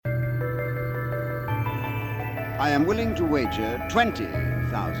I am willing to wager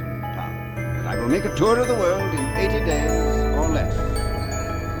 £20,000 that I will make a tour of the world in 80 days or less.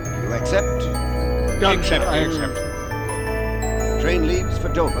 Do you accept? I accept. The train leaves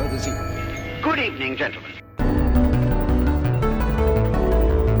for Dover this evening. Good evening, gentlemen.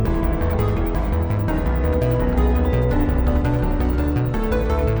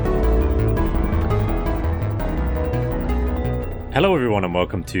 Hello everyone and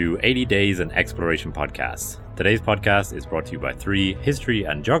welcome to 80 Days in Exploration Podcast. Today's podcast is brought to you by three history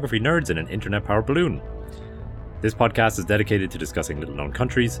and geography nerds in an internet-powered balloon. This podcast is dedicated to discussing little-known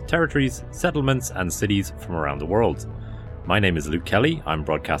countries, territories, settlements, and cities from around the world. My name is Luke Kelly, I'm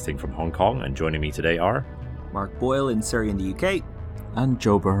broadcasting from Hong Kong, and joining me today are... Mark Boyle in Surrey in the UK. And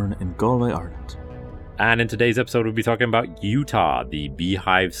Joe Byrne in Galway, Ireland. And in today's episode we'll be talking about Utah, the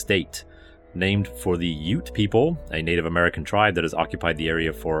Beehive State. Named for the Ute people, a Native American tribe that has occupied the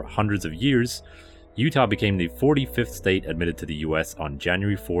area for hundreds of years, Utah became the 45th state admitted to the U.S. on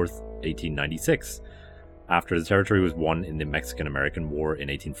January 4th, 1896, after the territory was won in the Mexican-American War in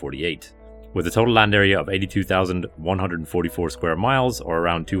 1848. With a total land area of 82,144 square miles, or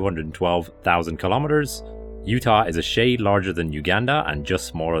around 212,000 kilometers, Utah is a shade larger than Uganda and just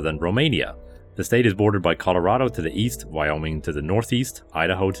smaller than Romania. The state is bordered by Colorado to the east, Wyoming to the northeast,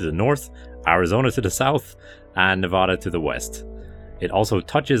 Idaho to the north, Arizona to the south, and Nevada to the west. It also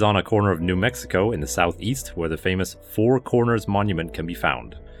touches on a corner of New Mexico in the southeast, where the famous Four Corners Monument can be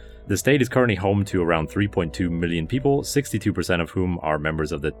found. The state is currently home to around 3.2 million people, 62% of whom are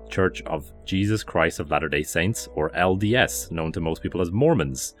members of the Church of Jesus Christ of Latter-day Saints, or LDS, known to most people as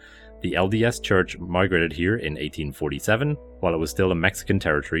Mormons. The LDS Church migrated here in 1847, while it was still a Mexican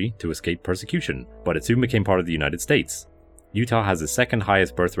territory, to escape persecution, but it soon became part of the United States. Utah has the second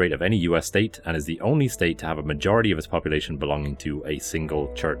highest birth rate of any US state, and is the only state to have a majority of its population belonging to a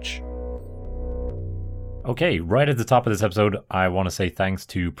single church. Okay, right at the top of this episode, I want to say thanks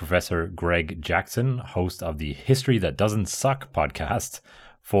to Professor Greg Jackson, host of the History That Doesn't Suck podcast,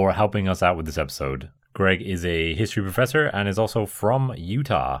 for helping us out with this episode. Greg is a history professor and is also from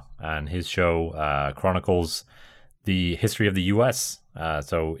Utah, and his show chronicles the history of the US.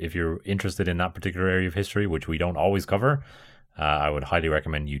 So if you're interested in that particular area of history, which we don't always cover, I would highly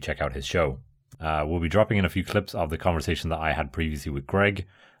recommend you check out his show. We'll be dropping in a few clips of the conversation that I had previously with Greg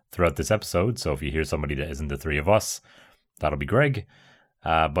throughout this episode. So if you hear somebody that isn't the three of us, that'll be Greg.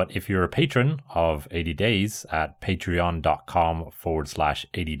 But if you're a patron of 80 Days at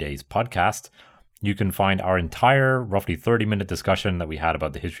patreon.com/80 Days podcast, you can find our entire roughly 30-minute discussion that we had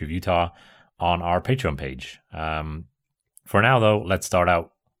about the history of Utah on our Patreon page. For now, though, let's start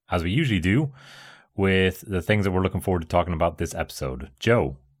out, as we usually do, with the things that we're looking forward to talking about this episode.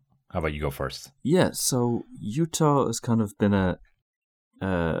 Joe, how about you go first? Yeah, so Utah has kind of been a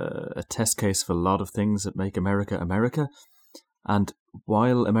test case for a lot of things that make America America. And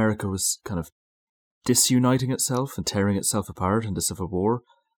while America was kind of disuniting itself and tearing itself apart in the Civil War,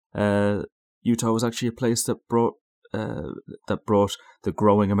 Utah was actually a place that brought the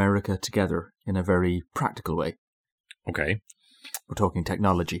growing America together in a very practical way. Okay. We're talking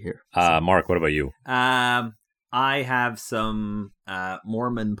technology here. Mark, what about you? I have some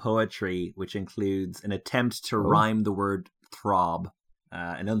Mormon poetry, which includes an attempt to rhyme the word throb.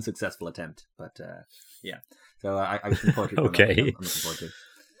 An unsuccessful attempt, but yeah. So I have some poetry. Okay. I'm looking forward to.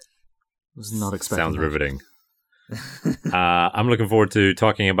 Was not expecting. Sounds that. riveting. I'm looking forward to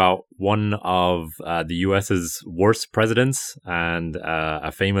talking about one of the US's worst presidents and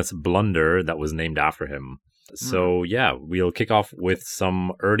a famous blunder that was named after him. So yeah, we'll kick off with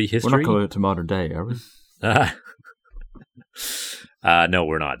some early history. We're not going to modern day, are we? No,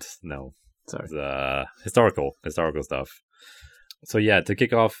 we're not. No. Sorry. It's, historical stuff. So yeah, to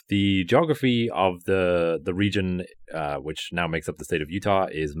kick off, the geography of the region, which now makes up the state of Utah,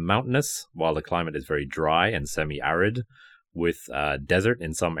 is mountainous, while the climate is very dry and semi-arid, with desert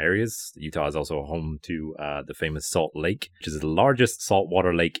in some areas. Utah is also home to the famous Salt Lake, which is the largest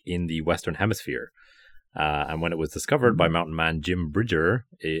saltwater lake in the Western Hemisphere. And when it was discovered by mountain man Jim Bridger,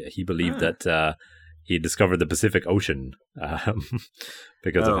 he believed that he had discovered the Pacific Ocean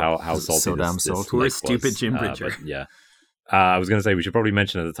because of how salty so damn this salty. Poor lake stupid was. Jim Bridger. But yeah. I was going to say, we should probably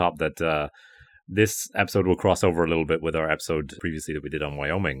mention at the top that this episode will cross over a little bit with our episode previously that we did on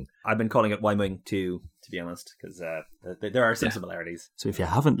Wyoming. I've been calling it Wyoming too, to be honest, because there are some similarities. So if you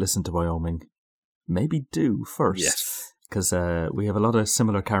haven't listened to Wyoming, maybe do first. Yes. Because we have a lot of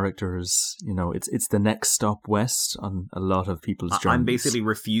similar characters. You know, it's the next stop west on a lot of people's journeys. I'm basically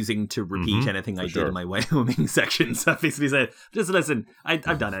refusing to repeat anything I did in my Wyoming section. So I basically said, just listen,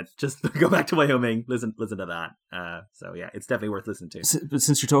 I've done it. Just go back to Wyoming, listen to that. So yeah, it's definitely worth listening to. But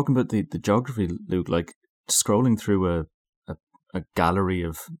since you're talking about the geography, Luke, like, scrolling through a gallery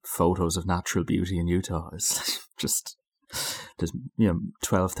of photos of natural beauty in Utah is just, there's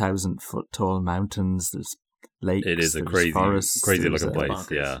 12,000 foot tall mountains, there's lakes, It is a there's crazy forests, looking there's, place.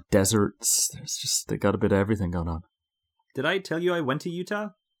 bonkers. Yeah. deserts. There's just, they got a bit of everything going on. Did I tell you I went to Utah?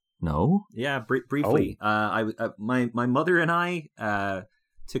 No? Yeah, briefly. My mother and I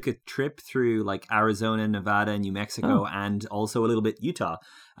took a trip through like Arizona, Nevada, New Mexico, and also a little bit Utah.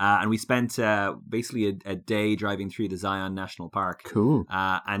 And we spent basically a day driving through the Zion National Park. Cool.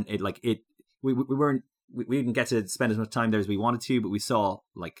 And we didn't get to spend as much time there as we wanted to, but we saw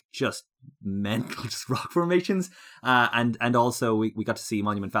like just mental just rock formations. And also we got to see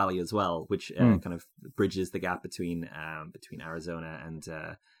Monument Valley as well, which kind of bridges the gap between Arizona and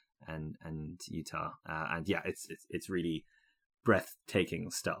Utah. And yeah, it's really breathtaking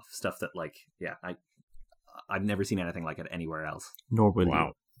stuff that like, yeah, I've never seen anything like it anywhere else. Nor will Wow.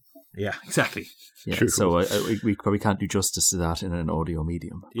 you. Yeah, exactly. Yeah, True. so we probably can't do justice to that in an audio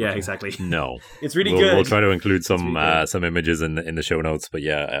medium. Yeah, exactly. No. It's really We'll good. try to include some really good. some images in the show notes, but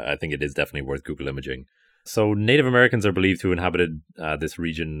yeah, I think it is definitely worth Google imaging. So Native Americans are believed to have inhabited this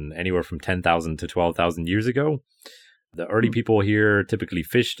region anywhere from 10,000 to 12,000 years ago. The early people here typically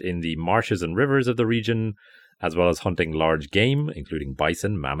fished in the marshes and rivers of the region, as well as hunting large game, including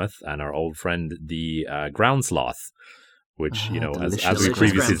bison, mammoth, and our old friend, the ground sloth, which, as we Delicious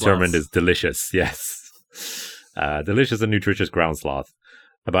previously ground determined sloths. is delicious. Yes. Delicious and nutritious ground sloth.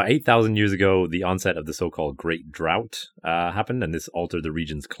 About 8,000 years ago, the onset of the so-called Great Drought happened, and this altered the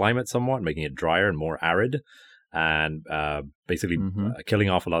region's climate somewhat, making it drier and more arid, and basically killing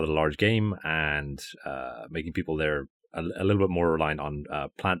off a lot of the large game and making people there a little bit more reliant on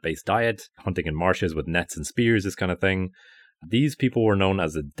plant-based diet, hunting in marshes with nets and spears, this kind of thing. These people were known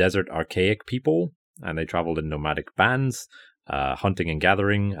as the Desert Archaic people, and they traveled in nomadic bands, hunting and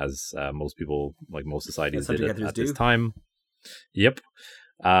gathering, as most people, like most societies, did at this time. Yep.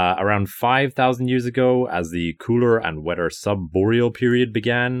 Around 5,000 years ago, as the cooler and wetter subboreal period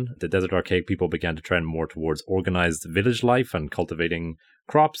began, the Desert Archaic people began to trend more towards organized village life and cultivating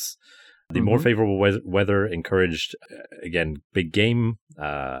crops. The more favorable weather encouraged, again, big game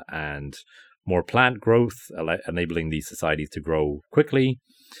and more plant growth, enabling these societies to grow quickly.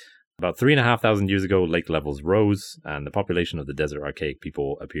 About 3,500 years ago, lake levels rose, and the population of the Desert Archaic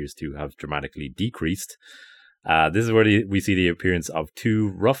people appears to have dramatically decreased. This is where we see the appearance of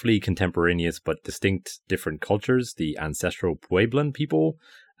two roughly contemporaneous but distinct different cultures, the ancestral Pueblan people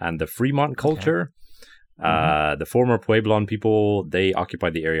and the Fremont culture. The former Pueblan people, they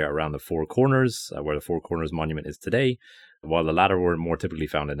occupied the area around the Four Corners, where the Four Corners Monument is today, while the latter were more typically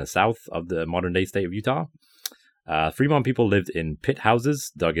found in the south of the modern-day state of Utah. Fremont people lived in pit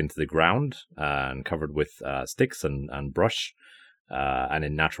houses dug into the ground and covered with sticks and brush, and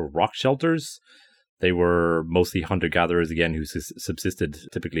in natural rock shelters. They were mostly hunter-gatherers, again, who subsisted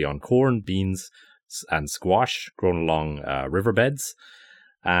typically on corn, beans, and squash grown along riverbeds.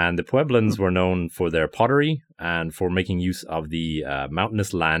 And the Pueblans were known for their pottery and for making use of the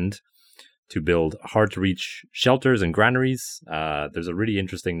mountainous land to build hard-to-reach shelters and granaries. There's a really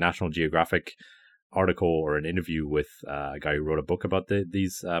interesting National Geographic article or an interview with a guy who wrote a book about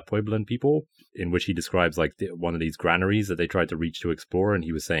these Pueblan people, in which he describes like one of these granaries that they tried to reach to explore, and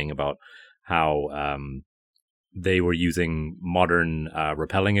he was saying about how they were using modern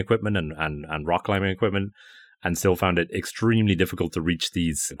rappelling equipment and rock climbing equipment, and still found it extremely difficult to reach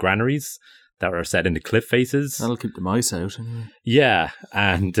these granaries that are set into cliff faces. That'll keep the mice out anyway. Yeah,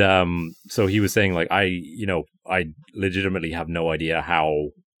 and so he was saying, like, I legitimately have no idea how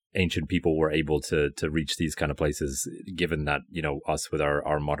ancient people were able to reach these kind of places, given that, us with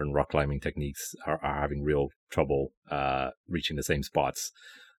our modern rock climbing techniques are having real trouble reaching the same spots.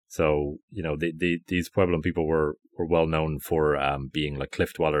 So, these Pueblan people were well known for being like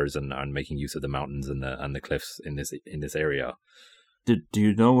cliff dwellers and making use of the mountains and the cliffs in this area. Do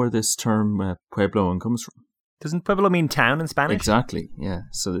you know where this term Puebloan comes from? Doesn't Pueblo mean town in Spanish? Exactly, yeah.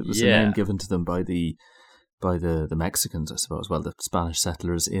 So it was a name given to them by the Mexicans, I suppose. Well, the Spanish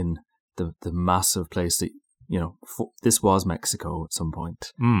settlers in the massive place that, this was Mexico at some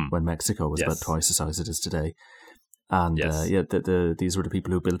point, when Mexico was about twice the size it is today. And these were the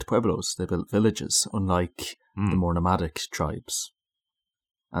people who built pueblos. They built villages, unlike the more nomadic tribes.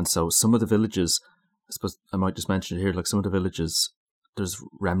 And so some of the villages, I suppose I might just mention it here, like some of the villages, there's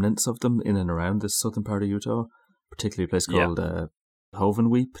remnants of them in and around this southern part of Utah, particularly a place called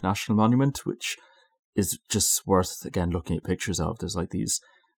Hovenweep National Monument, which is just worth, again, looking at pictures of. There's like these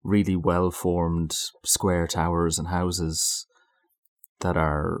really well-formed square towers and houses that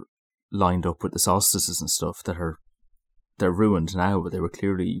are lined up with the solstices and stuff that they're ruined now, but they were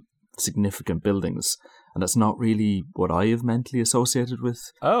clearly significant buildings and that's not really what I have mentally associated with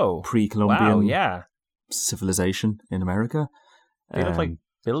pre-Columbian wow, yeah. civilization in America. They look like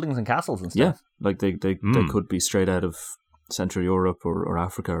buildings and castles and stuff. Yeah, like they could be straight out of Central Europe or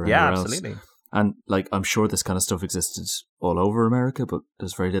Africa or anywhere else. Absolutely. And like I'm sure this kind of stuff existed all over America, but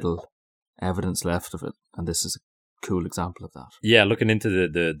there's very little evidence left of it, and this is a cool example of that. Yeah, looking into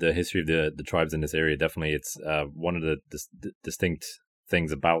the history of the tribes in this area, definitely it's one of the distinct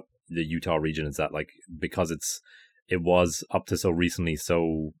things about the Utah region is that, like, because it was up to so recently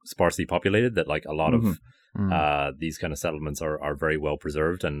so sparsely populated that, like, a lot of these kind of settlements are very well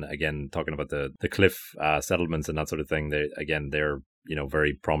preserved. And again, talking about the cliff settlements and that sort of thing, they're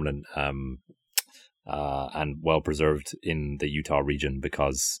very prominent and well preserved in the Utah region,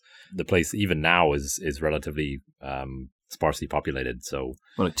 because the place even now is relatively sparsely populated. So,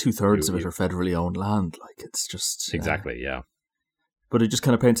 well, like 2/3 of it are federally owned land. Like, it's just exactly, yeah. But it just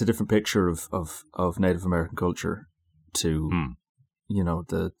kind of paints a different picture of Native American culture to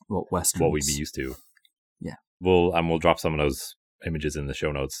what we'd be used to. Yeah, we'll drop some of those images in the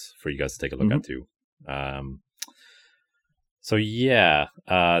show notes for you guys to take a look at too. So yeah,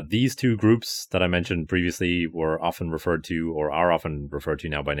 these two groups that I mentioned previously were often referred to, or are often referred to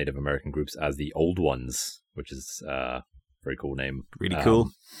now by Native American groups as the Old Ones, which is a very cool name. Really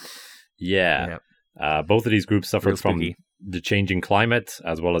cool. Yeah. Both of these groups suffered from the changing climate,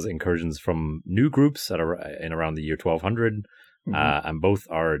 as well as incursions from new groups in around the year 1200, and both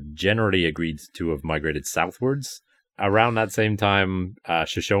are generally agreed to have migrated southwards. Around that same time,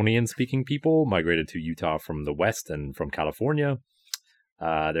 Shoshonean-speaking people migrated to Utah from the west and from California.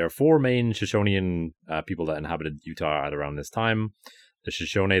 There are four main Shoshonean people that inhabited Utah at around this time. The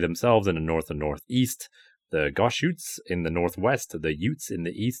Shoshone themselves in the north and northeast, the Goshutes in the northwest, the Utes in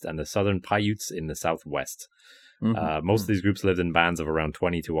the east, and the southern Paiutes in the southwest. Most of these groups lived in bands of around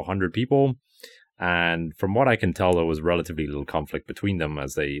 20 to 100 people. And from what I can tell, there was relatively little conflict between them,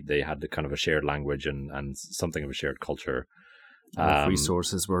 as they had kind of a shared language and something of a shared culture.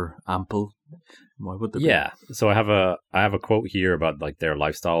 Resources were ample. Why would they be? Yeah. So I have a quote here about, like, their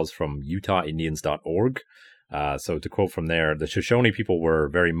lifestyles from UtahIndians.org. So to quote from there, the Shoshone people were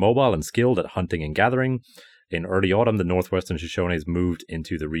very mobile and skilled at hunting and gathering. In early autumn, the northwestern Shoshones moved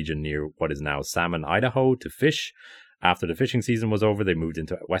into the region near what is now Salmon, Idaho, to fish. After the fishing season was over, they moved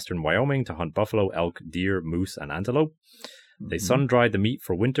into western Wyoming to hunt buffalo, elk, deer, moose, and antelope. They sun-dried the meat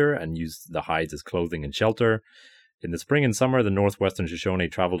for winter and used the hides as clothing and shelter. In the spring and summer, the northwestern Shoshone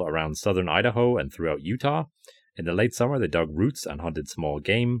traveled around southern Idaho and throughout Utah. In the late summer, they dug roots and hunted small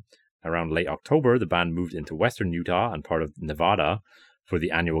game. Around late October, the band moved into western Utah and part of Nevada for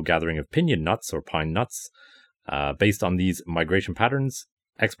the annual gathering of pinyon nuts or pine nuts. Based on these migration patterns,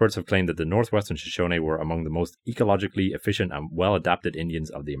 experts have claimed that the northwestern Shoshone were among the most ecologically efficient and well-adapted Indians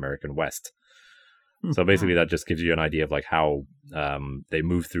of the American West. So basically that just gives you an idea of, like, how they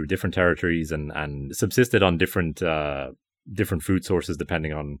moved through different territories and subsisted on different food sources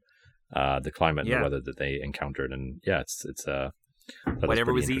depending on the climate and the weather that they encountered. And yeah, it's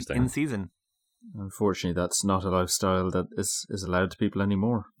whatever was in season. Unfortunately, that's not a lifestyle that is allowed to people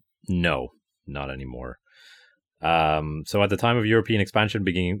anymore. No, not anymore. So at the time of European expansion,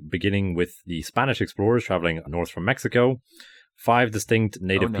 beginning with the Spanish explorers traveling north from Mexico, 5 distinct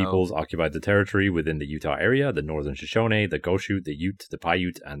native peoples occupied the territory within the Utah area: the Northern Shoshone, the Goshute, the Ute, the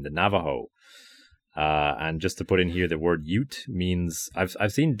Paiute, and the Navajo. And just to put in here, the word Ute means,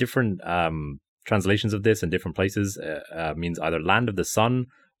 I've seen different translations of this in different places. Means either land of the sun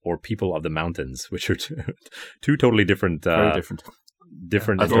or people of the mountains, which are two totally different. Very different.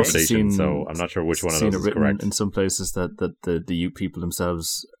 Different interpretations, so I'm not sure which one of those is correct. In some places that the Ute people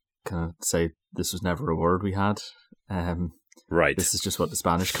themselves kind of say this was never a word we had. Right. This is just what the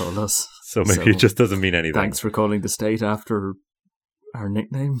Spanish called us. So maybe it just doesn't mean anything. Thanks for calling the state after our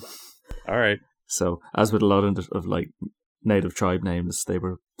nickname. All right. So, as with a lot of like native tribe names, they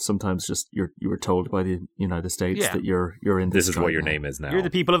were sometimes just you were told by the United States that you're in this. This is what your name is now. You're the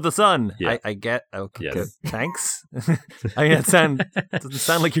people of the sun. Yeah. I get. Okay. Yes. Thanks. I mean, it doesn't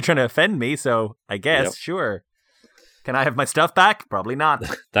sound like you're trying to offend me, so I guess sure. Can I have my stuff back? Probably not.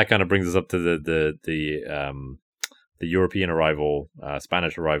 That kind of brings us up to the European arrival,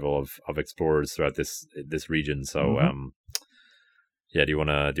 Spanish arrival of explorers throughout this region. So, do you want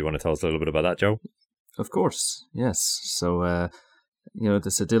to tell us a little bit about that, Joe? Of course, yes. So,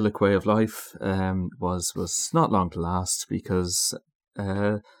 this idyllic way of life was not long to last because,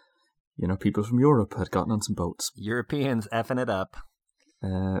 people from Europe had gotten on some boats. Europeans effing it up.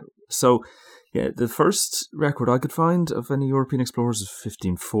 So, the first record I could find of any European explorers is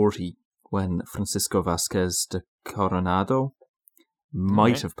 1540, when Francisco Vasquez de Coronado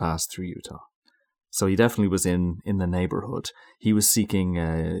might have passed through Utah. So he definitely was in the neighborhood. He was seeking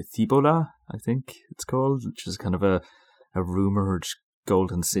Thibola, I think it's called, which is kind of a rumored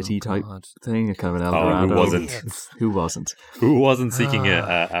Golden City type thing, a kind of an El Dorado. Who wasn't? Who wasn't? Who wasn't seeking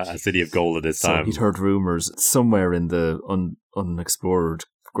a city of gold at this time? So he'd heard rumors somewhere in the unexplored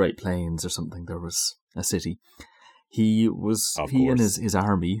Great Plains or something there was a city. He and his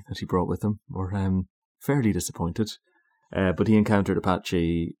army that he brought with him were fairly disappointed. But he encountered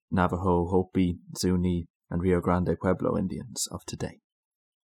Apache, Navajo, Hopi, Zuni, and Rio Grande Pueblo Indians of today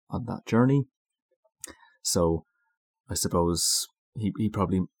on that journey. So I suppose he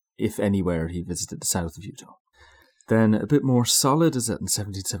probably, if anywhere, he visited the south of Utah. Then a bit more solid is that in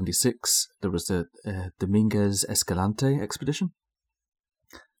 1776 there was the Dominguez Escalante expedition.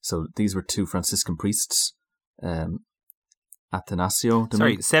 So these were two Franciscan priests, Atanasio.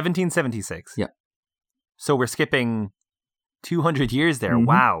 Sorry, 1776. Yeah. So we're skipping 200 years there. Mm-hmm.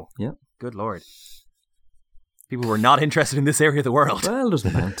 Wow. Yeah. Good Lord. People were not interested in this area of the world. Well, there's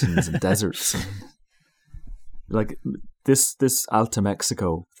mountains and deserts. And, like this Alta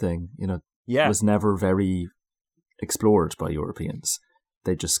Mexico thing, was never very explored by Europeans.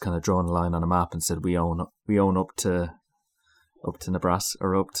 They just kind of drawn a line on a map and said we own up to Nebraska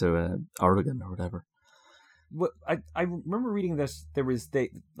or up to Oregon or whatever. Well, I remember reading this. There was the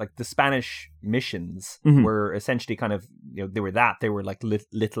Spanish missions Mm-hmm. were essentially kind of they were like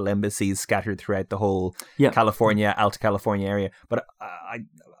little embassies scattered throughout the whole Alta California area. But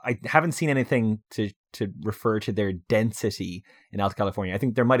I haven't seen anything to refer to their density in Alta California. I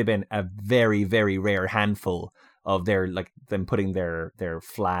think there might have been a very, very rare handful of them putting their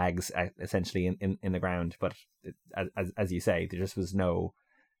flags essentially in the ground. But as you say, there just was no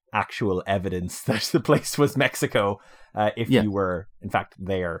actual evidence that the place was Mexico if you were in fact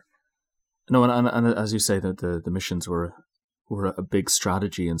there. No, and as you say, that the missions were a big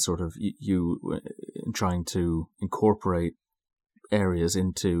strategy in sort of you in trying to incorporate areas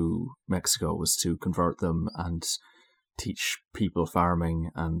into Mexico was to convert them and teach people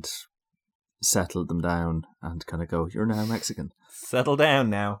farming and settle them down and kind of go, you're now Mexican. Settle down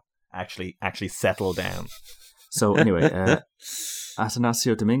now. Actually settle down. So anyway,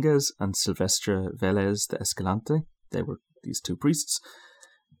 Atanasio Dominguez and Silvestre Vélez de Escalante, they were these two priests,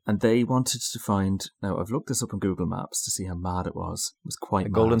 and they wanted to find, now I've looked this up on Google Maps to see how mad it was. It was quite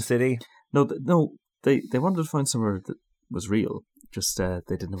mad. Golden City? No, they wanted to find somewhere that was real, just they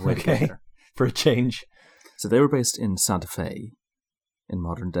didn't have a way to get there. For a change. So they were based in Santa Fe, in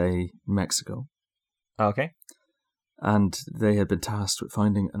modern-day Mexico. Okay. And they had been tasked with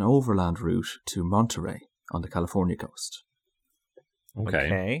finding an overland route to Monterey on the California coast.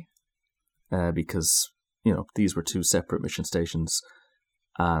 Okay. Because, these were two separate mission stations,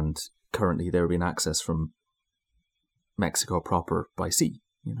 and currently they were being accessed from Mexico proper by sea,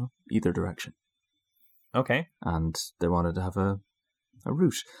 either direction. Okay. And they wanted to have a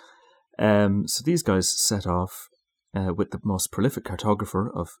route. So these guys set off with the most prolific cartographer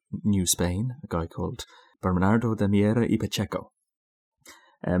of New Spain, a guy called Bernardo de Miera y Pacheco.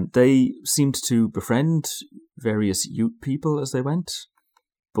 They seemed to befriend various Ute people as they went,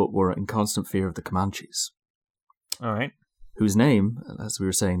 but were in constant fear of the Comanches. All right. Whose name, as we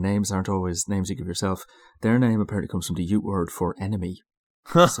were saying, names aren't always names you give yourself. Their name apparently comes from the Ute word for enemy.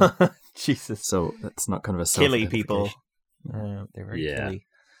 So, Jesus. So that's not kind of a killy people. Yeah. They're very killy.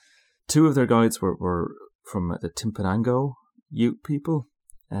 Two of their guides were from the Timpanango Ute people.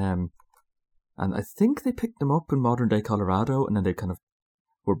 And I think they picked them up in modern-day Colorado, and then they kind of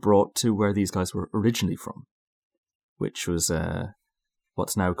were brought to where these guys were originally from, which was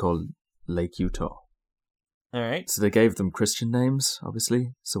what's now called Lake Utah. All right. So they gave them Christian names,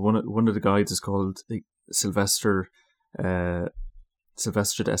 obviously. So one of the guides is called Silvestre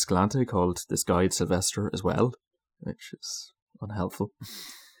de Escalante, called this guide Sylvester as well, which is unhelpful.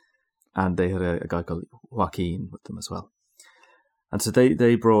 And they had a guy called Joaquin with them as well. And so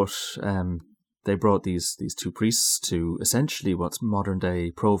they brought these two priests to essentially what's modern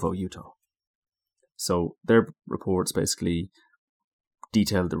day Provo, Utah. So their reports basically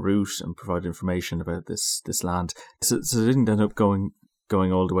detailed the route and provided information about this land. So they didn't end up going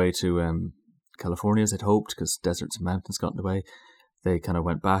all the way to California as they'd hoped, because deserts and mountains got in the way. They kind of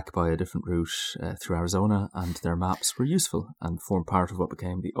went back by a different route through Arizona, and their maps were useful and formed part of what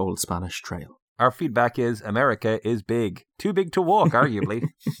became the Old Spanish Trail. Our feedback is America is big. Too big to walk, arguably.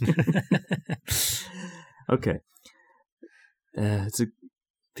 Okay.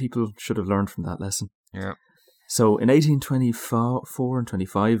 People should have learned from that lesson. Yeah. So in 1824 and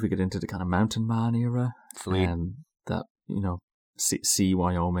 25, we get into the kind of mountain man era. Sweet. See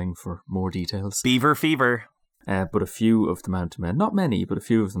Wyoming for more details. Beaver fever. But a few of the mountain men, not many, but a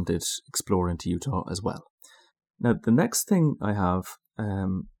few of them did explore into Utah as well. Now, the next thing I have,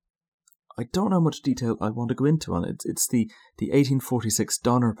 I don't know how much detail I want to go into on it. It's the 1846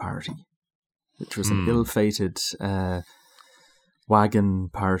 Donner Party, which was an ill-fated wagon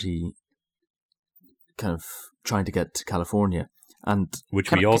party kind of trying to get to California. And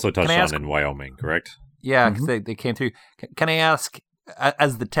which we also touched on in Wyoming, correct? Yeah, because they came through. Can I ask,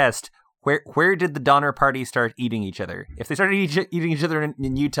 as the test, where did the Donner Party start eating each other? If they started eating each other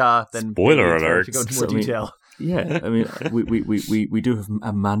in Utah, then spoiler alert. To go into more detail. I mean, we do have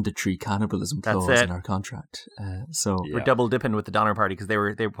a mandatory cannibalism clause in our contract, so we're double dipping with the Donner Party because they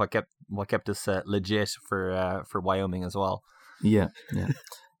were what kept us legit for Wyoming as well. Yeah.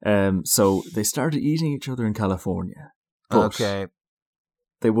 So they started eating each other in California. But okay.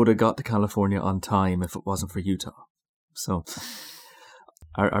 They would have got to California on time if it wasn't for Utah. So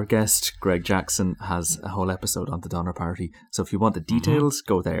our guest, Greg Jackson, has a whole episode on the Donner Party. So if you want the details,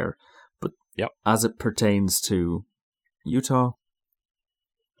 go there. But as it pertains to Utah,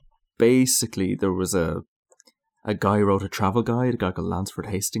 basically there was a guy who wrote a travel guide, a guy called Lansford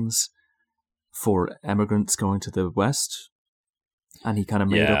Hastings, for immigrants going to the West. And he kind of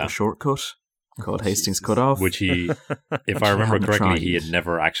made up a shortcut called Hastings Cutoff. Which he, if I remember correctly, he had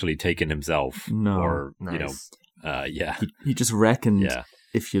never actually taken himself. No. Or, nice. He just reckoned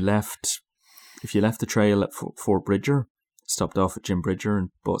if you left the trail at Fort Bridger, stopped off at Jim Bridger and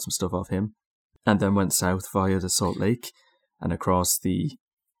bought some stuff off him, and then went south via the Salt Lake and across the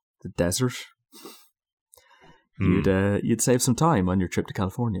desert, you'd save some time on your trip to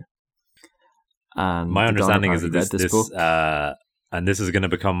California. And my understanding is that this book, and this is going to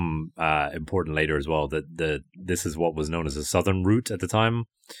become important later as well, that this is what was known as the Southern Route at the time,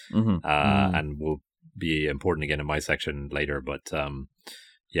 and will be important again in my section later. But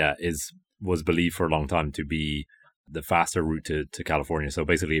was believed for a long time to be the faster route to California. So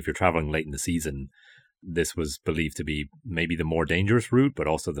basically, if you're traveling late in the season, this was believed to be maybe the more dangerous route, but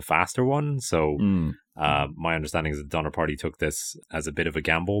also the faster one. So my understanding is that the Donner Party took this as a bit of a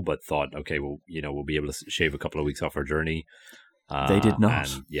gamble, but thought, okay, well, we'll be able to shave a couple of weeks off our journey. They did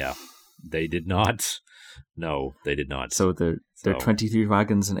not. And they did not. No, they did not. So there are 23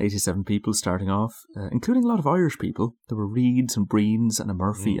 wagons and 87 people starting off, including a lot of Irish people. There were Reeds and Breens and a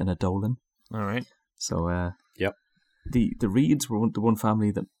Murphy and a Dolan. All right. So the Reeds were the one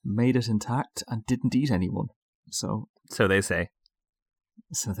family that made it intact and didn't eat anyone. So they say.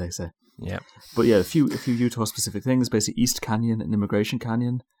 So they say. Yeah. But a few Utah specific things. Basically, East Canyon and Immigration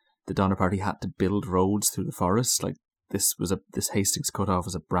Canyon. The Donner Party had to build roads through the forest. Like this Hastings Cutoff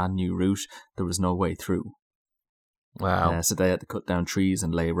was a brand new route. There was no way through. Wow. So they had to cut down trees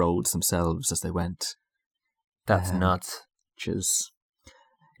and lay roads themselves as they went. That's nuts. Which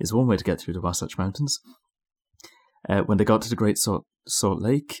is one way to get through the Wasatch Mountains. When they got to the Great Salt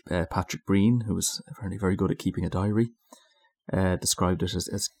Lake, Patrick Breen, who was apparently very good at keeping a diary, described it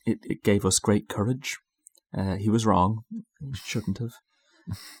as it gave us great courage. He was wrong. He shouldn't have.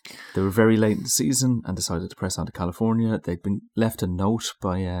 They were very late in the season and decided to press on to California. They'd been left a note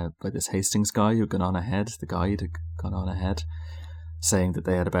by this Hastings guy who'd gone on ahead. The guide had gone on ahead, saying that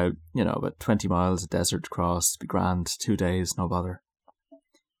they had about 20 miles of desert to cross. Be grand, 2 days, no bother.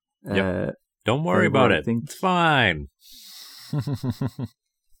 Don't worry about it. It's fine.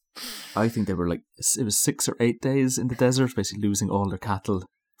 I think they were it was 6 or 8 days in the desert, basically losing all their cattle,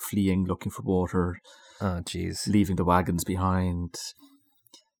 fleeing, looking for water. Oh, jeez. Leaving the wagons behind.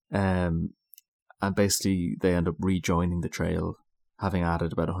 And basically they end up rejoining the trail, having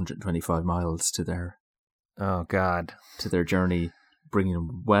added about 125 miles to their journey, bringing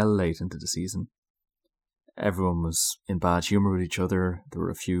them well late into the season. Everyone was in bad humour with each other. There were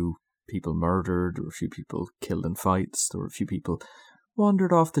a few people murdered, there were a few people killed in fights, there were a few people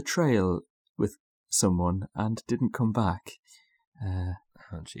wandered off the trail with someone and didn't come back. Oh,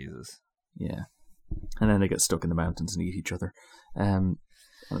 Jesus. Yeah. And then they get stuck in the mountains and eat each other. And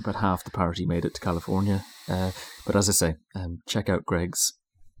about half the party made it to California. But as I say, check out Greg's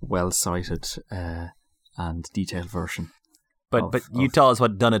well-cited and detailed version. But Utah is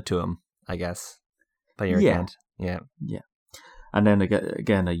what done it to him, I guess, by your account. Yeah. And then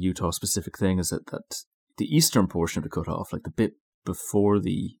again, a Utah-specific thing is that the eastern portion of the cutoff, like the bit before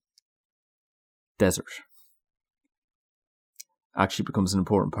the desert, actually becomes an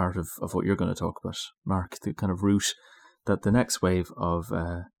important part of what you're going to talk about, Mark, the kind of route that the next wave of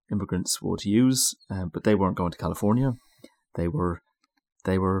immigrants would use, but they weren't going to California. They were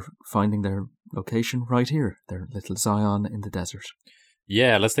finding their location right here, their little Zion in the desert.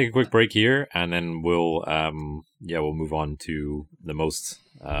 Yeah, let's take a quick break here, and then we'll move on to the most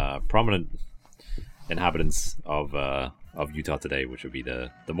prominent inhabitants of Utah today, which would be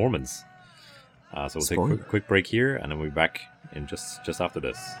the Mormons. So we'll take a quick break here, and then we'll be back in just after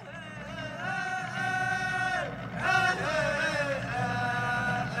this.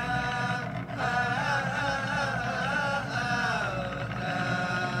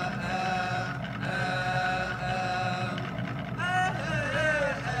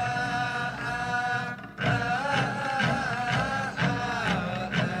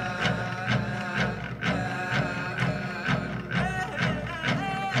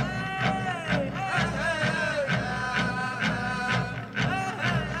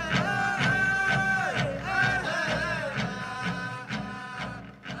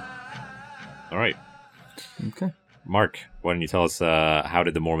 All right. Okay. Mark, why don't you tell us how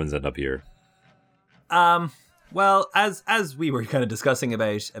did the Mormons end up here? Well, as we were kind of discussing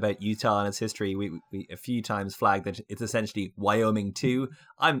about Utah and its history, we a few times flagged that it's essentially Wyoming too.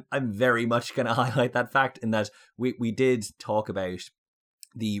 I'm very much going to highlight that fact in that we did talk about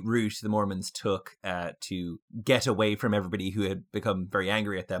the route the Mormons took to get away from everybody who had become very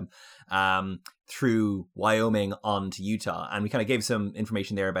angry at them through Wyoming onto Utah. And we kind of gave some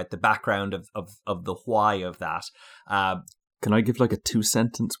information there about the background of the why of that. Can I give like a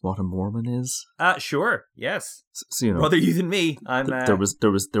 2-sentence what a Mormon is? Sure. Yes. So, you know, rather you than me. There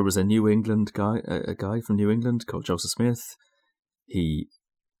was a New England guy, a guy from New England called Joseph Smith. He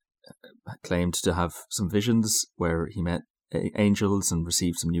claimed to have some visions where he met angels and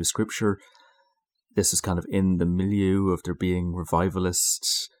received some new scripture. This is kind of in the milieu of there being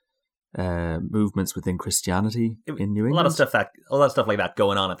revivalist movements within Christianity in New England. A lot of stuff like that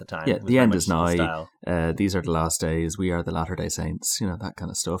going on at the time. Yeah, the end is nigh. These are the last days. We are the Latter-day Saints. You know, that kind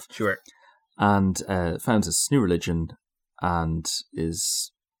of stuff. Sure. And founds this new religion and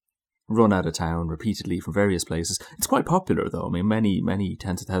is run out of town repeatedly from various places. It's quite popular, though. I mean, many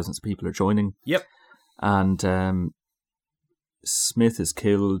tens of thousands of people are joining. Yep. And Smith is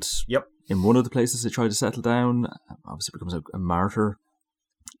killed. Yep. In one of the places they try to settle down. Obviously becomes a martyr.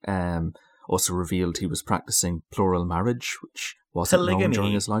 Also revealed he was practicing plural marriage, which wasn't known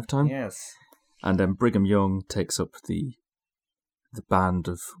during his lifetime. Yes. And then Brigham Young takes up the band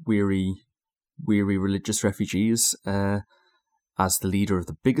of weary religious refugees as the leader of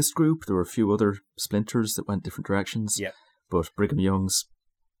the biggest group. There were a few other splinters that went different directions. Yeah. But Brigham Young's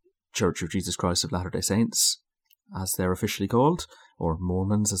Church of Jesus Christ of Latter-day Saints, as they're officially called, or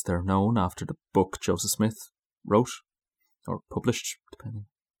Mormons as they're known after the book Joseph Smith wrote, or published, depending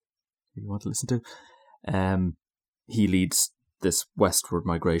who you want to listen to. He leads this westward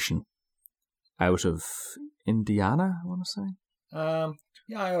migration out of Indiana, I want to say.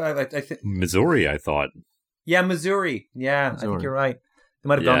 I think Missouri, I thought. Yeah, Missouri. Yeah, Missouri. I think you're right. They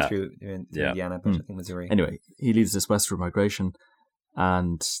might have gone through Indiana, but I think Missouri. Anyway, he leads this westward migration,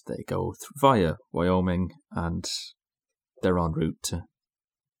 and they go via Wyoming, and they're en route to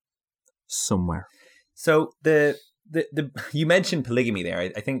somewhere. So the you mentioned polygamy there.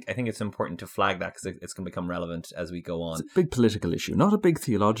 I think it's important to flag that because it's going to become relevant as we go on. It's a big political issue, not a big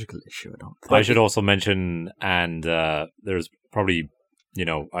theological issue, I don't think. I should also mention, and there's probably,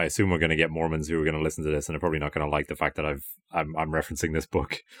 I assume we're going to get Mormons who are going to listen to this, and they're probably not going to like the fact that I'm referencing this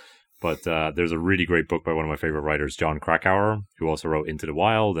book. But there's a really great book by one of my favorite writers, John Krakauer, who also wrote Into the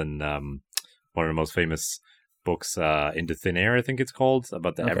Wild and one of the most famous books, Into Thin Air, I think it's called,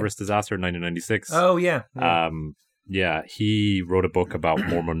 about the Everest disaster in 1996. Oh, yeah. Yeah, he wrote a book about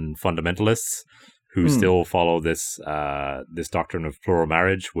Mormon fundamentalists who still follow this doctrine of plural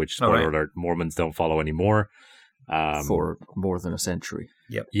marriage, which, spoiler alert, Mormons don't follow anymore. For more than a century.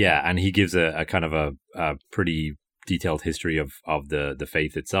 Yep. Yeah, and he gives a kind of a pretty detailed history of the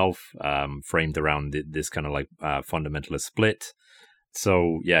faith itself, framed around this kind of like fundamentalist split.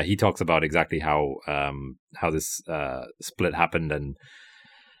 So yeah, he talks about exactly how this split happened, and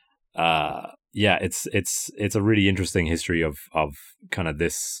it's a really interesting history of kind of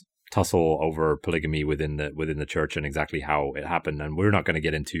this tussle over polygamy within the church and exactly how it happened. And we're not going to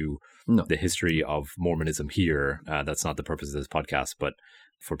get into the history of Mormonism here. That's not the purpose of this podcast. But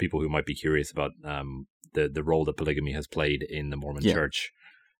for people who might be curious about the role that polygamy has played in the Mormon church,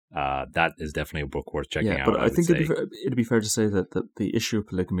 that is definitely a book worth checking out. But I think it'd be fair to say that the issue of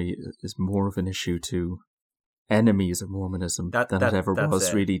polygamy is more of an issue to enemies of Mormonism than it ever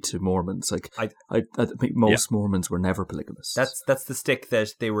was really to Mormons. Like I think most Mormons were never polygamists. That's the stick that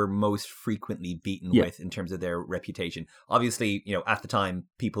they were most frequently beaten with in terms of their reputation. Obviously, at the time,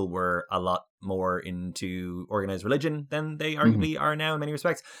 people were a lot more into organized religion than they arguably are now in many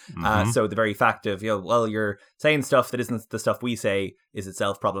respects. So the very fact of you're saying stuff that isn't the stuff we say is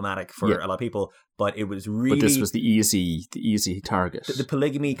itself problematic for a lot of people. But it was really. But this was the easy target. The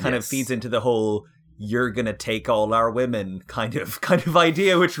polygamy kind of feeds into the whole. you're gonna take all our women kind of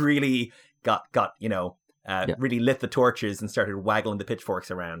idea, which really got really lit the torches and started waggling the pitchforks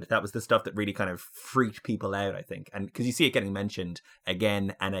around. That was the stuff that really kind of freaked people out, I think. And because you see it getting mentioned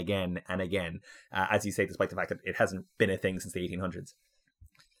again and again and again, as you say, despite the fact that it hasn't been a thing since the 1800s.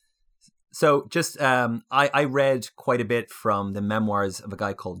 So just, I read quite a bit from the memoirs of a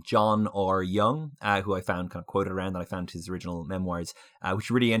guy called John R. Young, who I found kind of quoted around, that I found his original memoirs, which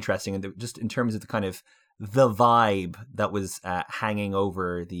are really interesting. And just in terms of the kind of the vibe that was hanging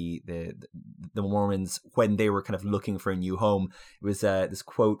over the Mormons when they were kind of looking for a new home. It was this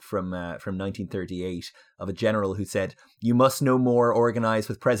quote from 1938 of a general who said, "You must no more organize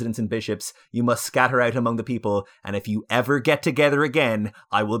with presidents and bishops. You must scatter out among the people. And if you ever get together again,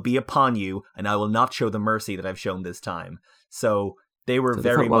 I will be upon you, and I will not show the mercy that I've shown this time." So they were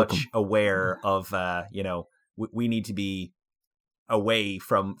very much aware of, we need to be away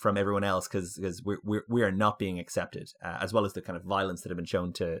from everyone else because we are not being accepted, as well as the kind of violence that had been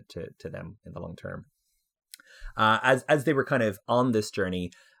shown to them in the long term. As they were kind of on this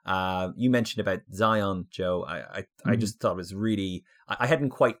journey, you mentioned about Zion, Joe. I just thought it was really, I hadn't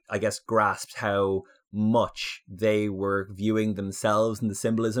quite, I guess, grasped how much they were viewing themselves and the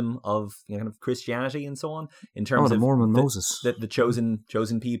symbolism of kind of Christianity and so on, in terms of Mormon Moses, the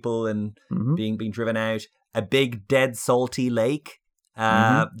chosen people, and being driven out. A big dead salty lake.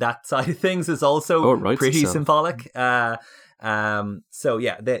 That side of things is also pretty symbolic. So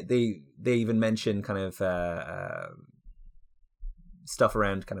yeah, they even mention kind of stuff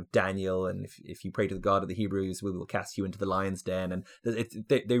around kind of Daniel, and if you pray to the God of the Hebrews, we will cast you into the lion's den, and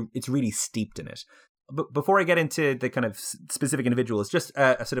it's really steeped in it. But before I get into the kind of specific individuals, just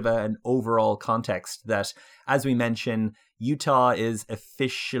a sort of an overall context that, as we mentioned, Utah is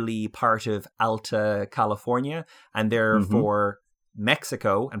officially part of Alta California, and therefore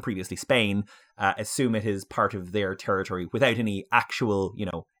Mexico and previously Spain assume it is part of their territory without any actual,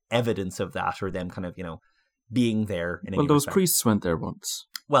 evidence of that, or them kind of, being there. In those priests went there once.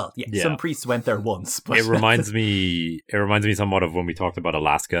 Well, yeah, some priests went there once. But it reminds me somewhat of when we talked about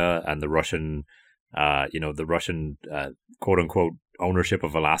Alaska and the Russian, quote unquote ownership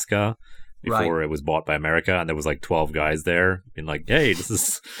of Alaska before it was bought by America, and there was like 12 guys there being like, "Hey, this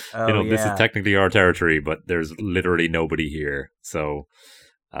is this is technically our territory, but there's literally nobody here." So,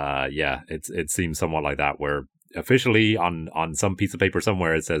 it seems somewhat like that, where officially on some piece of paper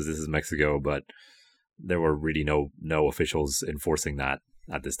somewhere it says this is Mexico, but there were really no officials enforcing that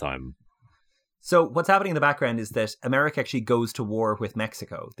at this time. So what's happening in the background is that America actually goes to war with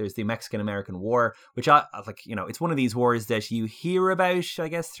Mexico. There's the Mexican-American War, which it's one of these wars that you hear about, I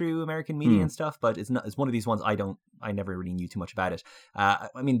guess, through American media and stuff, but it's one of these ones I never really knew too much about it.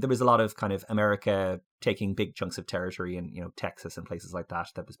 There was a lot of kind of America taking big chunks of territory in, Texas and places like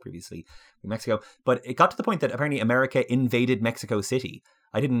that was previously in Mexico. But it got to the point that apparently America invaded Mexico City.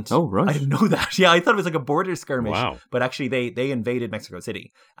 I didn't know that. Yeah, I thought it was like a border skirmish. Wow. But actually they invaded Mexico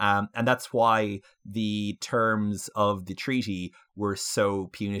City. And that's why the terms of the treaty were so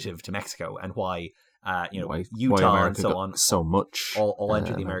punitive to Mexico, and why Utah and so on so much all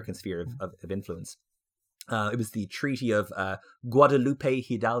entered the American sphere of influence. It was the Treaty of Guadalupe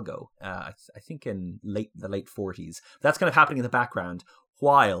Hidalgo, I think in the late 40s. That's kind of happening in the background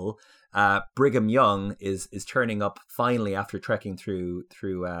while Brigham Young is turning up finally after trekking through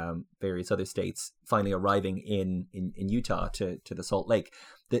various other states, finally arriving in Utah to the Salt Lake.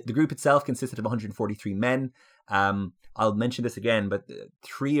 The group itself consisted of 143 men. I'll mention this again, but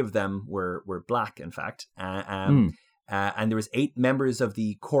 3 of them were black, in fact. And there was 8 members of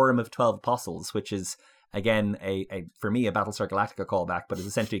the Quorum of 12 Apostles, which is, again, for me, a Battlestar Galactica callback, but it's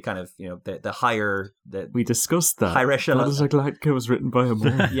essentially kind of, the higher... We discussed that. Higher echelon... Battlestar Galactica was written by a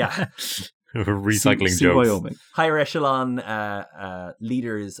Mormon. Yeah. Recycling jokes. Wyoming. Higher echelon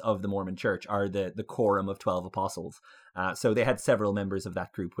leaders of the Mormon Church are the Quorum of 12 Apostles. So they had several members of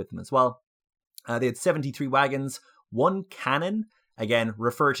that group with them as well. They had 73 wagons, 1 cannon. Again,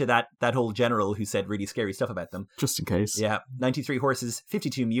 refer to that whole general who said really scary stuff about them. Just in case. Yeah. 93 horses,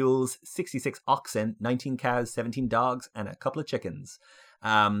 52 mules, 66 oxen, 19 cows, 17 dogs, and a couple of chickens.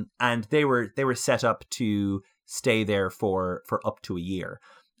 And they were set up to stay there for up to a year.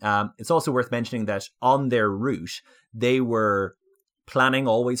 It's also worth mentioning that on their route, they were planning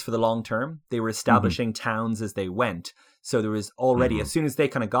always for the long term. They were establishing towns as they went. So there was already, as soon as they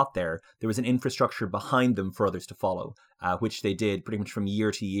kind of got there was an infrastructure behind them for others to follow, which they did pretty much from year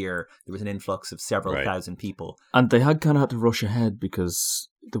to year. There was an influx of several thousand people. And they had had to rush ahead because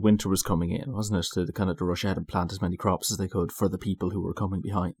the winter was coming in, wasn't it? So they to rush ahead and plant as many crops as they could for the people who were coming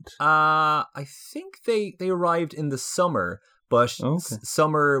behind. I think they arrived in the summer, But Okay.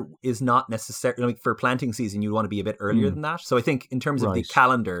 summer is not necessarily, like for planting season, you want to be a bit earlier than that. So I think in terms of the Right.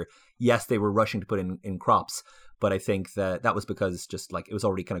 calendar, yes, they were rushing to put in crops. But I think that was because just like it was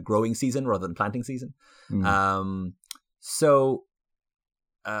already kind of growing season rather than planting season. So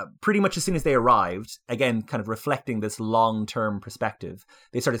pretty much as soon as they arrived, again, kind of reflecting this long-term perspective,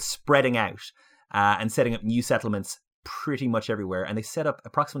 they started spreading out and setting up new settlements pretty much everywhere. And they set up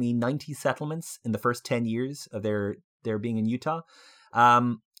approximately 90 settlements in the first 10 years of their being in Utah.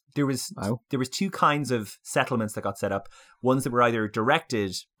 There was two kinds of settlements that got set up. Ones that were either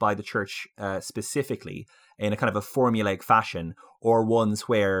directed by the church specifically in a kind of a formulaic fashion, or ones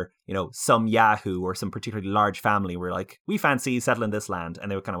where, you know, some Yahoo or some particularly large family were like, we fancy settling this land.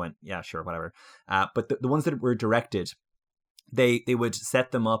 And they kind of went, yeah, sure, whatever. But the ones that were directed, they would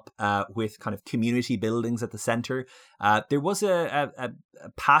set them up with kind of community buildings at the center. There was a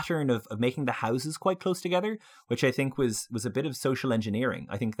pattern of making the houses quite close together, which I think was a bit of social engineering.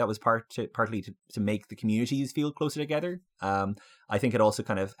 I think that was partly to make the communities feel closer together. I think it also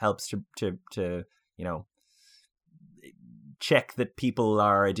kind of helps to you know, check that people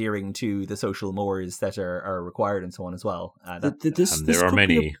are adhering to the social mores that are required and so on as well. This there are could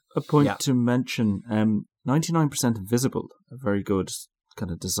many. be a point to mention. 99% Invisible, a very good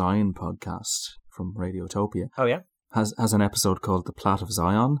kind of design podcast from Radiotopia, Oh yeah. has an episode called The Plat of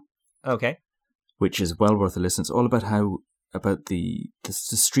Zion, Okay. which is well worth a listen. It's all about the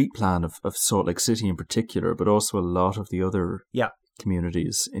street plan of Salt Lake City in particular, but also a lot of the other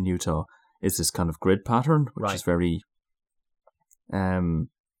communities in Utah is this kind of grid pattern, which is very, you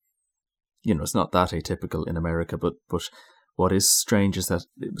know, it's not that atypical in America, but what is strange is that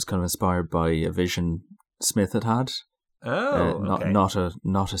it was kind of inspired by a vision Smith had. Okay.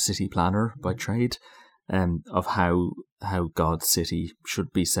 Not a city planner by trade, of how God's city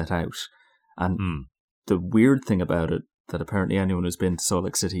should be set out. And the weird thing about it, that apparently anyone who's been to Salt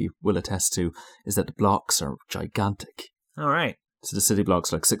Lake City will attest to, is that the blocks are gigantic. All right. So the city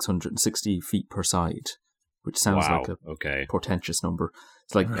block's like 660 feet per side, which sounds like a portentous number.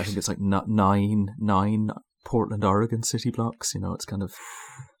 It's like, I think it's like nine Portland, Oregon city blocks. You know, it's kind of,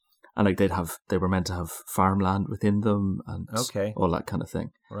 and like they were meant to have farmland within them and all that kind of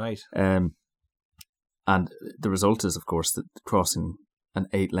thing. Right. And the result is, of course, that crossing an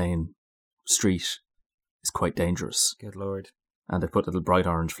 8-lane street is quite dangerous. Good Lord. And they put little bright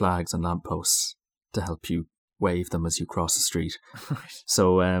orange flags on lampposts to help you wave them as you cross the street. Right.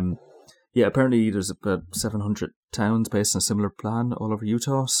 So, apparently there's about 700 towns based on a similar plan all over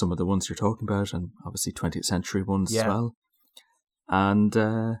Utah. Some of the ones you're talking about, and obviously 20th century ones as well. And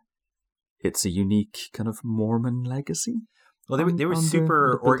it's a unique kind of Mormon legacy. Well, they were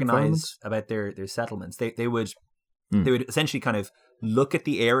super organized about their settlements. They would essentially kind of look at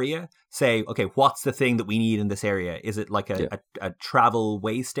the area, say, okay, what's the thing that we need in this area? Is it like a travel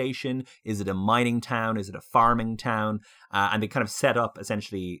way station? Is it a mining town? Is it a farming town? And they kind of set up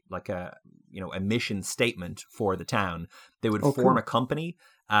essentially like a mission statement for the town. They would form a company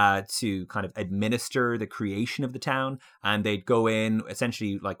to kind of administer the creation of the town, and they'd go in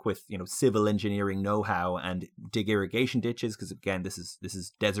essentially like with civil engineering know-how and dig irrigation ditches, because again this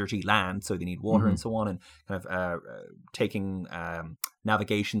is deserty land, so they need water and so on, and kind of taking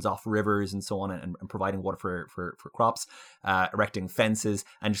navigations off rivers and so on, and providing water for crops, erecting fences,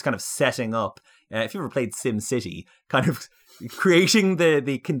 and just kind of setting up. If you've ever played SimCity, kind of creating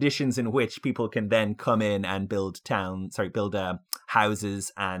the conditions in which people can then come in and build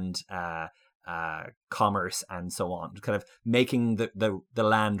houses and commerce and so on, kind of making the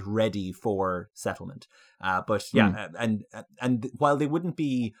land ready for settlement. And while they wouldn't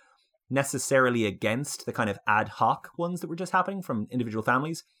be necessarily against the kind of ad hoc ones that were just happening from individual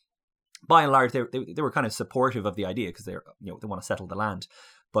families, by and large they were kind of supportive of the idea, because they want to settle the land.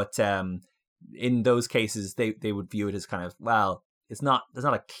 But in those cases, they would view it as kind of, well, there's not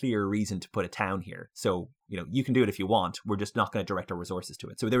a clear reason to put a town here. So, you can do it if you want. We're just not going to direct our resources to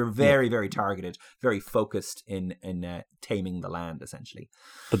it. So they were very, very targeted, very focused in taming the land, essentially.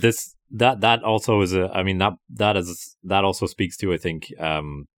 But that also is that also speaks to, I think,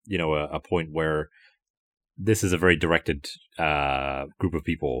 a point where this is a very directed group of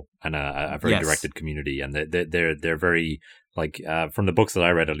people and a very directed community, and they're very, like, from the books that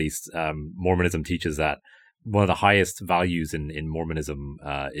I read, at least, Mormonism teaches that one of the highest values in Mormonism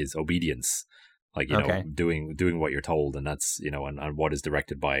is obedience, like doing what you're told, and that's and what is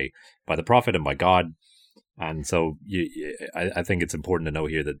directed by the prophet and by God. And so I think it's important to know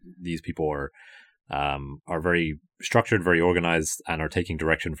here that these people are very structured, very organized, and are taking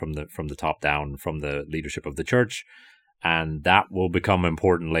direction from the top down, from the leadership of the church. And that will become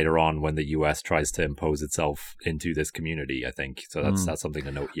important later on when the US tries to impose itself into this community, I think. So that's something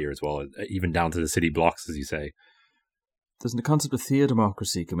to note here as well, even down to the city blocks, as you say. Doesn't the concept of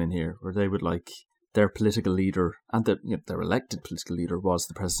theodemocracy come in here, where they would like their political leader and their elected political leader was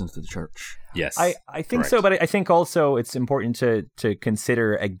the president of the church? Yes. I think so, but I think also it's important to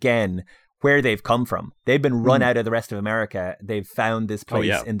consider again where they've come from. They've been run out of the rest of America. They've found this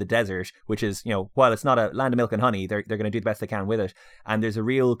place in the desert, which is, while it's not a land of milk and honey, they're going to do the best they can with it. And there's a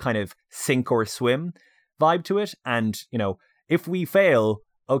real kind of sink or swim vibe to it. And, if we fail,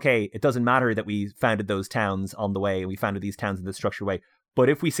 okay, it doesn't matter that we founded those towns on the way, and we founded these towns in this structured way. But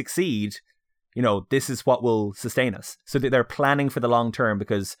if we succeed, this is what will sustain us. So that they're planning for the long term,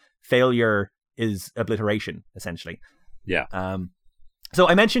 because failure is obliteration, essentially. Yeah. So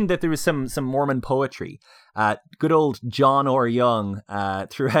I mentioned that there was some Mormon poetry. Good old John R. Young,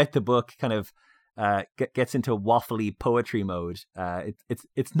 throughout the book, kind of gets into waffly poetry mode.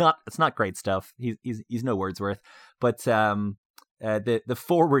 It's not great stuff. He's no Wordsworth, but the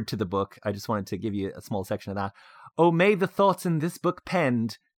foreword to the book, I just wanted to give you a small section of that. Oh, may the thoughts in this book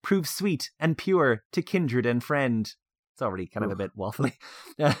penned prove sweet and pure to kindred and friend. It's already kind of a bit waffly.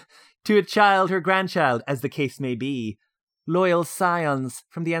 To a child or grandchild, as the case may be, loyal scions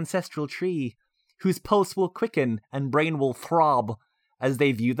from the ancestral tree, whose pulse will quicken and brain will throb as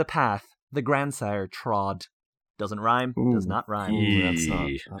they view the path the grandsire trod. Doesn't rhyme. Does not rhyme.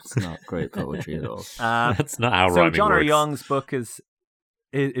 That's not great poetry at all. That's not how so rhyming John R. works. Young's book is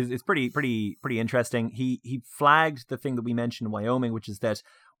pretty interesting. He flagged the thing that we mentioned in Wyoming, which is that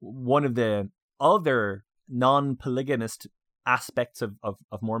one of the other non-polygamist aspects of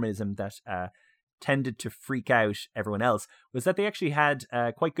Mormonism that tended to freak out everyone else was that they actually had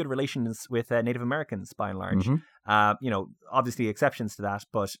quite good relations with Native Americans by and large. Obviously exceptions to that,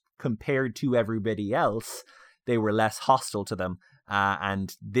 but compared to everybody else, they were less hostile to them.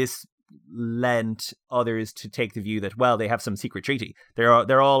 And this lent others to take the view that, well, they have some secret treaty.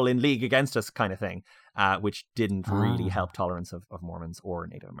 They're all in league against us kind of thing, which didn't really help tolerance of Mormons or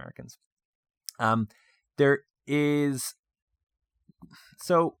Native Americans. There is...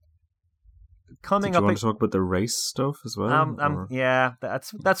 So... Coming Did you up, want to talk about the race stuff as well? Yeah,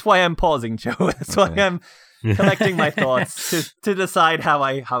 that's why I'm pausing, Joe. That's why I'm collecting my thoughts to decide how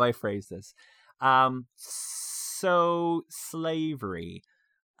I phrase this. So slavery.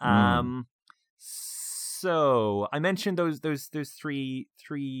 So I mentioned those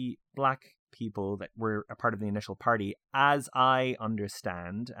three black people that were a part of the initial party, as I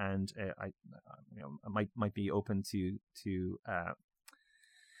understand, and I might be open to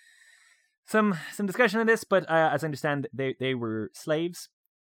some discussion on this, but as I understand, they were slaves,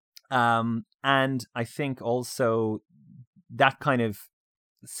 and I think also that kind of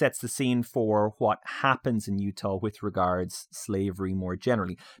sets the scene for what happens in Utah with regards slavery more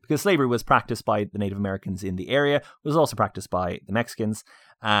generally, because slavery was practiced by the Native Americans in the area, was also practiced by the Mexicans,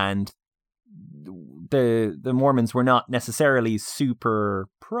 and the Mormons were not necessarily super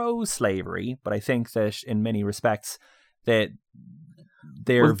pro-slavery, but I think that in many respects that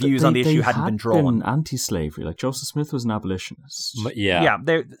their views on the issue hadn't been drawn. Been anti-slavery, like Joseph Smith was an abolitionist.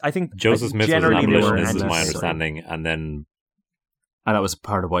 I think Joseph Smith was an abolitionist, is my understanding, and that was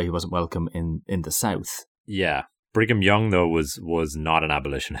part of why he wasn't welcome in the South. Yeah, Brigham Young though was not an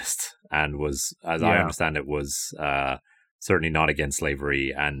abolitionist, and was, as I understand it, was certainly not against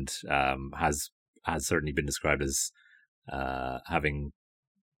slavery, and has certainly been described as having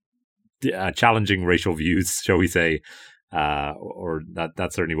challenging racial views, shall we say. Or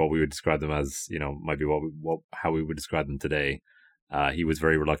that's certainly what we would describe them as, might be how we would describe them today. He was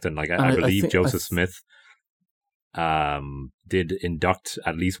very reluctant. Like I believe Joseph Smith did induct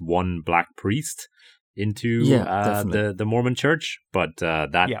at least one black priest into the Mormon church, but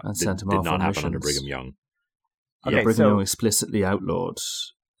that did not happen under Brigham Young. Brigham Young explicitly outlawed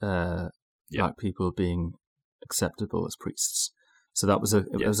black people being acceptable as priests. So that was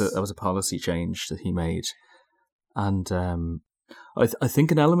a policy change that he made. And I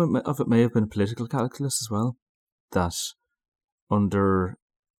think an element of it may have been political calculus as well. That it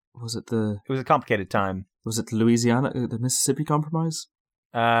was a complicated time. Was it the Mississippi Compromise?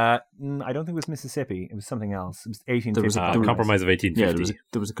 I don't think it was Mississippi. It was something else. It was 1850. There was a compromise of 1850. Yeah,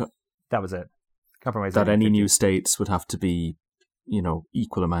 that was it. Compromise that any new states would have to be,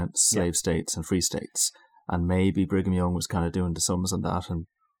 equal amounts slave states and free states, and maybe Brigham Young was kind of doing the sums on that and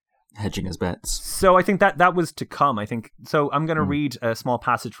hedging his bets. So I think that was to come. I think so. I'm going to read a small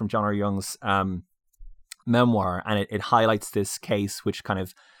passage from John R. Young's memoir, and it highlights this case, which kind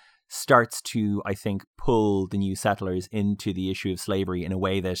of starts to, I think, pull the new settlers into the issue of slavery in a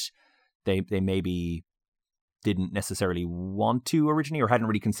way that they maybe didn't necessarily want to originally, or hadn't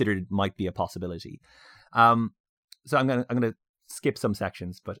really considered it might be a possibility. So I'm gonna skip some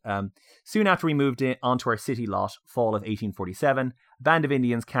sections, but soon after we moved onto our city lot, fall of 1847, a band of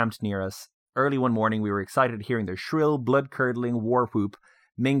Indians camped near us. Early one morning, we were excited at hearing their shrill, blood-curdling war whoop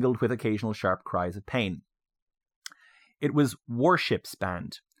mingled with occasional sharp cries of pain. It was Warship's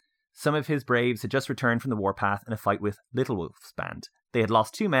band. Some of his braves had just returned from the warpath in a fight with Little Wolf's band. They had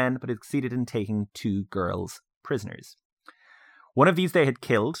lost 2 men, but had succeeded in taking 2 girls prisoners. One of these they had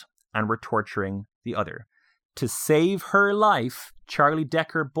killed and were torturing the other. To save her life, Charlie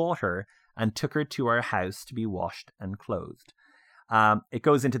Decker bought her and took her to our house to be washed and clothed. It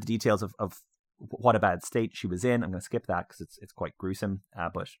goes into the details of what a bad state she was in. I'm going to skip that because it's quite gruesome,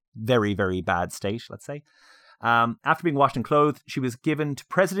 but very, very bad state, let's say. After being washed and clothed, she was given to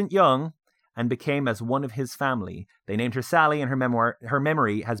President Young and became as one of his family. They named her Sally, and her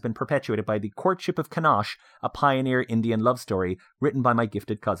memory has been perpetuated by The Courtship of Kanosh, a pioneer Indian love story written by my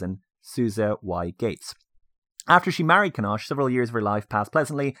gifted cousin, Susa Y. Gates. After she married Kanosh, several years of her life passed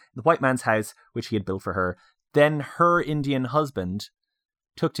pleasantly in the white man's house, which he had built for her. Then her Indian husband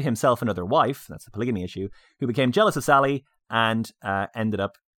took to himself another wife, that's the polygamy issue, who became jealous of Sally and ended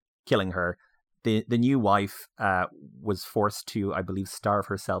up killing her. The new wife was forced to, I believe, starve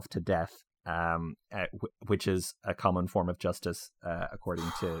herself to death, which is a common form of justice, according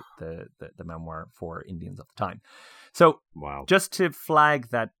to the memoir for Indians of the time. So, wow. Just to flag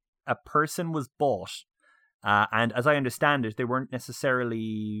that a person was bought, and as I understand it, they weren't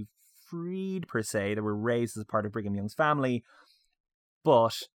necessarily freed per se. They were raised as a part of Brigham Young's family,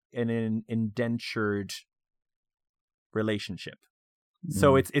 but in an indentured relationship.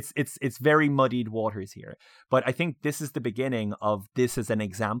 So it's very muddied waters here. But I think this is the beginning of this as an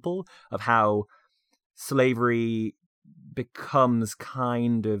example of how slavery becomes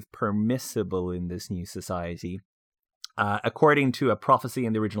kind of permissible in this new society. According to a prophecy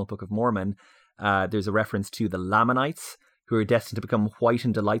in the original Book of Mormon, there's a reference to the Lamanites, who are destined to become white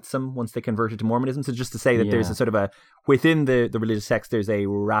and delightsome once they converted to Mormonism. So just to say that there's a sort of within the religious text, there's a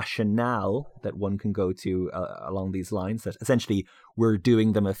rationale that one can go to along these lines, that essentially we're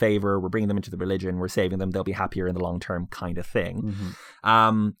doing them a favor, we're bringing them into the religion, we're saving them, they'll be happier in the long term kind of thing.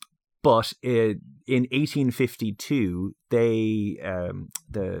 Mm-hmm. But in 1852, the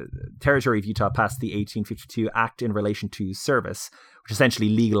territory of Utah passed the 1852 Act in relation to service, which essentially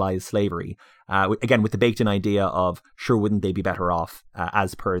legalized slavery. Again, with the baked-in idea of, sure, wouldn't they be better off,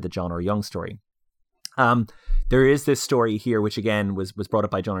 as per the John R. Young story. There is this story here, which again was brought up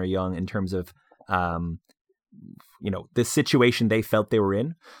by John R. Young in terms of, the situation they felt they were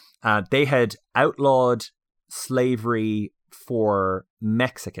in. They had outlawed slavery for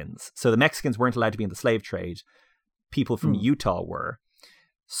Mexicans. So the Mexicans weren't allowed to be in the slave trade. People from Utah were.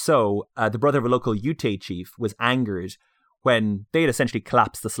 So the brother of a local Ute chief was angered when they had essentially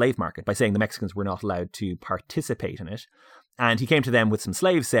collapsed the slave market by saying the Mexicans were not allowed to participate in it. And he came to them with some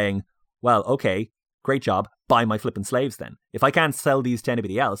slaves saying, well, okay, great job, buy my flippin' slaves then. If I can't sell these to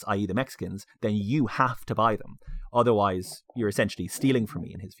anybody else, i.e. the Mexicans, then you have to buy them. Otherwise, you're essentially stealing from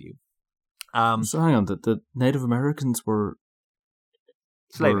me, in his view. So hang on, the Native Americans were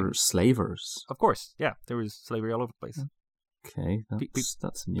slavers. Of course, yeah. There was slavery all over the place. Okay,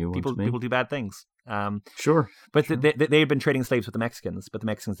 that's a new one to me. People do bad things. Sure. But sure. They had been trading slaves with the Mexicans, but the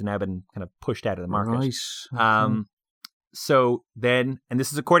Mexicans had now been kind of pushed out of the market. Right. Okay. So then, and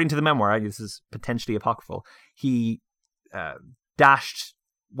this is according to the memoir, this is potentially apocryphal, he dashed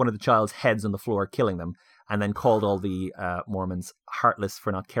one of the child's heads on the floor, killing them, and then called all the Mormons heartless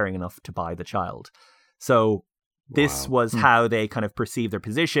for not caring enough to buy the child. So this was how they kind of perceived their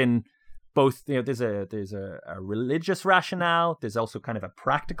position. Both, there's a religious rationale. There's also kind of a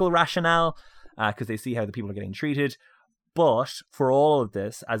practical rationale, because they see how the people are getting treated. But for all of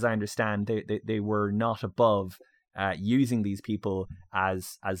this, as I understand, they were not above using these people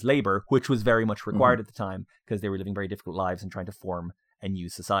as labor, which was very much required at the time, because they were living very difficult lives and trying to form a new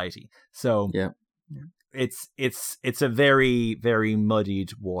society. So it's a very, very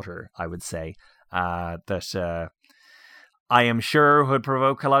muddied water, I would say, that I am sure would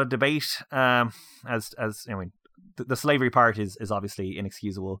provoke a lot of debate. The slavery part is obviously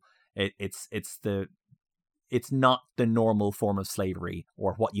inexcusable. It's not the normal form of slavery,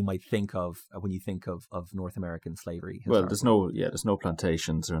 or what you might think of when you think of North American slavery. Well, there's no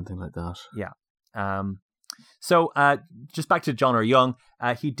plantations or anything like that. Yeah. So just back to John R. Young,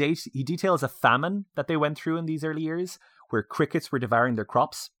 he details a famine that they went through in these early years, where crickets were devouring their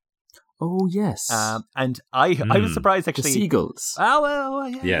crops. Oh, yes. And I was surprised the actually. seagulls. Oh well,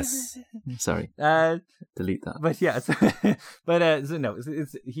 yeah. Yes. Sorry. Delete that. But yeah,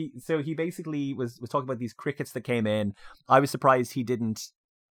 he basically was talking about these crickets that came in. I was surprised he didn't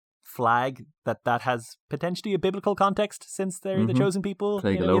flag that has potentially a biblical context, since they're the chosen people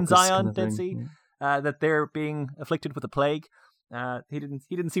in Zion, Dead Sea, that they're being afflicted with a plague. He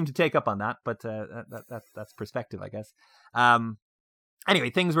didn't seem to take up on that, but that's perspective, I guess.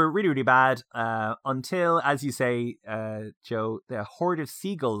 Anyway, things were really, really bad until, as you say, Joe, the horde of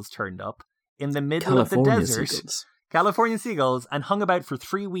seagulls turned up in the middle of the desert. Seagulls. California seagulls, and hung about for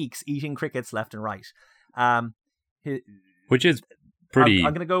 3 weeks eating crickets left and right. Which is pretty.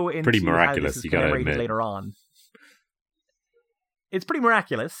 I'm going to go into pretty miraculous. How this is you got to admit. Later on. It's pretty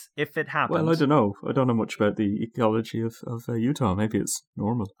miraculous if it happens. Well, I don't know. I don't know much about the ecology of Utah. Maybe it's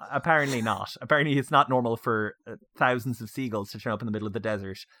normal. Apparently not. Apparently it's not normal for thousands of seagulls to turn up in the middle of the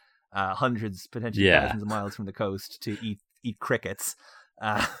desert, hundreds, potentially thousands of miles from the coast to eat crickets,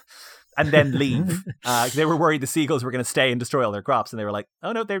 and then leave. They were worried the seagulls were going to stay and destroy all their crops, and they were like,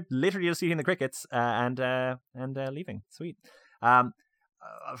 "Oh no, they're literally just eating the crickets and leaving." Sweet.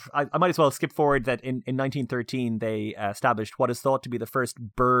 I might as well skip forward that in 1913 they established what is thought to be the first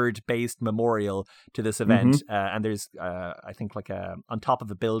bird-based memorial to this event, and there's I think on top of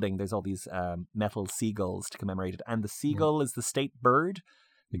the building there's all these metal seagulls to commemorate it, and the seagull is the state bird.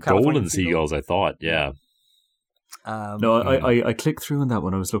 The golden seagulls, I thought, yeah. No, I clicked through on that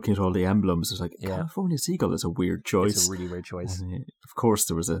when I was looking at all the emblems. I was like, California seagull is a weird choice. It's a really weird choice. And, of course,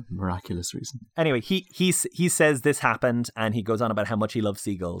 there was a miraculous reason. Anyway, he says this happened, and he goes on about how much he loves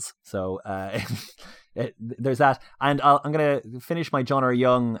seagulls. So there's that. And I'm going to finish my John R.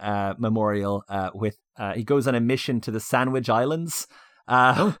 Young memorial with he goes on a mission to the Sandwich Islands.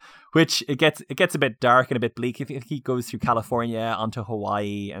 Which it gets a bit dark and a bit bleak. He goes through California onto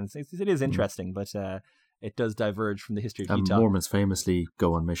Hawaii, and it is interesting, but it does diverge from the history of Utah. Mormons famously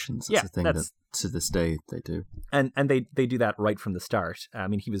go on missions. That's a thing that to this day they do. And they do that right from the start. I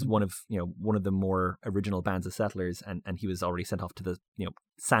mean, he was one of the more original bands of settlers, and he was already sent off to the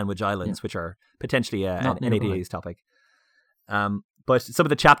Sandwich Islands, which are potentially an ADA's topic. But some of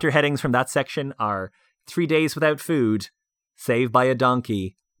the chapter headings from that section are 3 days without food, saved by a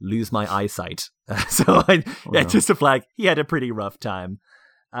donkey, lose my eyesight. Just a flag. He had a pretty rough time.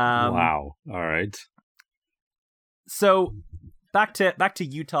 Wow. All right. So back to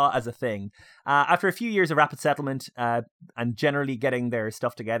Utah as a thing. After a few years of rapid settlement and generally getting their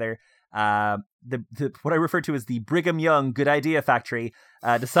stuff together, the what I refer to as the Brigham Young Good Idea Factory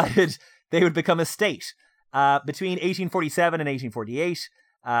decided they would become a state. Between 1847 and 1848,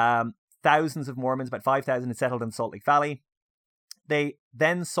 thousands of Mormons, about 5,000, had settled in Salt Lake Valley. They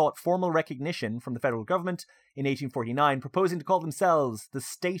then sought formal recognition from the federal government in 1849, proposing to call themselves the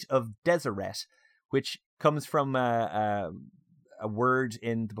State of Deseret, which comes from a word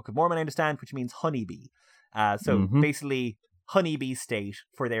in the Book of Mormon, I understand, which means honeybee. Basically, honeybee state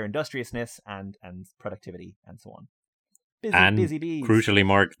for their industriousness and productivity and so on. Busy bees. Crucially,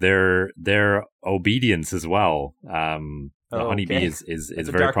 Mark, their obedience as well. The honeybee is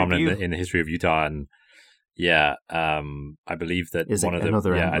very prominent in the history of Utah, and I believe that one of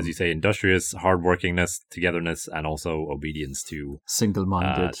the as you say, industrious, hardworkingness, togetherness, and also obedience to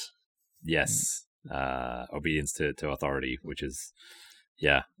single-minded. Yes. Obedience to authority, which is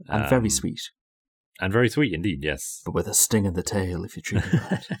and very sweet. And very sweet indeed, yes. But with a sting in the tail if you treat it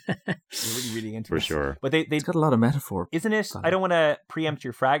right. You're really reading into For this. sure. But it's got a lot of metaphor. Isn't it? I don't want to preempt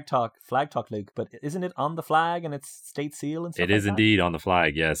your flag talk, Luke, but isn't it on the flag and its state seal and stuff? It is indeed on the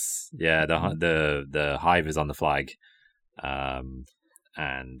flag, yes. Yeah, the hive is on the flag. And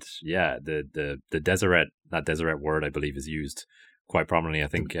the Deseret, that Deseret word I believe is used quite prominently. I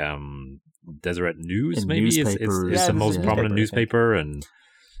think Deseret News in maybe is the most prominent newspaper, and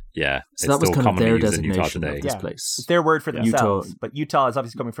so that was kind of their designation of this place. It's their word for themselves, but Utah is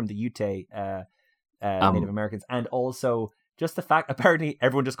obviously coming from the Ute Native Americans, and also just the fact apparently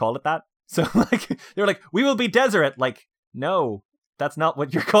everyone just called it that. So they were like, we will be Deseret. Like, no, that's not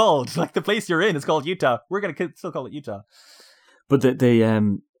what you're called. Like the place you're in is called Utah. We're gonna still call it Utah. But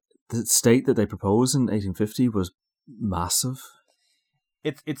the state that they proposed in 1850 was massive.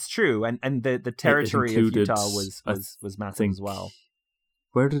 It's true, and the territory of Utah was massive as well.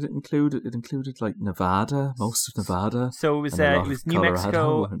 Where did it include? It included like Nevada, most of Nevada. So it was New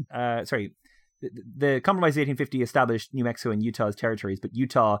Mexico. The Compromise of 1850 established New Mexico and Utah as territories, but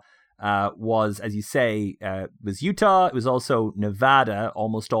Utah was, as you say, was Utah. It was also Nevada,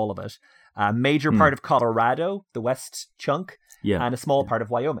 almost all of it. A major part of Colorado, the west chunk, and a small part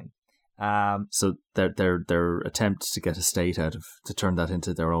of Wyoming. So their attempt to get a state to turn that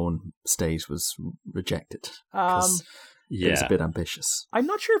into their own state was rejected. Because it was a bit ambitious. I'm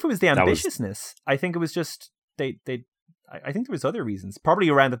not sure if it was the ambitiousness. I think it was just I think there was other reasons, probably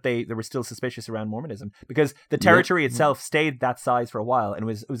around that they were still suspicious around Mormonism, because the territory itself stayed that size for a while, and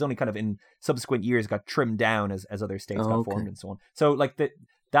it was only kind of in subsequent years got trimmed down as other states got formed and so on. So like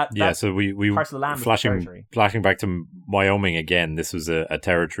so we parts of the land flashing back to Wyoming again. This was a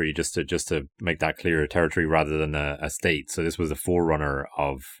territory, just to make that clear, a territory rather than a state. So this was the forerunner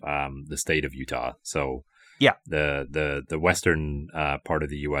of the state of Utah. So yeah, the western part of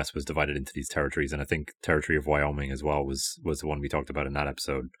the U.S. was divided into these territories, and I think territory of Wyoming as well was the one we talked about in that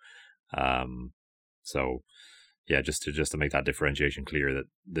episode. So yeah, just to make that differentiation clear, that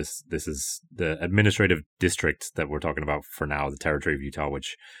this is the administrative district that we're talking about for now, the territory of Utah,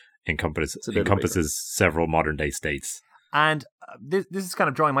 which encompasses several modern day states. And this is kind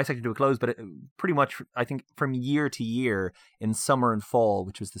of drawing my section to a close, but pretty much, I think, from year to year in summer and fall,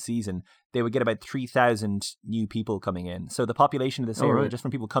 which was the season, they would get about 3,000 new people coming in. So the population of this area, just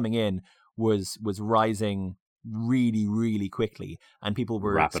from people coming in, was rising really, really quickly, and people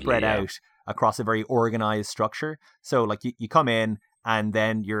were spread out across a very organized structure. So like you come in, and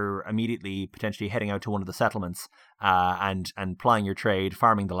then you're immediately potentially heading out to one of the settlements and plying your trade,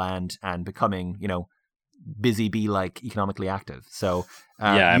 farming the land, and becoming, busy bee like economically active. So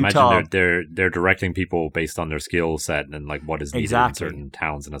I Utah, imagine they're directing people based on their skill set and like what is needed in certain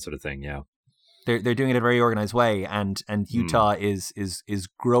towns and that sort of thing. Yeah, they're doing it in a very organized way, and Utah is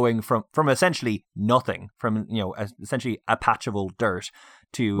growing from essentially nothing, from essentially a patch of old dirt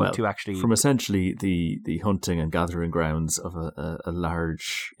to actually from essentially the hunting and gathering grounds of a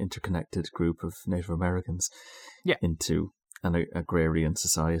large interconnected group of Native Americans into an agrarian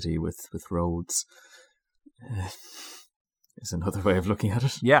society with roads. Is another way of looking at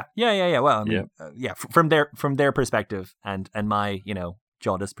it. Yeah. Well, I mean, from their perspective, and my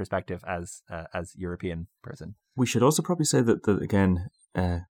jaundiced perspective as European person. We should also probably say that again,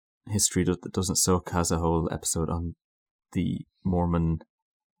 History That Doesn't Suck has a whole episode on the Mormon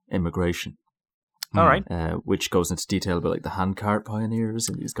immigration. All right, which goes into detail about like the handcart pioneers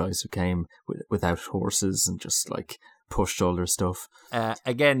and these guys who came without horses and just like pushed all their stuff.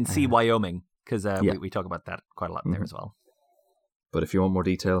 Again, see Wyoming. Because we talk about that quite a lot there as well. But if you want more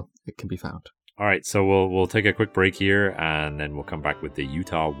detail, it can be found. All right, so we'll take a quick break here, and then we'll come back with the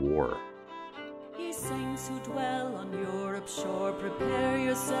Utah War. Ye saints who dwell on Europe's shore, prepare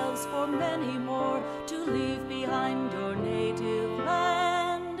yourselves for many more to leave behind your native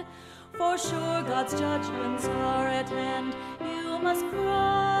land. For sure God's judgments are at hand. You must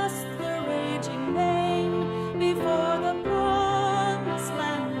cross the raging main before the promised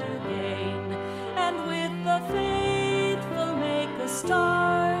land again, and with the faithful make a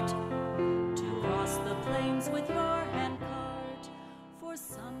start to cross the plains with your handcart. For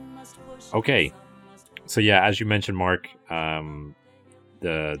some must push. Okay, so yeah, as you mentioned, Mark,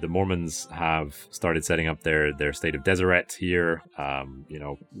 the Mormons have started setting up their state of Deseret here.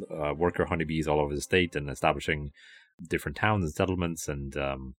 Worker honeybees all over the state and establishing different towns and settlements, and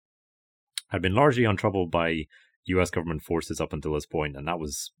had been largely untroubled by U.S. government forces up until this point, and that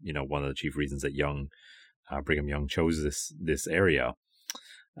was, one of the chief reasons that Brigham Young chose this area.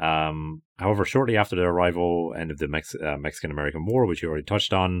 However, shortly after their arrival, end of the Mexican-American War, which you already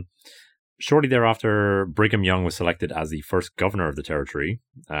touched on, shortly thereafter, Brigham Young was selected as the first governor of the territory,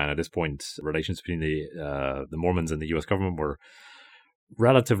 and at this point, relations between the Mormons and the U.S. government were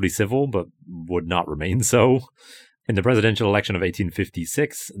relatively civil, but would not remain so. In the presidential election of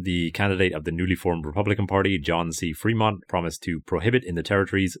 1856, the candidate of the newly formed Republican Party, John C. Fremont, promised to prohibit in the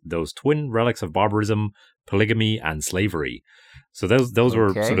territories those twin relics of barbarism, polygamy, and slavery. So those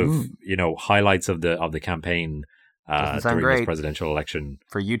were sort of highlights of the campaign during this presidential election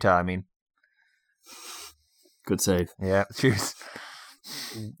for Utah. I mean, good save. Yeah, cheers.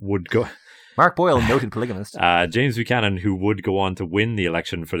 Would go. Mark Boyle, noted polygamist. James Buchanan, who would go on to win the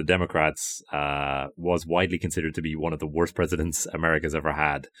election for the Democrats, was widely considered to be one of the worst presidents America's ever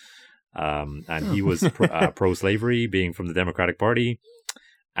had. And he was pro-slavery, being from the Democratic Party.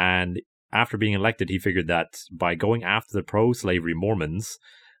 And after being elected, he figured that by going after the pro-slavery Mormons,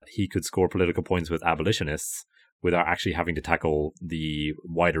 he could score political points with abolitionists without actually having to tackle the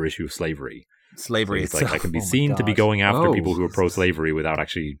wider issue of slavery. Slavery so I can be seen to be going after people who are pro-slavery without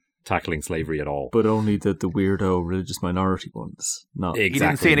actually tackling slavery at all. But only the weirdo religious minority ones. Not exactly. You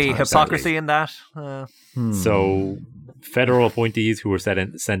didn't see any hypocrisy in that? So federal appointees who were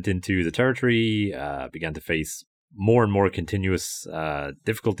sent into the territory began to face more and more continuous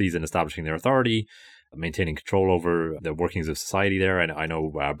difficulties in establishing their authority. maintaining control over the workings of society there. And I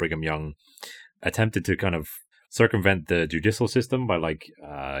know Brigham Young attempted to kind of circumvent the judicial system by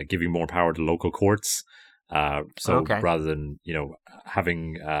giving more power to local courts. Rather than,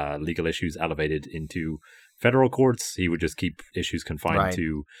 having legal issues elevated into federal courts, he would just keep issues confined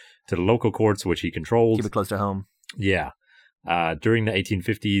to the local courts, which he controlled. Keep it close to home. Yeah. During the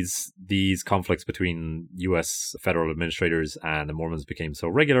 1850s, these conflicts between U.S. federal administrators and the Mormons became so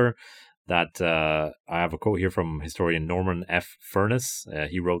regular that I have a quote here from historian Norman F. Furness.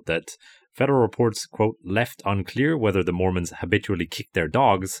 He wrote that federal reports, quote, left unclear whether the Mormons habitually kicked their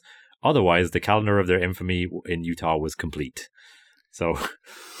dogs. Otherwise, the calendar of their infamy in Utah was complete. So,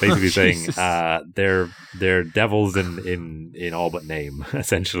 basically saying they're devils in all but name,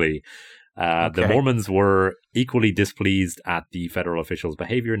 essentially. The Mormons were equally displeased at the federal officials'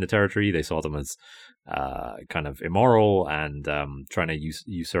 behavior in the territory. They saw them as kind of immoral and trying to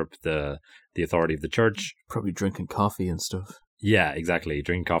usurp the authority of the church. Probably drinking coffee and stuff. Yeah, exactly.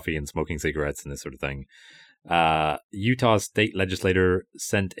 Drinking coffee and smoking cigarettes and this sort of thing. Utah's state legislator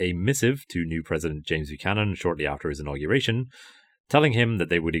sent a missive to new President James Buchanan shortly after his inauguration, telling him that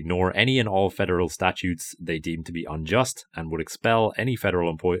they would ignore any and all federal statutes they deemed to be unjust and would expel any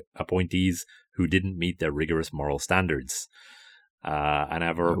federal appointees who didn't meet their rigorous moral standards. And I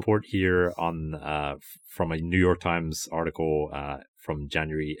have a report here on from a New York Times article from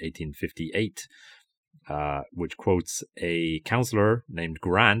January 1858, which quotes a counselor named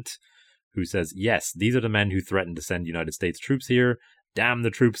Grant, who says, "Yes, these are the men who threatened to send United States troops here. Damn the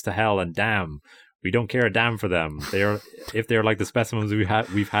troops to hell, and damn, we don't care a damn for them. If they're like the specimens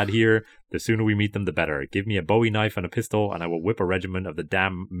we've had here, the sooner we meet them, the better. Give me a Bowie knife and a pistol, and I will whip a regiment of the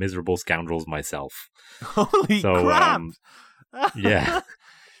damn miserable scoundrels myself." Holy crap! Yeah.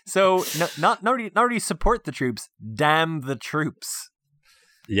 So not only support the troops, damn the troops.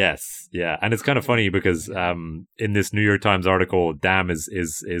 Yes, yeah, and it's kind of funny because in this New York Times article, "damn"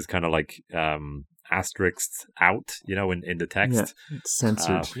 is kind of like asterisked out, in the text. Yeah, it's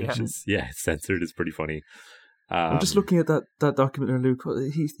censored. It's censored. It's pretty funny. I'm just looking at that document there, Luke.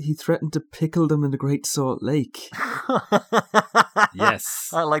 He threatened to pickle them in the Great Salt Lake.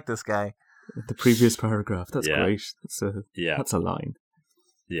 Yes, I like this guy. The previous paragraph. That's great. That's a line.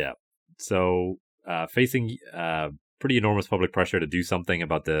 Yeah. So facing pretty enormous public pressure to do something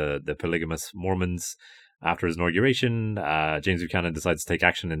about the polygamous Mormons. After his inauguration, James Buchanan decides to take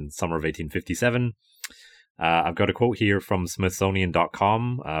action in summer of 1857. I've got a quote here from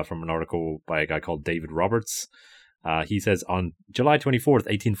Smithsonian.com from an article by a guy called David Roberts. He says, on July 24th,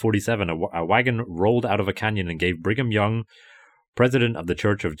 1847, a wagon rolled out of a canyon and gave Brigham Young, president of the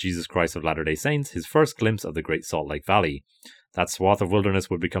Church of Jesus Christ of Latter-day Saints, his first glimpse of the Great Salt Lake Valley. That swath of wilderness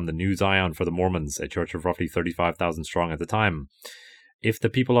would become the new Zion for the Mormons, a church of roughly 35,000 strong at the time. "If the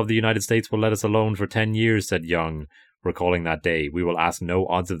people of the United States will let us alone for 10 years, said Young, recalling that day, we will ask no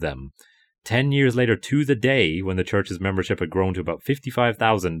odds of them. 10 years later to the day, when the church's membership had grown to about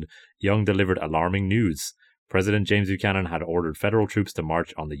 55,000, Young delivered alarming news. President James Buchanan had ordered federal troops to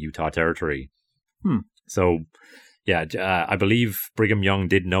march on the Utah Territory. So, yeah, I believe Brigham Young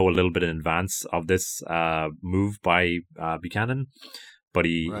did know a little bit in advance of this move by Buchanan, but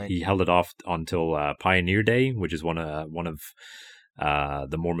he held it off until Pioneer Day, which is one of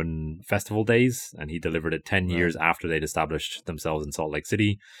the Mormon festival days, and he delivered it 10 years after they'd established themselves in Salt Lake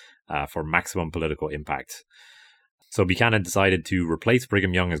City for maximum political impact. So Buchanan decided to replace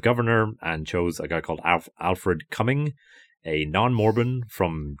Brigham Young as governor and chose a guy called Alfred Cumming, a non-Mormon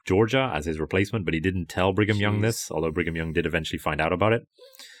from Georgia, as his replacement, but he didn't tell Brigham Young this, although Brigham Young did eventually find out about it.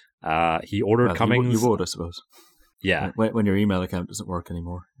 He ordered Cummings... You would, I suppose. Yeah. When your email account doesn't work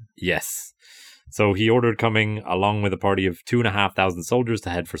anymore. Yes. So he ordered Cumming, along with a party of 2,500 soldiers, to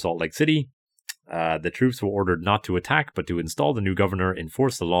head for Salt Lake City. The troops were ordered not to attack, but to install the new governor,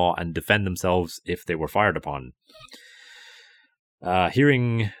 enforce the law, and defend themselves if they were fired upon.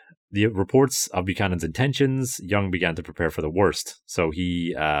 Hearing the reports of Buchanan's intentions, Young began to prepare for the worst. So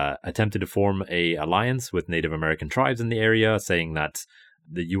he attempted to form an alliance with Native American tribes in the area, saying that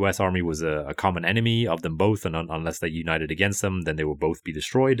the U.S. Army was a common enemy of them both, and unless they united against them, then they would both be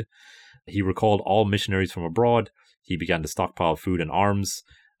destroyed. He recalled all missionaries from abroad. He began to stockpile food and arms,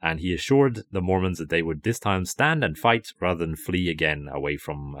 and he assured the Mormons that they would this time stand and fight rather than flee again away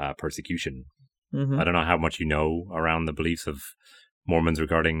from persecution. Mm-hmm. I don't know how much you know around the beliefs of Mormons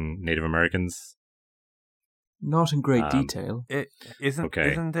regarding Native Americans. Not in great detail.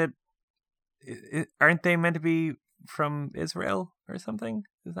 Isn't it? Aren't they meant to be from Israel or something?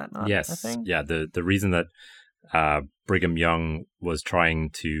 Is that not a thing? Yeah. The reason that Brigham Young was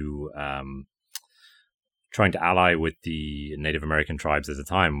trying to trying to ally with the Native American tribes at the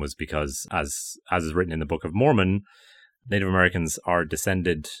time was because, as is written in the Book of Mormon, Native Americans are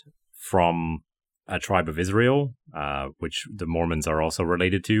descended from a tribe of Israel, which the Mormons are also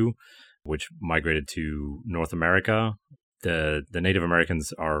related to, which migrated to North America. The Native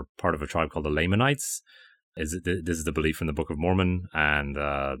Americans are part of a tribe called the Lamanites. This is the belief in the Book of Mormon, and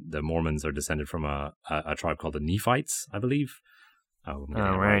the Mormons are descended from a tribe called the Nephites, I believe. Oh,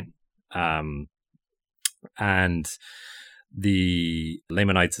 right. And the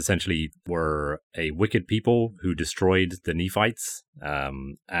Lamanites essentially were a wicked people who destroyed the Nephites,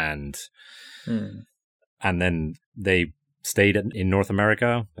 and then they stayed in North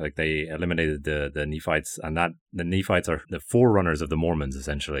America. Like, they eliminated the Nephites, and that the Nephites are the forerunners of the Mormons,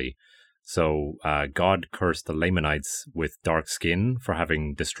 essentially. So God cursed the Lamanites with dark skin for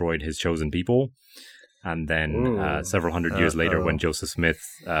having destroyed his chosen people. And then several hundred years later, when Joseph Smith,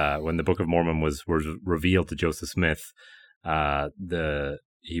 when the Book of Mormon was revealed to Joseph Smith,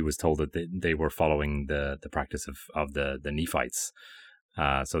 he was told that they were following the practice of the Nephites.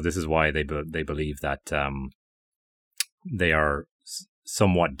 So this is why they believe that they are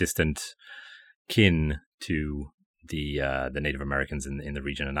somewhat distant kin to the Native Americans in the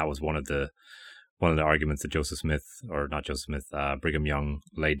region, and that was one of the arguments that Brigham Young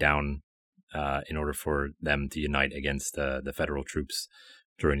laid down in order for them to unite against the federal troops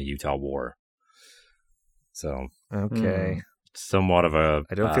during the Utah War. So Okay. Somewhat of a.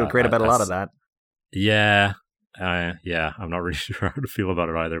 I don't feel great about a lot of that. Yeah, I'm not really sure how to feel about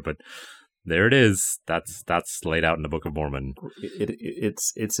it either, but there it is. That's laid out in the Book of Mormon.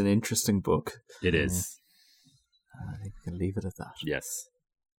 It's an interesting book. It is. I think we can leave it at that. Yes.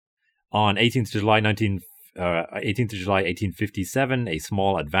 On 18th of July 1857, a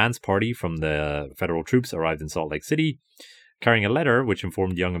small advance party from the federal troops arrived in Salt Lake City, carrying a letter which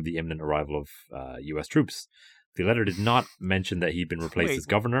informed Young of the imminent arrival of U.S. troops. The letter did not mention that he'd been replaced as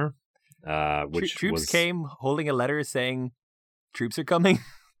governor, which troops came holding a letter saying troops are coming.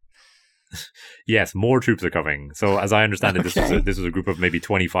 Yes, more troops are coming. So, as I understand it, this was a group of maybe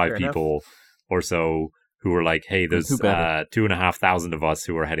 25 people or so who were like, "Hey, there's 2,500 of us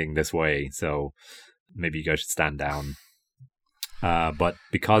who are heading this way, so maybe you guys should stand down." But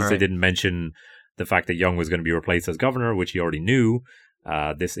because they didn't mention the fact that Young was going to be replaced as governor, which he already knew,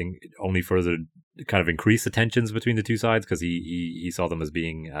 this only further kind of increased the tensions between the two sides, because he saw them as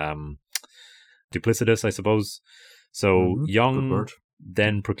being duplicitous, I suppose. So Young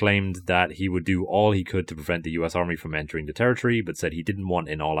then proclaimed that he would do all he could to prevent the U.S. Army from entering the territory, but said he didn't want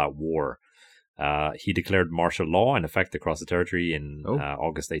an all-out war. He declared martial law in effect across the territory in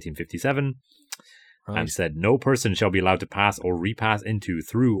August 1857, and said no person shall be allowed to pass or repass into,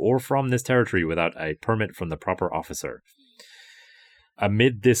 through, or from this territory without a permit from the proper officer.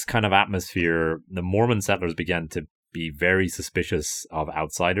 Amid this kind of atmosphere, the Mormon settlers began to be very suspicious of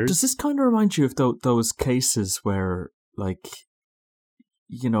outsiders. Does this kind of remind you of those cases where, like,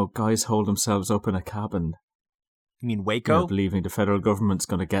 guys hold themselves up in a cabin? You mean Waco? Believing the federal government's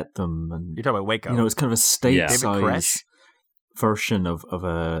going to get them. And you're talking about Waco. It's kind of a state-size version of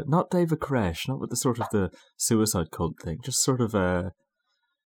a... Not David Koresh, not with the sort of the suicide cult thing, just sort of a...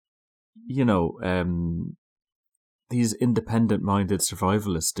 these independent-minded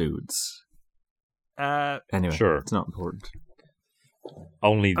survivalist dudes. Anyway, sure. It's not important.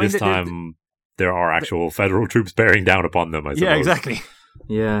 Only this time there are actual federal troops bearing down upon them, I suppose. Yeah, exactly.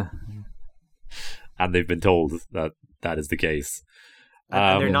 Yeah. And they've been told that that is the case.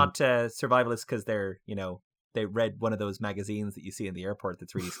 And they're not survivalists because they're, they read one of those magazines that you see in the airport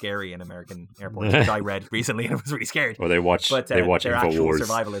that's really scary in American airports, which I read recently and I was really scared. Or they watch they're InfoWars. Actual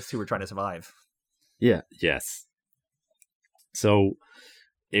survivalists who were trying to survive. Yeah. Yes. So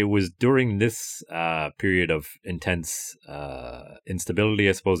it was during this period of intense instability,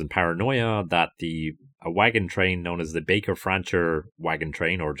 I suppose, and paranoia, that a wagon train known as the Baker Francher wagon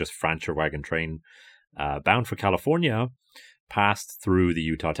train, or just Francher wagon train, bound for California, passed through the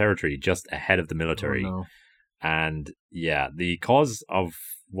Utah Territory just ahead of the military. Oh, no. And the cause of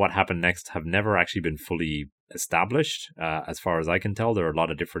what happened next have never actually been fully established. As far as I can tell, there are a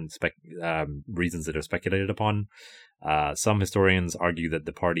lot of different reasons that are speculated upon. Some historians argue that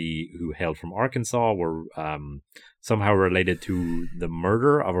the party who hailed from Arkansas were somehow related to the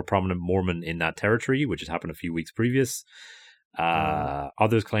murder of a prominent Mormon in that territory, which had happened a few weeks previous.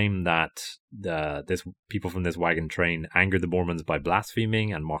 Others claim that this people from this wagon train angered the Mormons by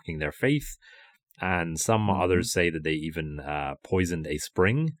blaspheming and mocking their faith. And some others say that they even poisoned a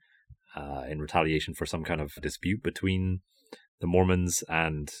spring in retaliation for some kind of dispute between the Mormons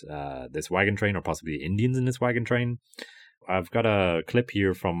and this wagon train, or possibly the Indians in this wagon train. I've got a clip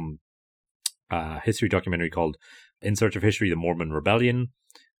here from history documentary called In Search of History, The Mormon Rebellion.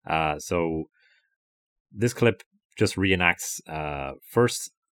 So this clip just reenacts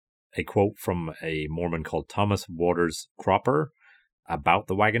first a quote from a Mormon called Thomas Waters Cropper about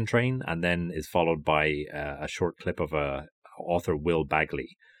the wagon train, and then is followed by a short clip of author Will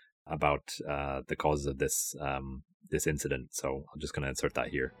Bagley about the causes of this incident. So I'm just going to insert that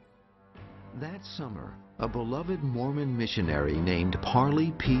here. That summer, a beloved Mormon missionary named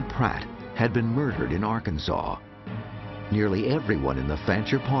Parley P. Pratt had been murdered in Arkansas. Nearly everyone in the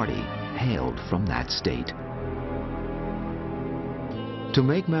Fancher party hailed from that state. To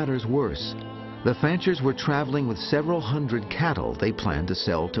make matters worse, the Fanchers were traveling with several hundred cattle they planned to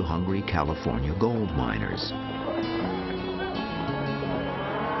sell to hungry California gold miners.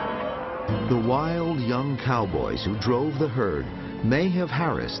 The wild young cowboys who drove the herd may have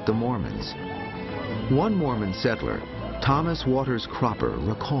harassed the Mormons. One Mormon settler, Thomas Waters Cropper,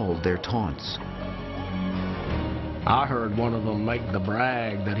 recalled their taunts. I heard one of them make the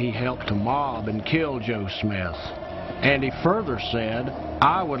brag that he helped to mob and kill Joe Smith. And he further said,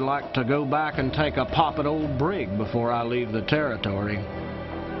 I would like to go back and take a pop at Old Brig before I leave the territory.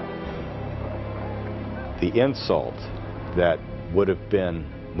 The insult that would have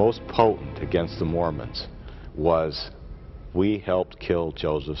been most potent against the Mormons was, we helped kill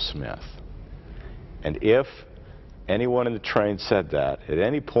Joseph Smith. And if anyone in the train said that at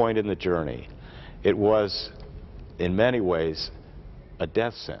any point in the journey, it was, in many ways, a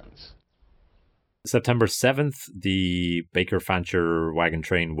death sentence. September 7th, the Baker Fancher wagon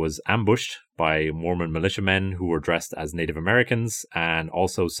train was ambushed by Mormon militiamen who were dressed as Native Americans, and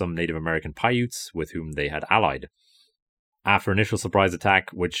also some Native American Paiutes with whom they had allied. After initial surprise attack,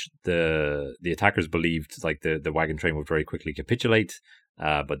 which the attackers believed like the wagon train would very quickly capitulate,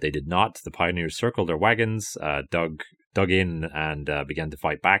 but they did not. The pioneers circled their wagons, dug in, and began to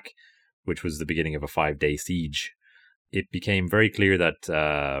fight back, which was the beginning of a 5-day siege. It became very clear that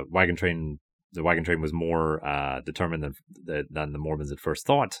the wagon train was more determined than the Mormons had first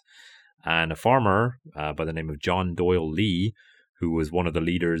thought. And a farmer by the name of John Doyle Lee, who was one of the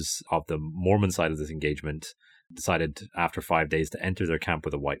leaders of the Mormon side of this engagement, decided after 5 days to enter their camp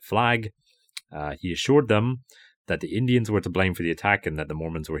with a white flag. He assured them that the Indians were to blame for the attack and that the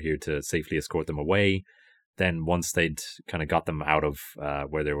Mormons were here to safely escort them away. Then once they'd kind of got them out of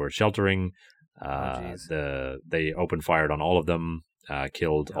where they were sheltering, they opened fire on all of them,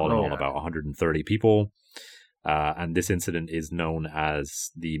 killed all in all about 130 people. And this incident is known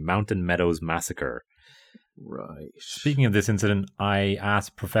as the Mountain Meadows Massacre. Right. Speaking of this incident, I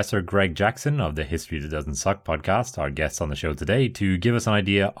asked Professor Greg Jackson of the History That Doesn't Suck podcast, our guest on the show today, to give us an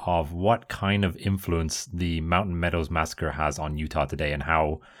idea of what kind of influence the Mountain Meadows Massacre has on Utah today and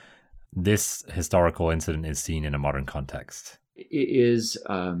how this historical incident is seen in a modern context. It is,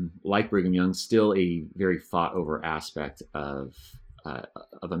 like Brigham Young, still a very fought-over aspect of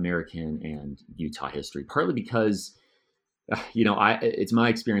American and Utah history, partly because, it's my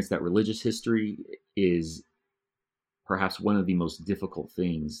experience that religious history is perhaps one of the most difficult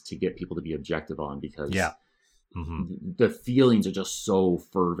things to get people to be objective on, because the feelings are just so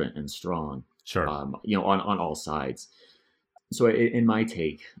fervent and strong. Sure. On all sides. So in my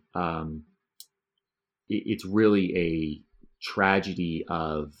take, it's really a tragedy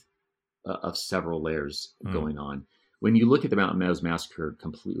of several layers going on. When you look at the Mountain Meadows Massacre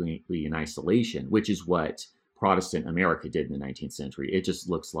completely in isolation, which is what Protestant America did in the 19th century, it just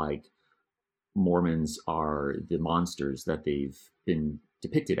looks like Mormons are the monsters that they've been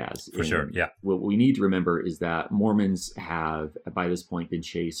depicted as. For sure, yeah. What we need to remember is that Mormons have, by this point, been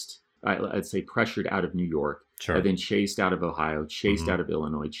chased, I'd say pressured out of New York, sure. Then chased out of Ohio, chased out of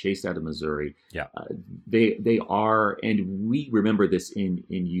Illinois, chased out of Missouri. Yeah, they are, and we remember this in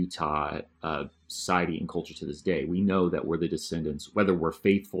Utah society and culture to this day. We know that we're the descendants, whether we're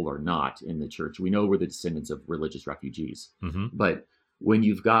faithful or not in the church, we know we're the descendants of religious refugees. But when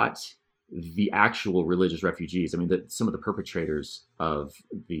you've got the actual religious refugees, I mean, some of the perpetrators of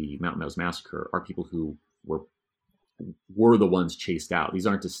the Mountain Meadows Massacre are people who were the ones chased out. These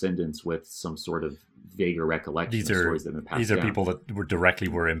aren't descendants with some sort of vaguer recollection of stories that have been passed down. These are people that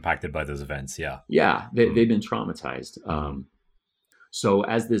were impacted by those events, yeah. Yeah, they've been traumatized. So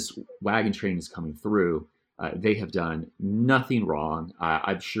as this wagon train is coming through, they have done nothing wrong.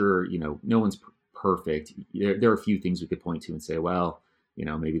 I'm sure, no one's perfect. There are a few things we could point to and say, well,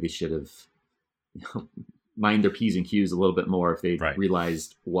 maybe they should have mind their P's and Q's a little bit more if they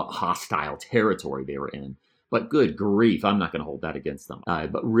realized what hostile territory they were in. But good grief, I'm not going to hold that against them.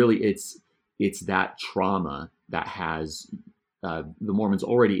 But really, it's that trauma that has the Mormons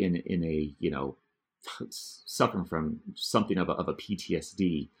already in a suffering from something of a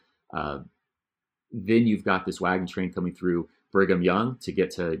PTSD then you've got this wagon train coming through Brigham Young to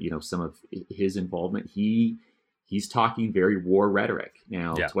get to, some of his involvement. He's talking very war rhetoric.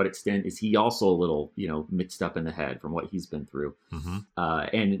 Now, to what extent is he also a little, mixed up in the head from what he's been through? Mm-hmm.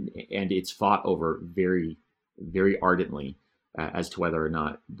 And it's fought over very, very ardently as to whether or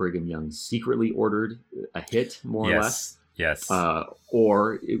not Brigham Young secretly ordered a hit, more or less. Yes.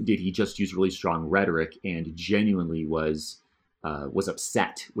 Or did he just use really strong rhetoric and genuinely was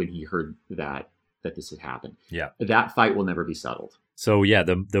upset when he heard that this had happened? Yeah. That fight will never be settled. So yeah,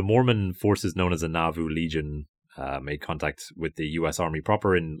 the Mormon forces known as the Nauvoo Legion made contact with the U.S. Army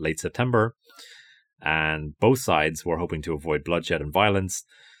proper in late September, and both sides were hoping to avoid bloodshed and violence,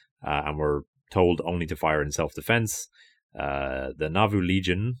 and were told only to fire in self-defense. The Nauvoo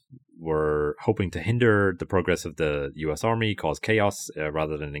Legion were hoping to hinder the progress of the U.S. Army, cause chaos,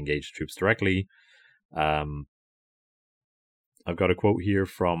 rather than engage troops directly. I've got a quote here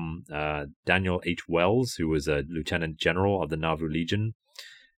from Daniel H. Wells, who was a lieutenant general of the Nauvoo Legion.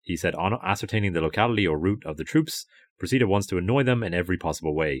 He said, on ascertaining the locality or route of the troops, proceed at once to annoy them in every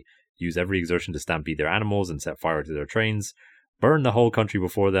possible way. Use every exertion to stampede their animals and set fire to their trains. Burn the whole country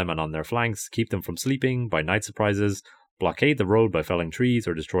before them and on their flanks. Keep them from sleeping by night surprises. Blockade the road by felling trees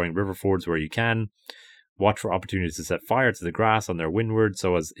or destroying river fords where you can. Watch for opportunities to set fire to the grass on their windward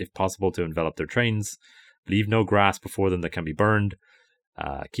so as, if possible, to envelop their trains. Leave no grass before them that can be burned.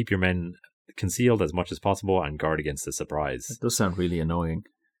 Keep your men concealed as much as possible and guard against the surprise. It does sound really annoying.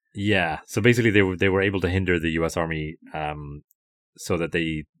 Yeah, so basically they were able to hinder the U.S. Army, so that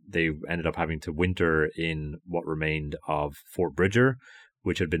they ended up having to winter in what remained of Fort Bridger,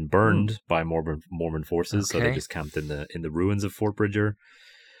 which had been burned by Mormon forces. So they just camped in the ruins of Fort Bridger.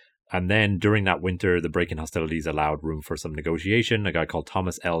 And then during that winter, the break-in hostilities allowed room for some negotiation. A guy called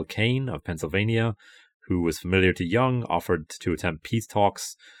Thomas L. Kane of Pennsylvania, who was familiar to Young, offered to attempt peace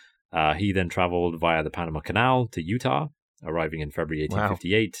talks. He then traveled via the Panama Canal to Utah, arriving in February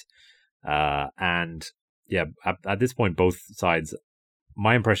 1858. Wow. And yeah, at this point, both sides,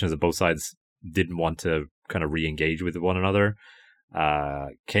 my impression is that both sides didn't want to kind of re-engage with one another.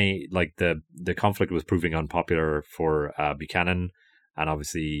 Kane, like the conflict was proving unpopular for Buchanan, and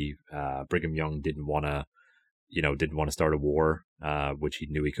obviously Brigham Young didn't want to start a war, which he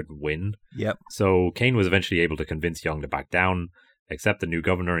knew he couldn't win. Yep. So Kane was eventually able to convince Young to back down, accept the new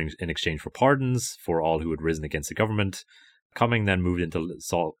governor in exchange for pardons for all who had risen against the government. Cumming then moved into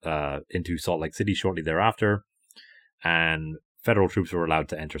Salt Lake City shortly thereafter, and federal troops were allowed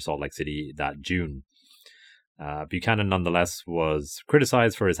to enter Salt Lake City that June. Buchanan, nonetheless, was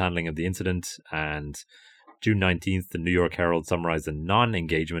criticized for his handling of the incident, and June 19th, the New York Herald summarized the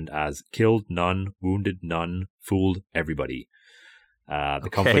non-engagement as killed none, wounded none, fooled everybody. The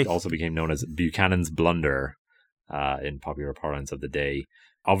conflict also became known as Buchanan's blunder in popular parlance of the day.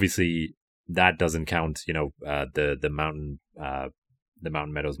 Obviously, that doesn't count, the Mountain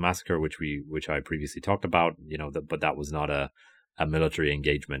Meadows massacre, which I previously talked about. But that was not a military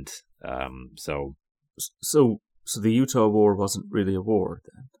engagement. So the Utah War wasn't really a war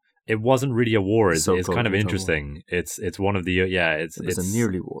then. It wasn't really a war. It's kind of interesting. War. It's one of the it's a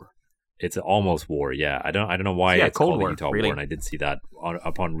nearly war. It's an almost war. Yeah, I don't know why it's Cold called War, the Utah really. War, and I did see that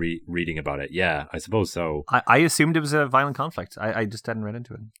upon reading about it. Yeah, I suppose so. I assumed it was a violent conflict. I just hadn't read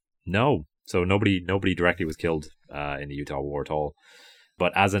into it. No, so nobody directly was killed in the Utah War at all.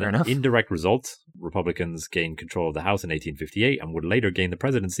 But as an indirect result, Republicans gained control of the House in 1858 and would later gain the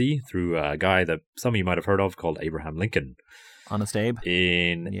presidency through a guy that some of you might have heard of called Abraham Lincoln. Honest Abe.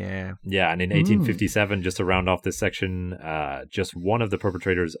 And in 1857, just to round off this section, just one of the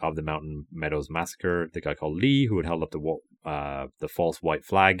perpetrators of the Mountain Meadows massacre, the guy called Lee, who had held up the false white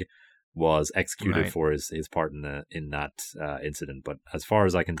flag, was executed for his part in that incident. But as far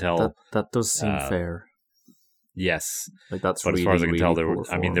as I can tell, that does seem fair. Yes, that's. But really, as far as I can tell,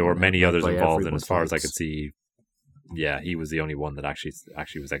 really there were many others involved, and as far as I could see, he was the only one that actually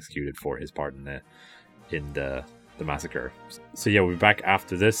was executed for his part in the massacre. So we'll be back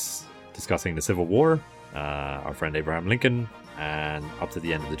after this discussing the Civil War, our friend Abraham Lincoln, and up to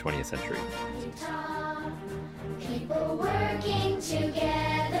the end of the 20th century. Utah, people working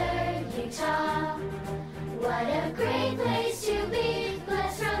together, Utah, what a great place to be,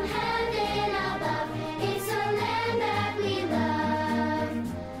 blessed from heaven above, it's a land that we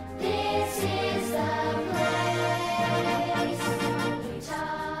love, this is the place,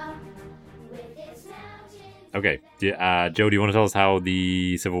 Utah, with its mountains. Okay, Joe, do you want to tell us how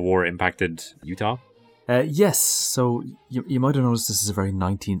the Civil War impacted Utah? Yes, so you might have noticed this is a very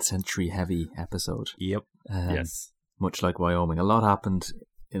 19th century heavy episode. Yep. Yes. Much like Wyoming. A lot happened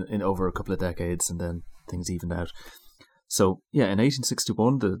in over a couple of decades and then things evened out. So, in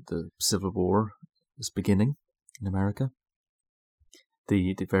 1861, the Civil War was beginning in America.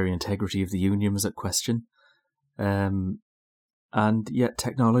 The very integrity of the Union was at question. And yet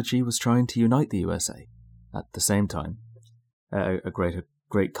technology was trying to unite the USA at the same time. A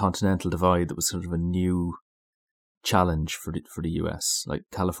great continental divide that was sort of a new challenge for the US. Like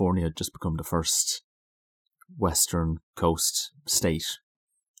California had just become the first western coast state,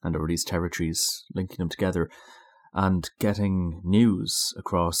 and there were these territories linking them together, and getting news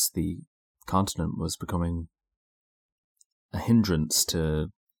across the continent was becoming a hindrance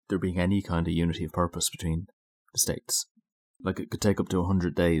to there being any kind of unity of purpose between the states. Like it could take up to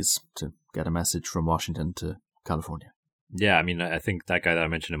 100 days to get a message from Washington to California. Yeah, I mean, I think that guy that I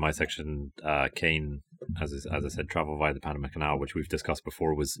mentioned in my section, Kane, as I said, travel via the Panama Canal, which we've discussed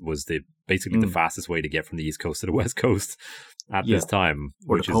before, was basically the fastest way to get from the East Coast to the West Coast at this time,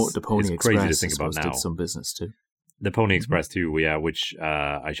 or which the Pony is Express, crazy to think about now. Did some business too. The Pony Express too, yeah, which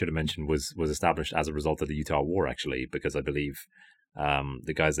I should have mentioned was established as a result of the Utah War, actually, because I believe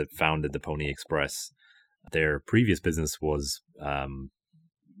the guys that founded the Pony Express, their previous business was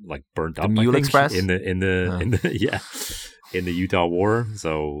like burnt up. Mule Express in the Utah War,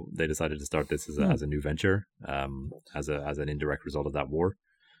 so they decided to start this as a new venture, as an indirect result of that war,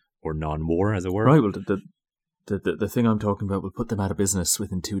 or non-war, as it were. Right. Well, the thing I'm talking about will put them out of business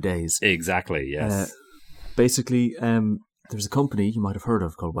within 2 days. Exactly. Yes. Basically, there's a company you might have heard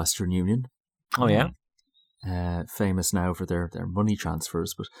of called Western Union. Oh yeah. Famous now for their money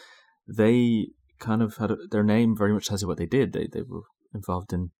transfers, but they kind of had their name very much tells you what they did. They were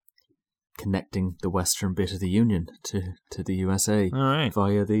involved in connecting the western bit of the Union to the USA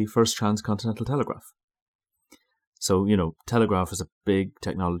via the first transcontinental telegraph. So, telegraph was a big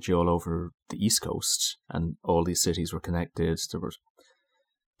technology all over the East Coast, and all these cities were connected. There were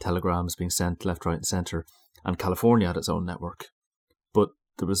telegrams being sent left, right, and centre, and California had its own network. But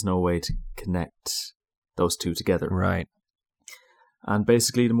there was no way to connect those two together. Right. And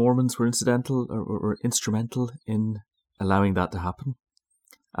basically the Mormons were were instrumental in allowing that to happen.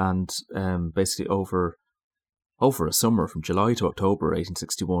 And basically over a summer from July to October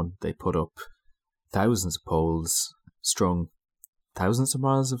 1861, they put up thousands of poles, strung thousands of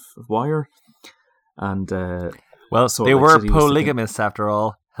miles of wire. And so they were polygamists after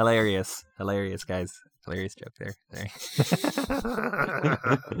all. Hilarious, guys. Hilarious joke there.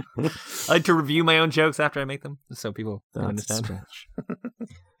 I like to review my own jokes after I make them, so people can understand.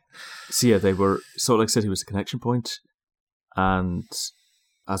 So yeah, they were. Salt Lake City was a connection point, and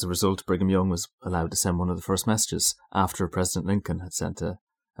as a result, Brigham Young was allowed to send one of the first messages after President Lincoln had sent a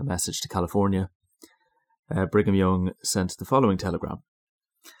message to California. Brigham Young sent the following telegram: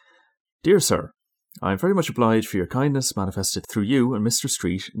 "Dear Sir, I am very much obliged for your kindness manifested through you and Mr.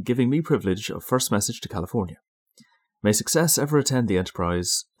 Street in giving me privilege of first message to California. May success ever attend the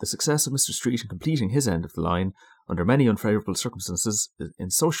enterprise. The success of Mr. Street in completing his end of the line under many unfavourable circumstances in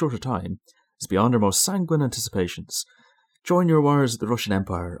so short a time is beyond our most sanguine anticipations. Join your wires at the Russian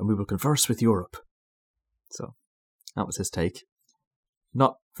Empire and we will converse with Europe." So that was his take.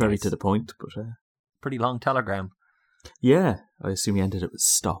 Not very to the point, but pretty long telegram. Yeah, I assume he ended it with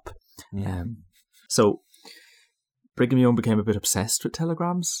stop. Yeah. So Brigham Young became a bit obsessed with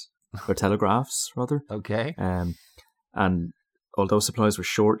telegrams, or telegraphs, rather. Okay. And although supplies were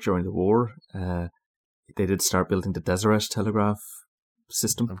short during the war, they did start building the Deseret telegraph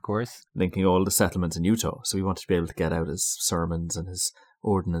system. Of course. Linking all the settlements in Utah. So he wanted to be able to get out his sermons and his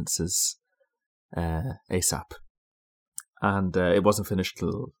ordinances ASAP. And it wasn't finished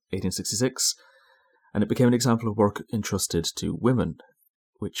till 1866. And it became an example of work entrusted to women,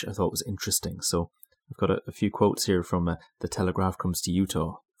 which I thought was interesting. So I've got a few quotes here from The Telegraph Comes to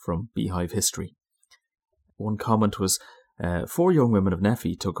Utah from Beehive History. One comment was, 4 young women of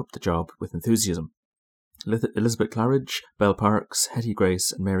Nephi took up the job with enthusiasm. Elizabeth Claridge, Belle Parks, Hetty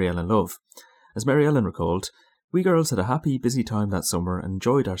Grace, and Mary Ellen Love. As Mary Ellen recalled, "We girls had a happy, busy time that summer and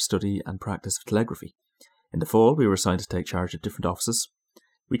enjoyed our study and practice of telegraphy. In the fall, we were assigned to take charge of different offices.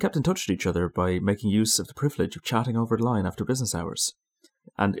 We kept in touch with each other by making use of the privilege of chatting over the line after business hours.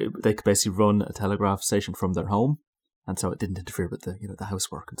 And they could basically run a telegraph station from their home, and so it didn't interfere with the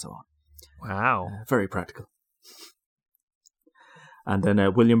housework and so on." Wow. Very practical. And then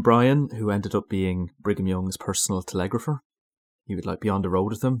William Bryan, who ended up being Brigham Young's personal telegrapher. He would be on the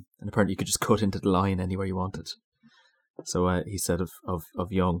road with him, and apparently you could just cut into the line anywhere you wanted. So he said of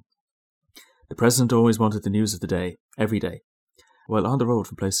Young, "The president always wanted the news of the day, every day. While on the road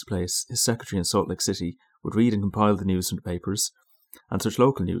from place to place, his secretary in Salt Lake City would read and compile the news from the papers, and such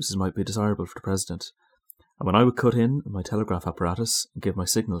local news as might be desirable for the president. And when I would cut in my telegraph apparatus and give my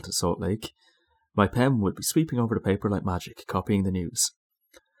signal to Salt Lake, my pen would be sweeping over the paper like magic, copying the news.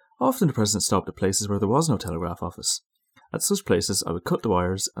 Often the president stopped at places where there was no telegraph office. At such places, I would cut the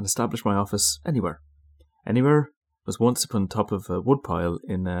wires and establish my office anywhere. Anywhere was once upon top of a woodpile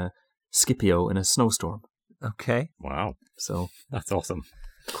in Scipio in a snowstorm. Okay. Wow. So that's awesome.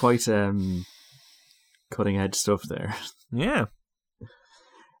 Quite cutting edge stuff there. Yeah.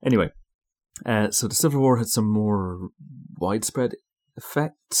 Anyway, so the Civil War had some more widespread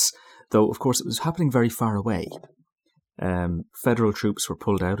effects, though of course it was happening very far away. Federal troops were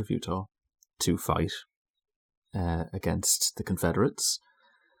pulled out of Utah to fight against the Confederates,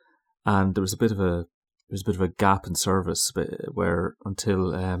 and there was a bit of a gap in service where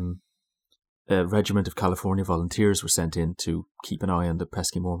until a regiment of California volunteers were sent in to keep an eye on the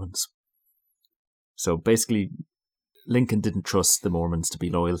pesky Mormons. So basically, Lincoln didn't trust the Mormons to be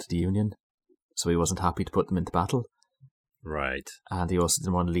loyal to the Union, so he wasn't happy to put them into battle. Right. And he also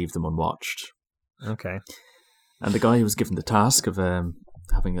didn't want to leave them unwatched. Okay. And the guy who was given the task of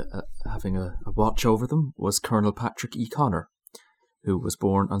having a watch over them was Colonel Patrick E. Connor, who was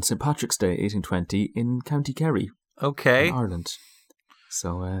born on St. Patrick's Day, 1820, in County Kerry, Okay. in Ireland.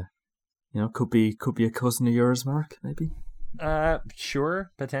 So, could be a cousin of yours, Mark, maybe.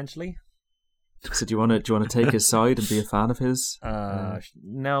 Sure, potentially. So do you want to take his side and be a fan of his?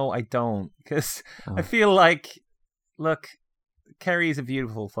 No, I don't, because Oh. I feel like, look, Kerry is a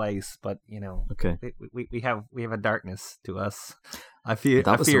beautiful place, but Okay. we have a darkness to us. I fear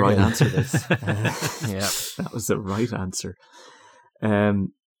That was I the fear right him. answer. This. Yeah. That was the right answer.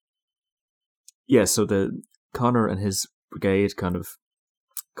 Yeah. So the Connor and his brigade kind of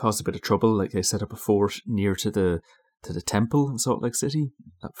caused a bit of trouble. Like they set up a fort near to the temple in Salt Lake City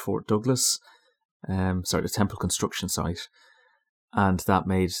at Fort Douglas. The temple construction site, and that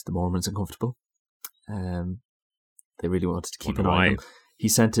made the Mormons uncomfortable. They really wanted to keep an eye on them. He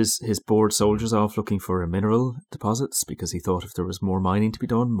sent his bored soldiers off looking for mineral deposits because he thought if there was more mining to be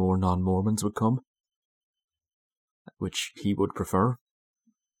done, more non-Mormons would come, which he would prefer.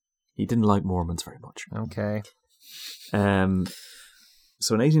 He didn't like Mormons very much. Okay. So in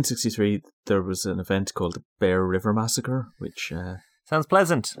 1863, there was an event called the Bear River Massacre, which... sounds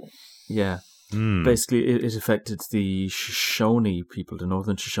pleasant. Yeah. Basically, it affected the Shoshone people, the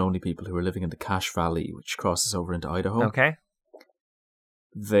northern Shoshone people who were living in the Cache Valley, which crosses over into Idaho. Okay.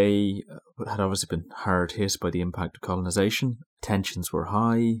 They had obviously been hard hit by the impact of colonization. Tensions were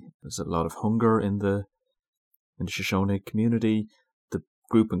high. There's a lot of hunger in the Shoshone community. The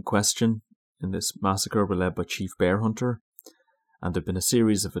group in question in this massacre were led by Chief Bear Hunter, and there'd been a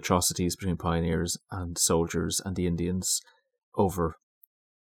series of atrocities between pioneers and soldiers and the Indians over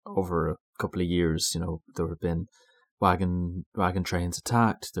a couple of years. There have been wagon trains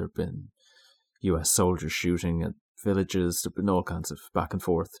attacked. There have been U.S. soldiers shooting at villages. There have been all kinds of back and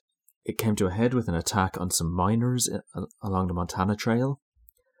forth. It came to a head with an attack on some miners along the Montana Trail,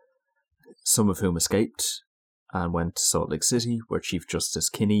 some of whom escaped and went to Salt Lake City, where Chief Justice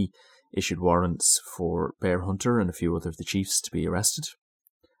Kinney issued warrants for Bear Hunter and a few other of the chiefs to be arrested.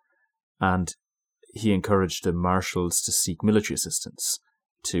 And he encouraged the marshals to seek military assistance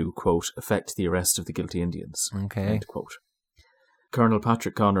to, quote, effect the arrest of the guilty Indians, Okay. end quote. Colonel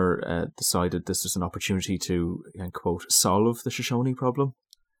Patrick Connor decided this was an opportunity to, end quote, solve the Shoshone problem.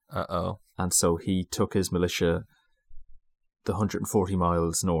 Uh-oh. And so he took his militia the 140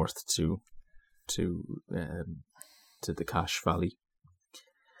 miles north to the Cache Valley.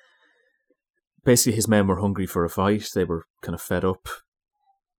 Basically, his men were hungry for a fight. They were kind of fed up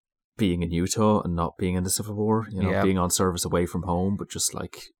being in Utah and not being in the Civil War, being on service away from home, but just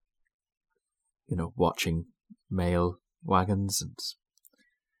watching mail wagons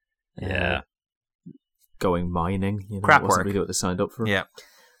and going mining. Crap it wasn't work. really what they signed up for. Yeah.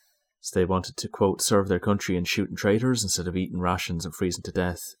 So they wanted to, quote, serve their country and shooting traitors instead of eating rations and freezing to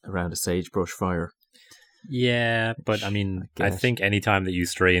death around a sagebrush fire. Yeah, but I think any time that you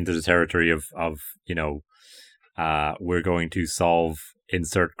stray into the territory of we're going to solve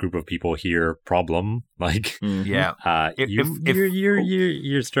insert group of people here problem, Yeah.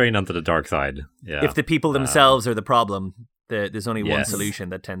 You're straying onto the dark side. Yeah. If the people themselves are the problem, there's only one Yes. solution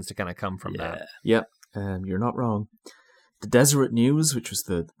that tends to kind of come from that. Yep, you're not wrong. The Deseret News, which was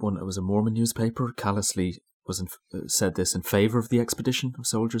the one that was a Mormon newspaper, callously said this in favour of the expedition of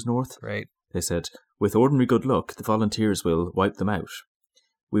soldiers north. Right. They said, with ordinary good luck, the volunteers will wipe them out.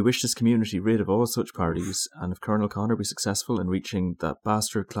 We wish this community rid of all such parties, and if Colonel Connor be successful in reaching that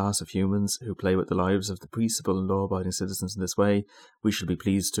bastard class of humans who play with the lives of the peaceable and law-abiding citizens in this way, we shall be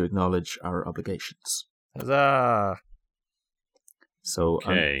pleased to acknowledge our obligations. Huzzah! So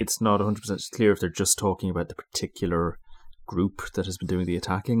it's not 100% clear if they're just talking about the particular group that has been doing the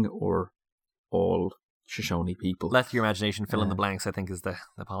attacking or all Shoshone people. Let your imagination fill in the blanks, I think, is the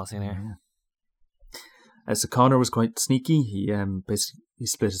policy there. So Connor was quite sneaky. He basically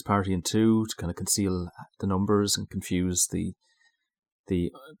split his party in two to kind of conceal the numbers and confuse the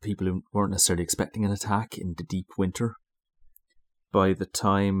people who weren't necessarily expecting an attack in the deep winter. By the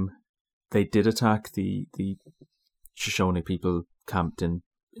time they did attack, the Shoshone people camped in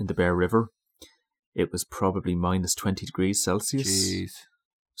the Bear River. It was probably minus 20 degrees Celsius. Jeez.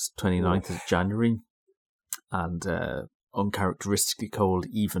 29th of January, and uncharacteristically cold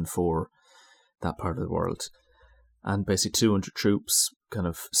even for that part of the world. And basically 200 troops kind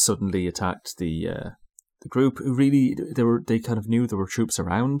of suddenly attacked the group, who really, they kind of knew there were troops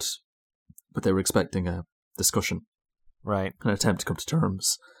around, but they were expecting a discussion. Right. An attempt to come to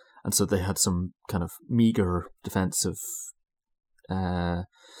terms. And so they had some kind of meager defensive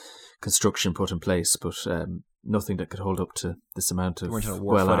construction put in place, but nothing that could hold up to this amount of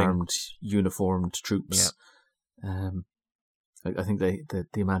well-armed, uniformed troops. Yeah. I think the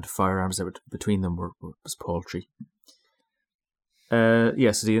amount of firearms that were between them was paltry. So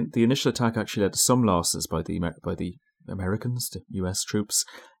the initial attack actually led to some losses by the Americans, the US troops,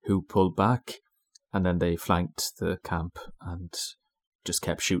 who pulled back, and then they flanked the camp and just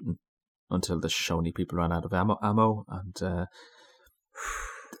kept shooting until the Shoshone people ran out of ammo. And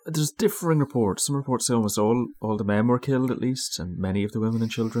there's differing reports. Some reports say almost all the men were killed, at least, and many of the women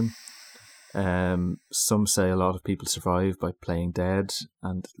and children. Some say a lot of people survived by playing dead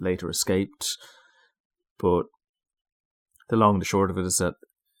and later escaped. But the long and the short of it is that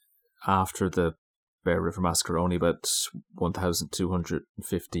after the Bear River Massacre, only about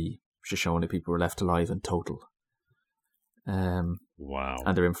 1,250 Shoshone people were left alive in total. Wow.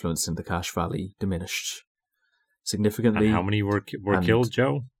 And their influence in the Cache Valley diminished significantly. And how many were killed,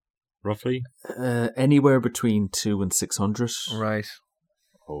 Joe? Roughly? Anywhere between 200 and 600. Right.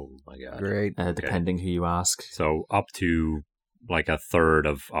 Oh my God. Great. Depending who you ask. So up to like a third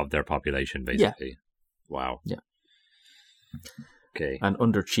of their population, basically. Yeah. Wow. Yeah. Okay. And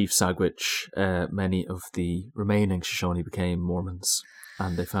under Chief Sagwitch, many of the remaining Shoshone became Mormons,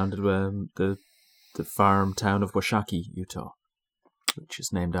 and they founded the farm town of Washakie, Utah, which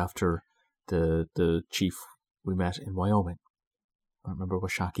is named after the chief we met in Wyoming. I remember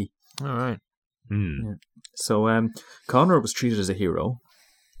Washakie. All right. Yeah. So Connor was treated as a hero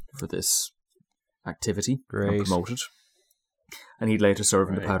for this activity. Great. And promoted. And he'd later serve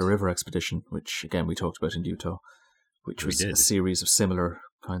in the Powder River expedition, which again we talked about in Utah, which was a series of similar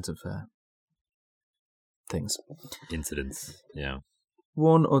kinds of things. Incidents, yeah.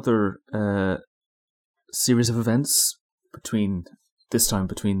 One other series of events so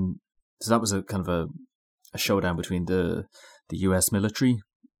that was a kind of a showdown between the US military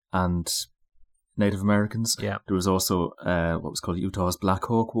and Native Americans. Yeah. There was also what was called Utah's Black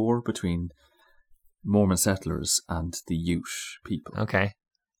Hawk War between Mormon settlers and the Ute people. Okay.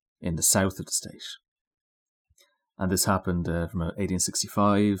 In the south of the state. And this happened from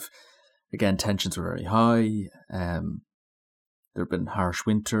 1865. Again, tensions were very high. There have been harsh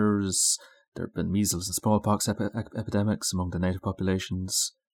winters. There have been measles and smallpox epidemics among the native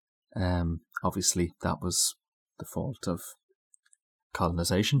populations. Obviously, that was the fault of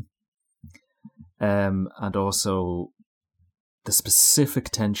colonization. And also, the specific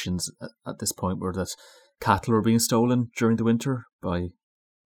tensions at this point were that cattle were being stolen during the winter by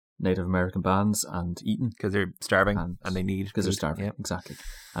Native American bands and eaten. Because they're starving and they need because they're starving, yep. Exactly.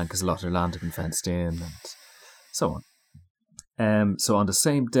 And because a lot of their land had been fenced in and so on. So on the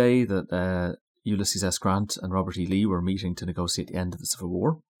same day that Ulysses S. Grant and Robert E. Lee were meeting to negotiate the end of the Civil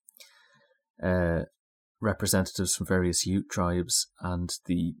War, representatives from various Ute tribes and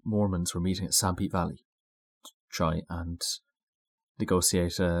the Mormons were meeting at Sanpete Valley to try and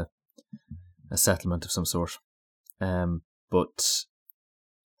negotiate a settlement of some sort. But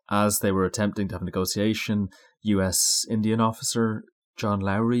as they were attempting to have a negotiation, U.S. Indian officer John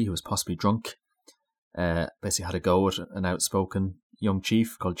Lowry, who was possibly drunk, basically had a go at an outspoken young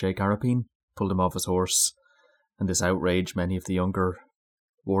chief called Jake Arapine, pulled him off his horse, and this outraged many of the younger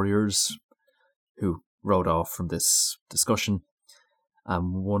warriors who rode off from this discussion.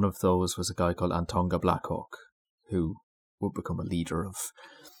 And one of those was a guy called Antonga Blackhawk, who would become a leader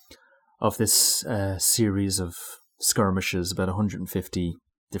of this series of skirmishes, about 150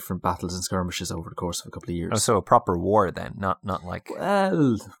 different battles and skirmishes over the course of a couple of years. Oh, so a proper war then, not like...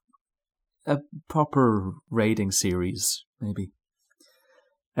 Well, a proper raiding series, maybe.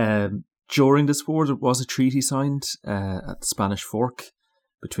 During this war, there was a treaty signed at the Spanish Fork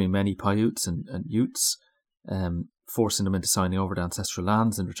between many Paiutes and Utes, forcing them into signing over the ancestral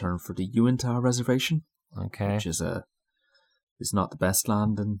lands in return for the Uintah Reservation, okay, which is not the best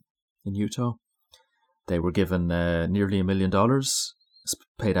land in Utah. They were given nearly $1 million,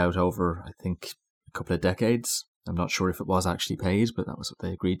 paid out over, I think, a couple of decades. I'm not sure if it was actually paid, but that was what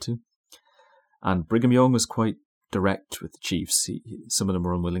they agreed to. And Brigham Young was quite direct with the chiefs. Some of them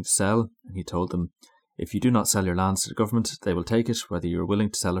were unwilling to sell, and he told them, if you do not sell your lands to the government, they will take it, whether you are willing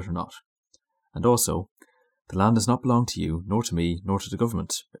to sell it or not. And also, the land does not belong to you, nor to me, nor to the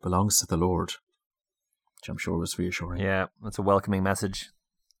government. It belongs to the Lord. Which I'm sure was reassuring. Yeah, that's a welcoming message.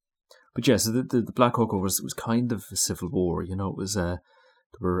 But yes, the Black Hawk War was kind of a civil war. You know, it was there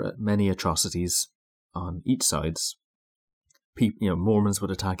were many atrocities on each sides. Mormons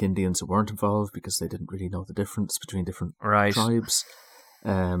would attack Indians who weren't involved because they didn't really know the difference between different tribes.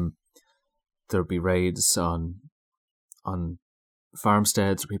 There'd be raids on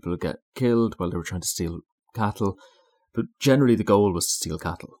farmsteads where people would get killed while they were trying to steal cattle. But generally the goal was to steal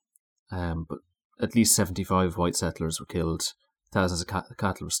cattle. But at least 75 white settlers were killed, thousands of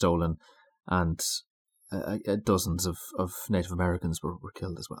cattle were stolen, and dozens of Native Americans were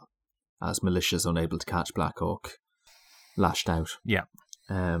killed as well, as militias unable to catch Black Hawk lashed out. Yeah.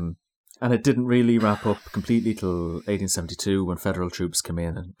 And it didn't really wrap up completely till 1872 when federal troops came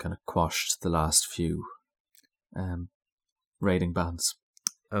in and kind of quashed the last few raiding bands.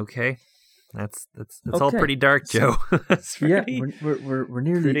 Okay. That's all pretty dark, Joe. Yeah, we're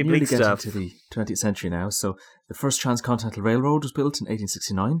nearly getting to the 20th century now. So the first transcontinental railroad was built in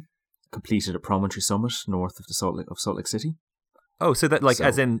 1869, completed at Promontory Summit north of Salt Lake City. Oh, so that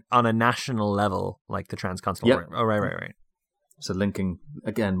as in on a national level, like the transcontinental. Yep. Oh, right. So linking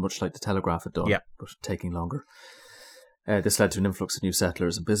again, much like the telegraph had done, but taking longer. This led to an influx of new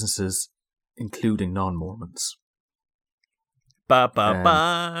settlers and businesses, including non-Mormons.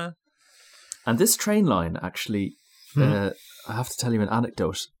 And this train line, actually, I have to tell you an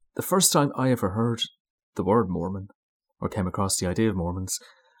anecdote. The first time I ever heard the word Mormon, or came across the idea of Mormons,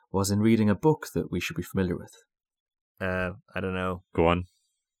 was in reading a book that we should be familiar with. I don't know. Go on.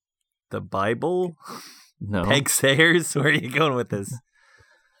 The Bible? No. Peg Sayers? Where are you going with this?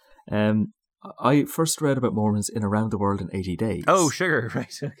 I first read about Mormons in Around the World in 80 Days. Oh, sure.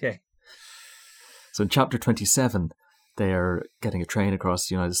 Right. Okay. So in chapter 27... they're getting a train across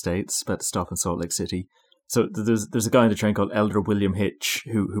the United States, about to stop in Salt Lake City. So there's a guy on the train called Elder William Hitch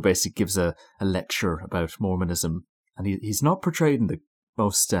who basically gives a lecture about Mormonism, and he's not portrayed in the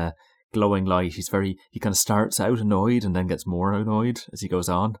most glowing light. He kind of starts out annoyed and then gets more annoyed as he goes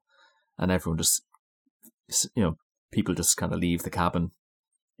on, and everyone just, people just kind of leave the cabin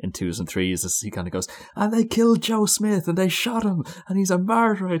in twos and threes as he kind of goes, and they killed Joe Smith and they shot him and he's a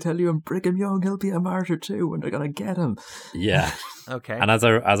martyr, I tell you, and Brigham Young, he'll be a martyr too, and they're gonna get him. Yeah. Okay. And as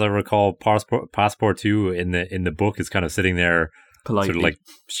I recall, Passport 2 in the book is kind of sitting there politely, sort of like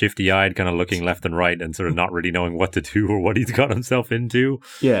shifty-eyed, kind of looking left and right and sort of not really knowing what to do or what he's got himself into.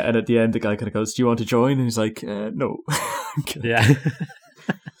 Yeah, and at the end the guy kind of goes, do you want to join? And he's like, no. Yeah.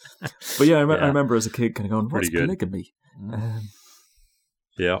 But yeah, I remember as a kid kind of going, what's polygamy?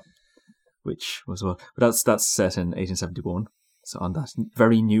 Yeah, which was but that's set in 1871, so on that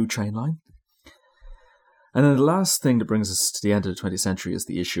very new train line. And then the last thing that brings us to the end of the 20th century is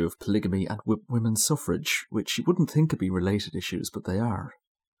the issue of polygamy and women's suffrage, which you wouldn't think could be related issues, but they are.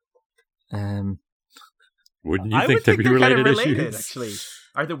 Wouldn't you think they'd be related issues? Actually,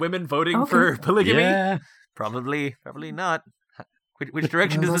 are the women voting for polygamy? Yeah, probably not. Which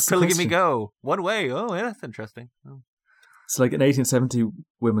direction does this polygamy go? One way. Oh, yeah, that's interesting. Oh. So like in 1870,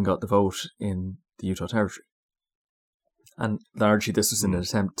 women got the vote in the Utah Territory. And largely this was in an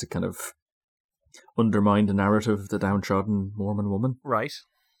attempt to kind of undermine the narrative of the downtrodden Mormon woman. Right.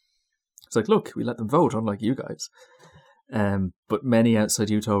 It's like, look, we let them vote, unlike you guys. But many outside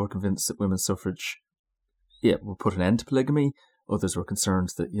Utah were convinced that women's suffrage will put an end to polygamy. Others were concerned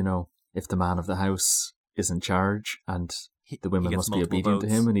that, if the man of the house is in charge and the women must be obedient to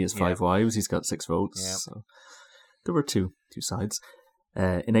him, and he has 5 wives, he's got 6 votes. Yeah. So there were two sides.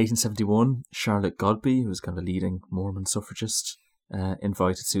 In 1871, Charlotte Godbey, who was kind of a leading Mormon suffragist,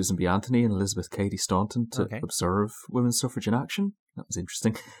 invited Susan B. Anthony and Elizabeth Cady Staunton to observe women's suffrage in action. That was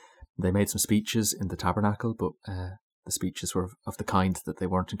interesting. They made some speeches in the Tabernacle, but the speeches were of the kind that they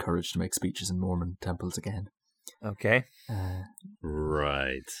weren't encouraged to make speeches in Mormon temples again. Okay.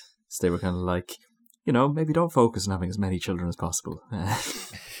 Right. So they were kind of like, maybe don't focus on having as many children as possible.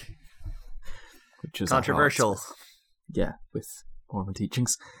 Which is controversial. With Mormon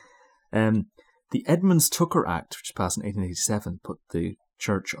teachings. The Edmunds-Tucker Act, which was passed in 1887, put the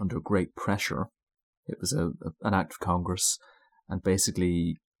church under great pressure. It was an act of Congress and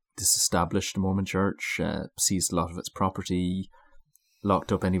basically disestablished the Mormon church, seized a lot of its property,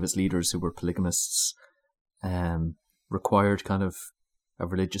 locked up any of its leaders who were polygamists, required kind of a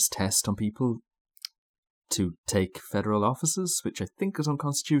religious test on people. to take federal offices, which I think is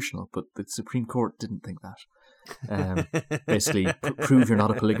unconstitutional, but the Supreme Court didn't think that. Basically, prove you're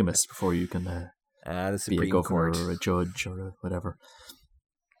not a polygamist before you can be a governor or a judge or whatever.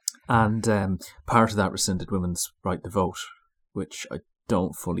 And part of that rescinded women's right to vote, which I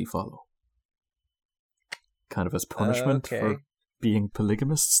don't fully follow. Kind of as punishment for being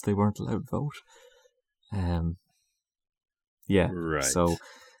polygamists, they weren't allowed to vote. Yeah, right. So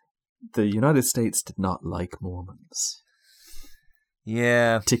the United States did not like Mormons.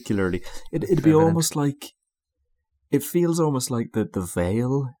 Yeah. Particularly. It'd be almost like, it feels almost like the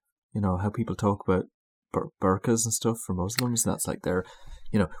veil, you know, how people talk about burqas and stuff for Muslims. That's like their,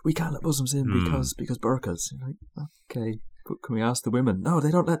 you know, we can't let Muslims in because burqas. You're like, okay, but can we ask the women? No, they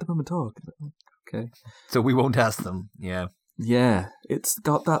don't let the women talk. Okay. So we won't ask them. Yeah. Yeah. It's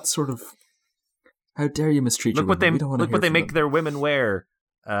got that sort of, how dare you mistreat your women? Look what they make their women wear.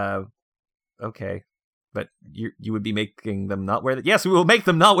 Okay, but you would be making them not wear that. Yes, we will make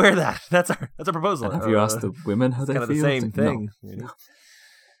them not wear that. That's our proposal. And have you asked the women how they feel? Kind of the same thing. No.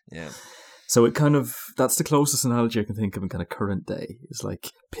 Yeah. So it kind of, that's the closest analogy I can think of in kind of current day, is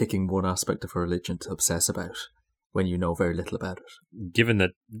like picking one aspect of a religion to obsess about when you know very little about it. Given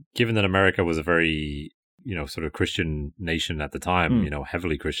that America was a very, you know, sort of Christian nation at the time, you know,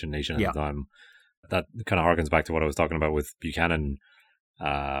 heavily Christian nation at the time, that kind of harkens back to what I was talking about with Buchanan,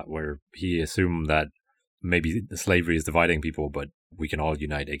 where he assumed that maybe slavery is dividing people, but we can all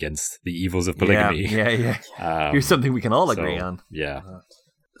unite against the evils of polygamy. Yeah. Here's something we can all agree on. Yeah.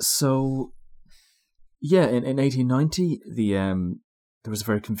 So, yeah, in 1890, there was a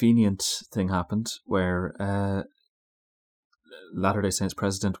very convenient thing happened where Latter-day Saints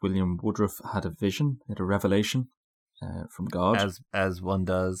President William Woodruff had a vision, had a revelation from God. As one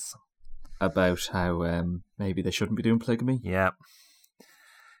does. About how maybe they shouldn't be doing polygamy. Yeah.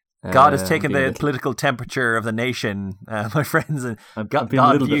 God has taken the political temperature of the nation, my friends, and God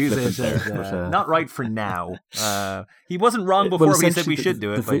views it as not right for now. He wasn't wrong before he said we should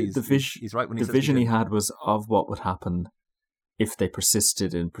do it, but he's right when he said the vision he had was of what would happen if they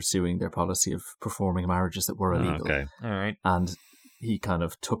persisted in pursuing their policy of performing marriages that were illegal. Okay. All right. And he kind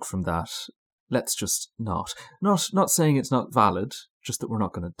of took from that, let's just not saying it's not valid, just that we're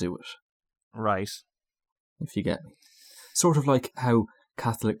not going to do it. Right. If you get me. Sort of like how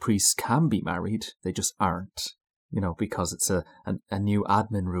Catholic priests can be married, they just aren't, you know, because it's a new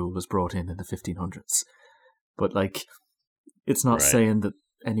admin rule was brought in the 1500s. But, like, it's not saying that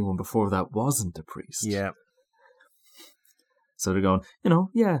anyone before that wasn't a priest. Yeah. So they're going, you know,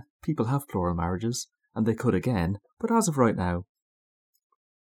 yeah, people have plural marriages, and they could again, but as of right now,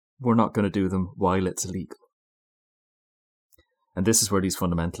 we're not going to do them while it's illegal. And this is where these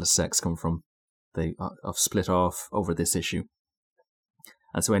fundamentalist sects come from. They have split off over this issue.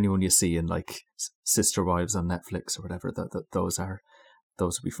 And so anyone you see in like Sister Wives on Netflix or whatever, those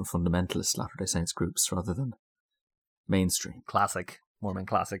would be from fundamentalist Latter-day Saints groups rather than mainstream. Classic. Mormon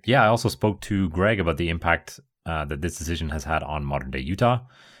classic. Yeah, I also spoke to Greg about the impact that this decision has had on modern day Utah.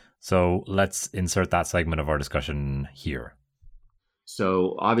 So let's insert that segment of our discussion here.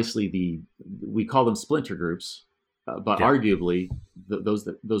 So obviously we call them splinter groups. But arguably,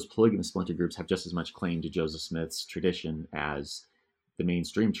 those polygamous splinter groups have just as much claim to Joseph Smith's tradition as the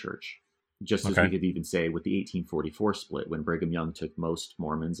mainstream church. Just as we could even say with the 1844 split, when Brigham Young took most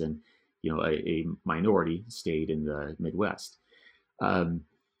Mormons and, you know, a minority stayed in the Midwest.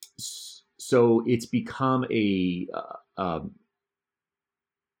 So it's become a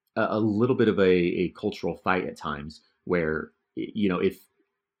little bit of a cultural fight at times, where, you know, if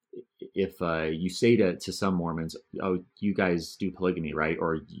you say to some Mormons, oh, you guys do polygamy, right?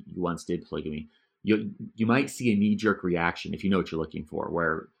 Or you once did polygamy, you might see a knee-jerk reaction if you know what you're looking for,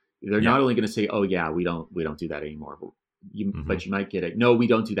 where they're not only going to say, oh yeah, we don't do that anymore, but you might get it, no, we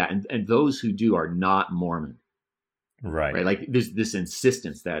don't do that. And those who do are not Mormon. Right. Like there's this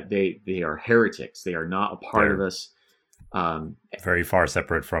insistence that they are heretics. They are not a part of us. Very far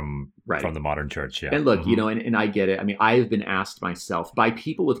separate from the modern church. Yeah. And look, you know, and I get it. I mean, I've been asked myself by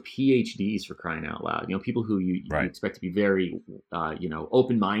people with PhDs, for crying out loud, you know, people who you expect to be very, you know,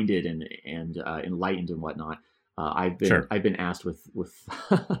 open-minded and enlightened and whatnot. I've been asked with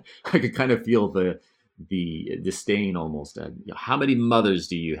I could kind of feel the disdain almost. You know, how many mothers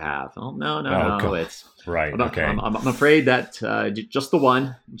do you have? Oh, no. It's right. I'm afraid that just the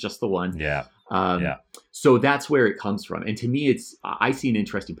one. Yeah. So that's where it comes from. And to me, I see an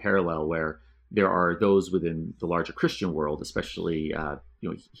interesting parallel where there are those within the larger Christian world, especially, you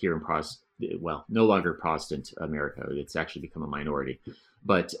know, here in no longer Protestant America. It's actually become a minority,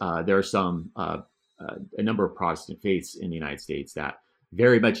 but there are a number of Protestant faiths in the United States that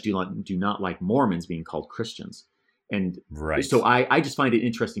very much do not like Mormons being called Christians. And so I just find it an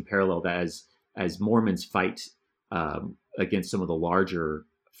interesting parallel that as Mormons fight against some of the larger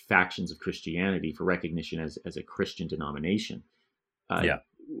factions of Christianity for recognition as a Christian denomination,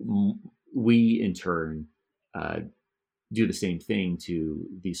 we in turn do the same thing to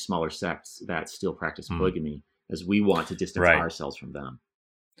these smaller sects that still practice polygamy, as we want to distance ourselves from them.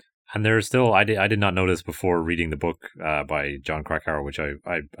 And there's still, I did not notice before reading the book by John Krakauer, which I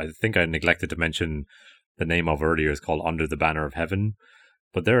think I neglected to mention the name of earlier, is called Under the Banner of Heaven.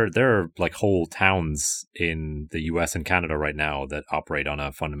 But there are like whole towns in the US and Canada right now that operate on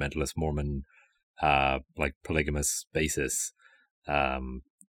a fundamentalist Mormon like polygamous basis.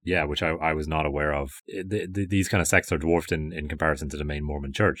 Which I was not aware of. These kind of sects are dwarfed in comparison to the main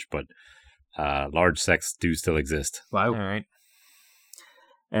Mormon church, but large sects do still exist. Wow. All right.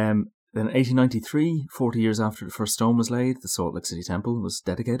 Then in 1893, 40 years after the first stone was laid, the Salt Lake City Temple was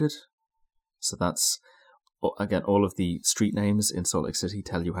dedicated. So that's, again, all of the street names in Salt Lake City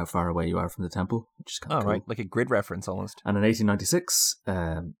tell you how far away you are from the temple, which is kind of cool. Right, like a grid reference almost. And in 1896,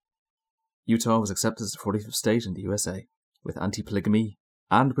 Utah was accepted as the 45th state in the USA, with anti-polygamy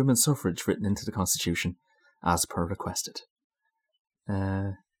and women's suffrage written into the Constitution, as per requested.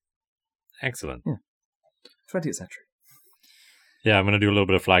 Excellent. Yeah. 20th century. Yeah, I'm going to do a little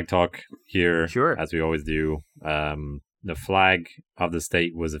bit of flag talk here, sure, as we always do. The flag of the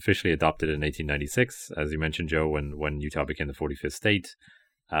state was officially adopted in 1896, as you mentioned, Joe, when Utah became the 45th state.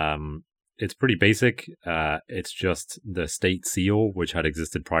 It's pretty basic. It's just the state seal, which had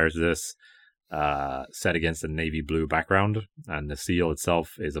existed prior to this, set against a navy blue background, and the seal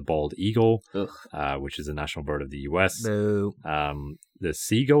itself is a bald eagle, which is the national bird of the U.S. No. The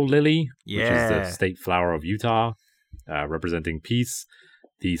Seagull lily, which is the state flower of Utah, representing peace.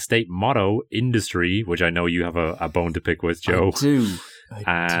 The state motto, industry, which I know you have a bone to pick with, Joe. I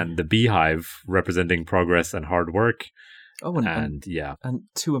do. The beehive, representing progress and hard work. Oh, and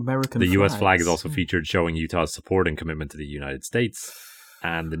two American The flags. U.S. flag is also featured, showing Utah's support and commitment to the United States.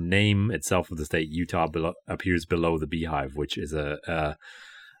 And the name itself of the state, Utah, appears below the beehive, which is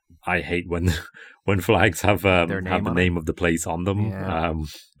I hate when flags have the name of the place on them. Yeah.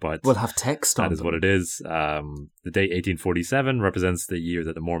 But we'll have text on that is them. what it is. The date 1847 represents the year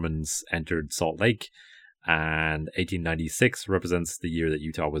that the Mormons entered Salt Lake, and 1896 represents the year that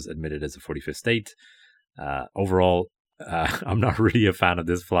Utah was admitted as a 45th state. Overall, I'm not really a fan of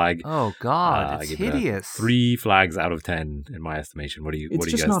this flag. Oh God, it's hideous. 3 flags out of 10 in my estimation. What do you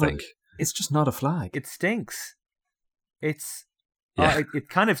guys think? It's just not a flag. It stinks. It's it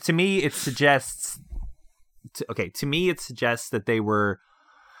kind of, to me, it suggests. To me, it suggests that they were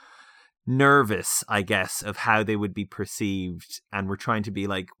nervous, I guess, of how they would be perceived, and we're trying to be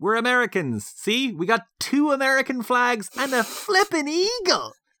like, we're Americans. See, we got 2 American flags and a flippin'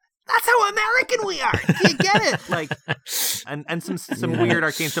 eagle. That's how American we are. Do you get it? Like, and some weird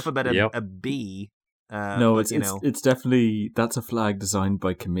arcane stuff about a bee. No, it's definitely, that's a flag designed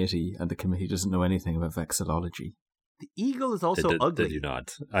by committee, and the committee doesn't know anything about vexillology. The eagle is also ugly. They do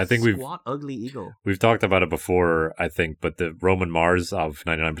not. I think ugly eagle. We've talked about it before, I think, but the Roman Mars of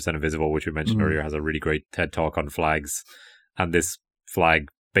 99% Invisible, which we mentioned earlier, has a really great TED talk on flags, and this flag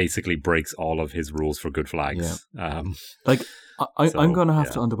basically breaks all of his rules for good flags. Yeah. I'm going to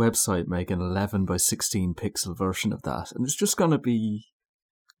have to, on the website, make an 11 by 16 pixel version of that, and it's just going to be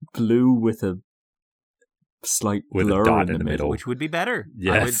blue with a slight blur a dot in the middle, which would be better.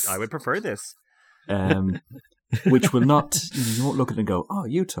 Yes, I would prefer this. Which will not, you won't look at it and go, oh,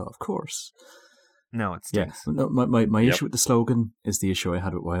 Utah, of course. No, it stinks. Yeah. No, my issue with the slogan is the issue I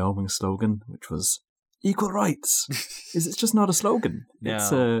had with Wyoming's slogan, which was equal rights. It's just not a slogan.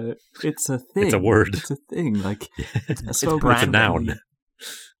 No. It's a thing. It's a word. It's a thing. Like, a slogan. It's a noun.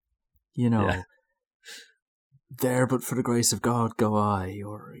 There, but for the grace of God, go I,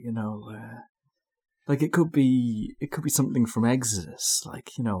 or, like it could be something from Exodus, like,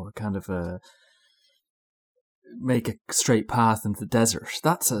 a kind of a make a straight path into the desert.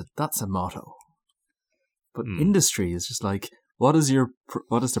 That's a motto. But industry is just like, what is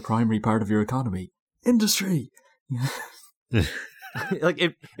the primary part of your economy? Industry. Like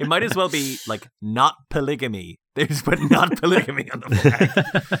it might as well be like not polygamy. They just put not polygamy on the flag.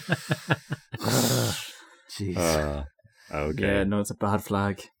 Jeez. Okay. Yeah, no, it's a bad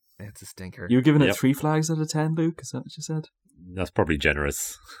flag. It's a stinker. You're giving it 3 flags out of 10, Luke? Is that what you said? That's probably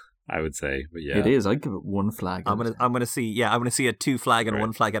generous, I would say. But yeah, it is. I'd give it 1 flag. I'm gonna see a 2 flag and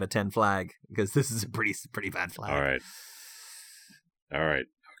 1 flag out of 10 flag, because this is a pretty bad flag. All right.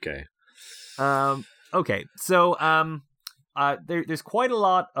 Okay. Okay. So there's quite a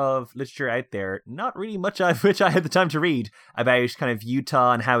lot of literature out there, not really much of which I had the time to read, about kind of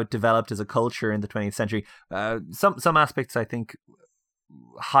Utah and how it developed as a culture in the 20th century. Some aspects, I think,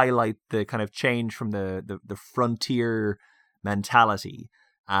 highlight the kind of change from the frontier mentality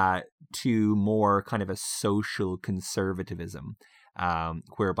to more kind of a social conservatism,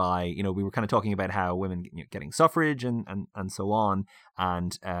 whereby, you know, we were kind of talking about how women getting suffrage and so on,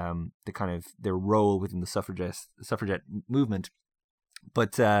 and the kind of their role within the suffragette movement.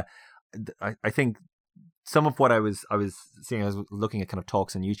 But I think some of what I was seeing, I was looking at kind of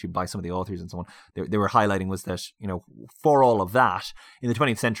talks on YouTube by some of the authors and so on, they were highlighting was that, you know, for all of that, in the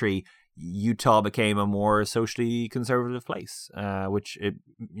 20th century, Utah became a more socially conservative place, which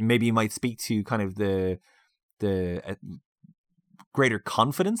maybe might speak to kind of the greater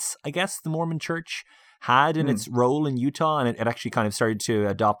confidence, I guess, the Mormon Church had in its role in Utah, and it actually kind of started to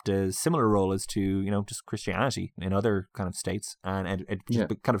adopt a similar role as to, you know, just Christianity in other kind of states, and it just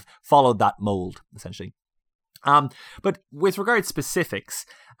kind of followed that mold, essentially. But with regard to specifics,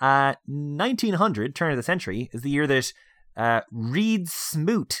 1900, turn of the century, is the year that Reed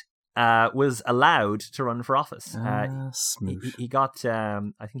Smoot was allowed to run for office. He got,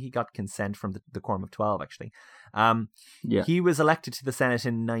 I think he got consent from the Quorum of 12, actually. He was elected to the Senate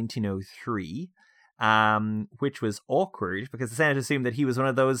in 1903, which was awkward because the Senate assumed that he was one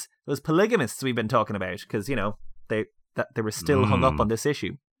of those polygamists we've been talking about, because, you know, they were still hung up on this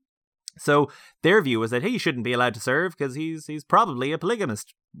issue. So their view was that he shouldn't be allowed to serve because he's probably a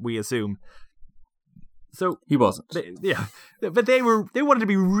polygamist, we assume. So he wasn't. But they wanted to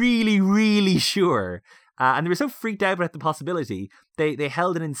be really, really sure, and they were so freaked out about the possibility. They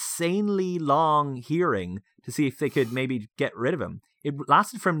held an insanely long hearing to see if they could maybe get rid of him. It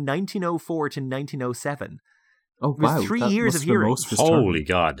lasted from 1904 to 1907. Oh, wow. It was 3 years of hearings. Holy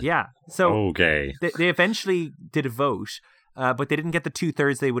God. Yeah. So okay. They eventually did a vote, but they didn't get the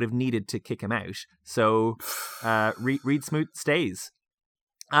 2/3 they would have needed to kick him out. So Reed Smoot stays.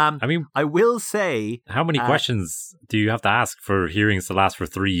 I mean, I will say, how many questions do you have to ask for hearings to last for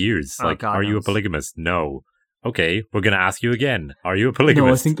 3 years? Like, are you a polygamist? No. Okay, we're going to ask you again. Are you a polygamist?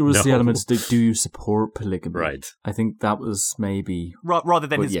 No, I think there was the element of, do you support polygamy? Right. I think that was maybe... Rather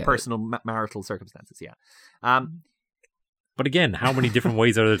than his personal marital circumstances, But again, how many different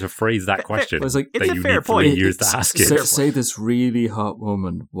ways are there to phrase that question? It's like, it's a fair point. 3 years to ask it. Say this really hot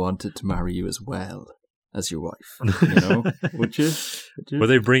woman wanted to marry you as well as your wife, you know? Would you? Were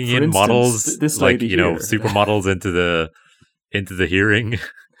they bringing in models, like, you know, supermodels into the hearing?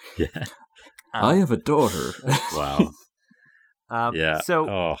 Yeah. I have a daughter. Wow. Yeah.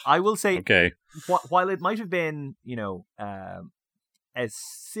 So I will say, okay, while it might have been, you know, a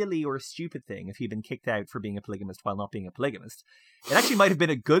silly or stupid thing if he'd been kicked out for being a polygamist while not being a polygamist, it actually might have been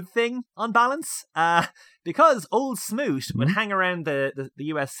a good thing on balance, because old Smoot would hang around the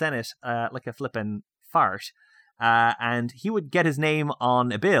U.S. Senate like a flippin' fart, and he would get his name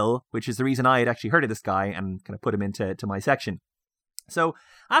on a bill, which is the reason I had actually heard of this guy and kind of put him into my section. So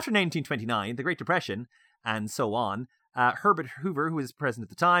after 1929, the Great Depression, and so on, Herbert Hoover, who was president at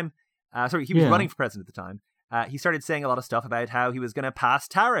the time, he was running for president at the time, he started saying a lot of stuff about how he was going to pass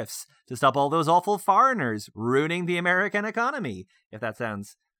tariffs to stop all those awful foreigners ruining the American economy, if that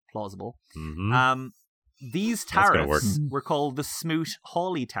sounds plausible. Mm-hmm. These tariffs were called the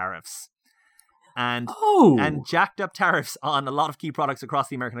Smoot-Hawley tariffs. And jacked up tariffs on a lot of key products across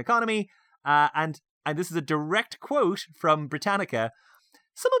the American economy. And this is a direct quote from Britannica.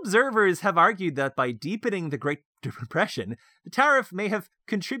 Some observers have argued that by deepening the Great Depression, the tariff may have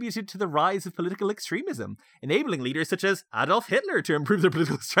contributed to the rise of political extremism, enabling leaders such as Adolf Hitler to improve their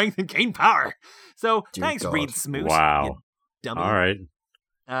political strength and gain power. So, thanks, Reed Smoot. Wow. Dummy. All right.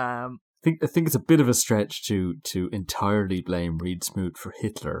 I think it's a bit of a stretch to entirely blame Reed Smoot for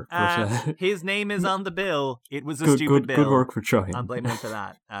Hitler. But, his name is on the bill. It was a stupid bill. Good work for trying. I'm blaming him for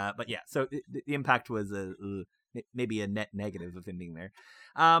that. But yeah, so the impact was maybe a net negative of him being there.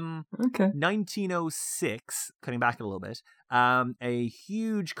 Okay. 1906, cutting back a little bit, a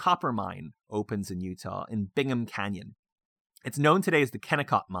huge copper mine opens in Utah in Bingham Canyon. It's known today as the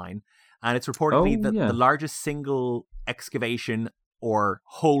Kennecott Mine, and it's reportedly the largest single excavation or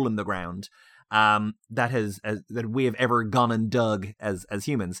hole in the ground that we have ever gone and dug as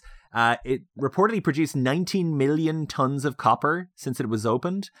humans. It reportedly produced 19 million tons of copper since it was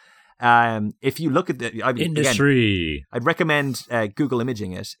opened. If you look at the industry, again, I'd recommend Google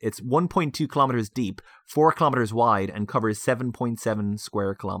imaging it. It's 1.2 kilometers deep, 4 kilometers wide, and covers 7.7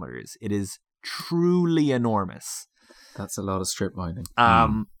 square kilometers. It is truly enormous. That's a lot of strip mining.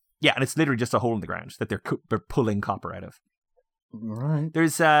 Yeah, and it's literally just a hole in the ground that they're pulling copper out of. Right.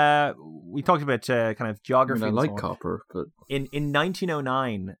 There's we talked about kind of geography. I like copper, but in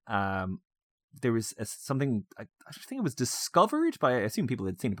 1909, there was something I think it was discovered by, I assume people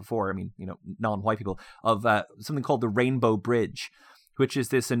had seen it before. I mean, non-white people, of something called the Rainbow Bridge, which is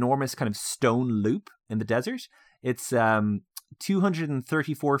this enormous kind of stone loop in the desert. It's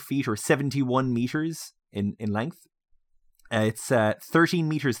 234 feet or 71 meters in length. It's 13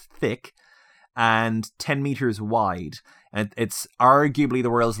 meters thick and 10 meters wide. And it's arguably the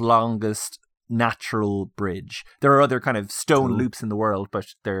world's longest natural bridge. There are other kind of stone loops in the world, but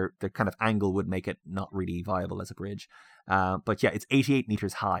their kind of angle would make it not really viable as a bridge. But yeah, it's 88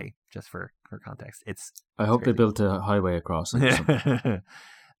 meters high, just for context. I hope they built a highway across it.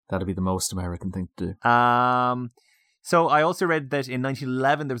 That'd be the most American thing to do. So I also read that in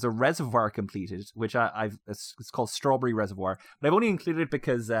 1911 there was a reservoir completed, which it's called Strawberry Reservoir. But I've only included it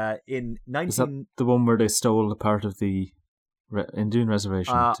because in 19... Is that the one where they stole a part of the Indian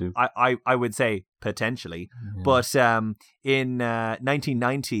reservation too? I would say potentially. Yeah. But in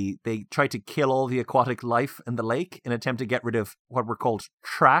 1990 they tried to kill all the aquatic life in the lake in an attempt to get rid of what were called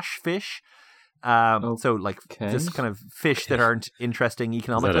trash fish. So like just kind of fish that aren't interesting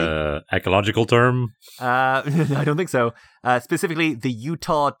economically. Is that an ecological term? I don't think so. Specifically the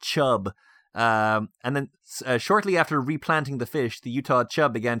Utah chub. And then shortly after replanting the fish, the Utah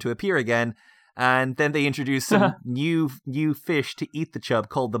chub began to appear again. And then they introduced some new fish to eat the chub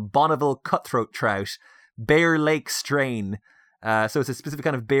called the Bonneville cutthroat trout, Bear Lake strain. So it's a specific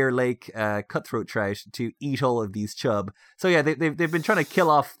kind of Bear Lake cutthroat trout to eat all of these chub. So yeah, they've been trying to kill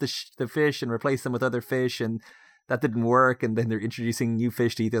off the fish and replace them with other fish, and that didn't work. And then they're introducing new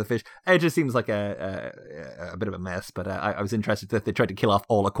fish to eat the other fish. It just seems like a bit of a mess. But I was interested that they tried to kill off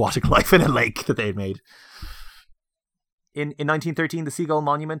all aquatic life in a lake that they had made. In 1913, the Seagull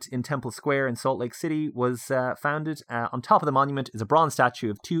Monument in Temple Square in Salt Lake City was founded. On top of the monument is a bronze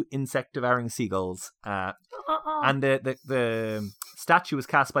statue of 2 insect-devouring seagulls. And the statue was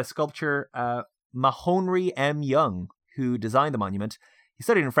cast by sculptor Mahonry M. Young, who designed the monument. He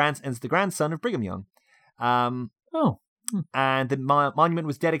studied in France and is the grandson of Brigham Young. And the monument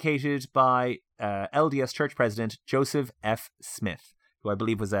was dedicated by LDS Church President Joseph F. Smith, who I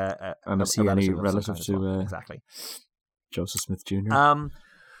believe was a relative to exactly. Joseph Smith Jr.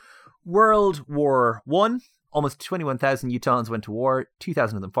 World War I. Almost 21,000 Utahns went to war,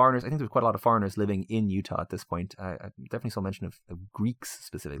 2,000 of them foreigners. I think there was quite a lot of foreigners living in Utah at this point. I definitely saw mention of Greeks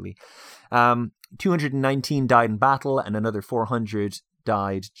specifically. 219 died in battle, and another 400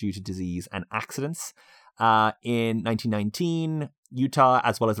 died due to disease and accidents. In 1919, Utah,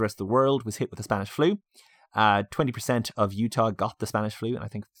 as well as the rest of the world, was hit with the Spanish flu. 20% of Utah got the Spanish flu, and I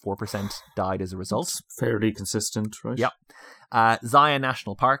think 4% died as a result. It's fairly consistent, right? Yep. Zion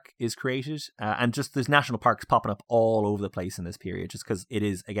National Park is created, and just there's national parks popping up all over the place in this period, just because it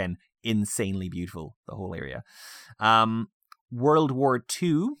is, again, insanely beautiful, the whole area. World War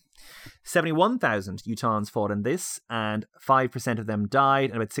II, 71,000 Utahns fought in this, and 5% of them died,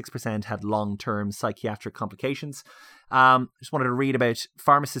 and about 6% had long-term psychiatric complications. Just wanted to read about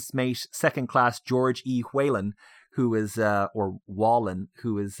pharmacist's mate, second class George E. Whalen, who is, or Wallen,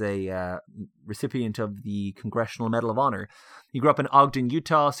 who is a recipient of the Congressional Medal of Honor. He grew up in Ogden,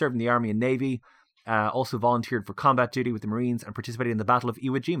 Utah, served in the Army and Navy, also volunteered for combat duty with the Marines, and participated in the Battle of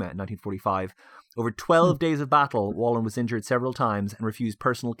Iwo Jima in 1945. Over 12 days of battle, Wallen was injured several times and refused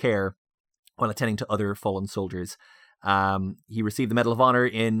personal care while attending to other fallen soldiers. He received the Medal of Honor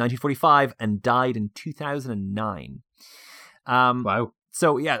in 1945 and died in 2009. Wow.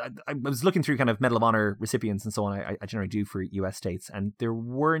 So yeah, I was looking through kind of Medal of Honor recipients and so on. I generally do for U.S. states, and there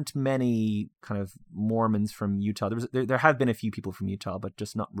weren't many kind of Mormons from Utah. There have been a few people from Utah, but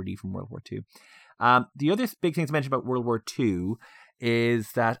just not really from World War II. The other big thing to mention about World War II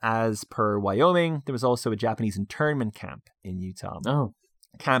is that, as per Wyoming, there was also a Japanese internment camp in Utah. Oh,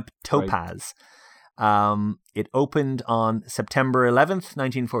 Camp Topaz. Right. It opened on September 11th,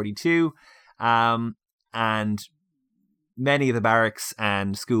 1942, and many of the barracks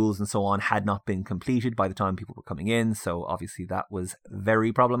and schools and so on had not been completed by the time people were coming in, so obviously that was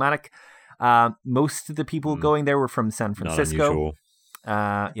very problematic. Most of the people going there were from San Francisco.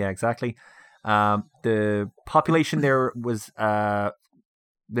 Yeah, exactly. The population there was the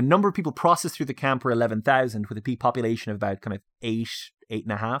number of people processed through the camp were 11,000, with a peak population of about kind of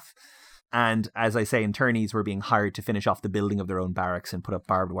 8.5. And as I say, internees were being hired to finish off the building of their own barracks and put up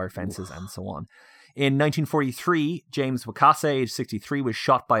barbed wire fences and so on. In 1943, James Wakasa, age 63, was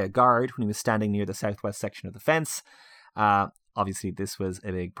shot by a guard when he was standing near the southwest section of the fence. Obviously, this was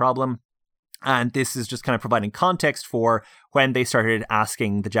a big problem. And this is just kind of providing context for when they started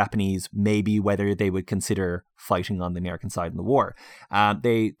asking the Japanese maybe whether they would consider fighting on the American side in the war.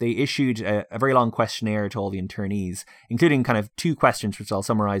 They issued a very long questionnaire to all the internees, including kind of 2 questions, which I'll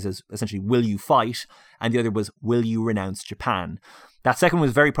summarize as essentially, will you fight? And the other was, will you renounce Japan? That second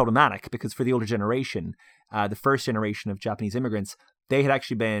was very problematic because for the older generation, the first generation of Japanese immigrants, they had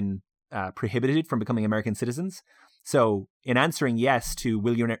actually been prohibited from becoming American citizens. So in answering yes to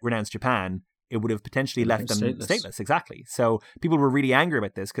will you renounce Japan, it would have potentially left them stateless. Exactly. So people were really angry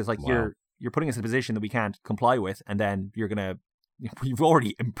about this because you're putting us in a position that we can't comply with, and then you've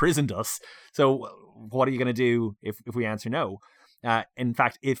already imprisoned us. So what are you going to do if we answer no? In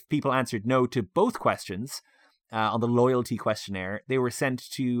fact, if people answered no to both questions on the loyalty questionnaire, they were sent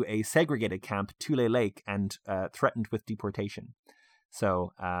to a segregated camp, Tule Lake, and threatened with deportation.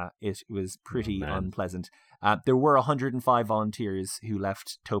 So it was pretty unpleasant. There were 105 volunteers who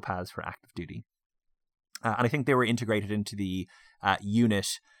left Topaz for active duty. And I think they were integrated into the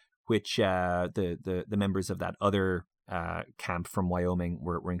unit, which the members of that other camp from Wyoming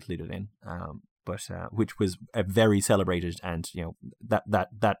were included in, but which was very celebrated. And,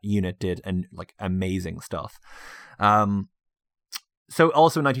 that unit did amazing stuff. So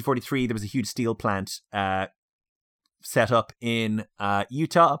also in 1943, there was a huge steel plant set up in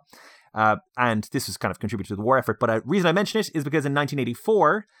Utah, and this was kind of contributed to the war effort. But the reason I mention it is because in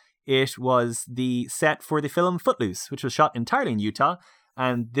 1984, it was the set for the film Footloose, which was shot entirely in Utah,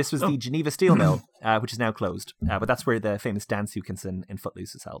 and this was the Geneva Steel Mill, which is now closed. But that's where the famous dance sequence in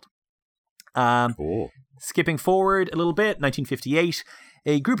Footloose is held. Cool. Skipping forward a little bit, 1958,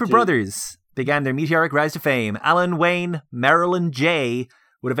 a group of brothers began their meteoric rise to fame. Alan Wayne, Merrill, and Jay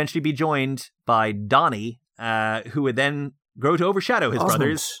would eventually be joined by Donnie, who would then grow to overshadow his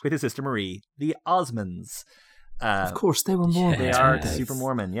brothers with his sister Marie, the Osmonds. Of course, they were Mormons. They are super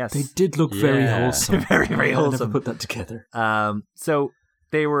Mormon, yes. They did look very wholesome. Very, very wholesome. I never put that together. So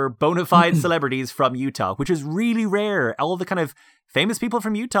they were bona fide celebrities from Utah, which is really rare. All the kind of famous people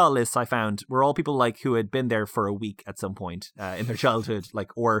from Utah lists I found were all people who had been there for a week at some point in their childhood,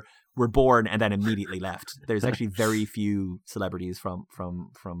 or were born and then immediately left. There's actually very few celebrities from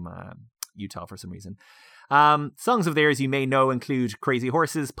Utah for some reason. Songs of theirs you may know include Crazy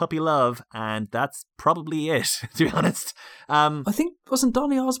Horses, Puppy Love, and that's probably it, to be honest. I think, wasn't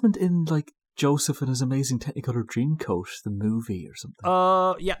Donny Osmond in Joseph and His Amazing Technicolor Dreamcoat, the movie or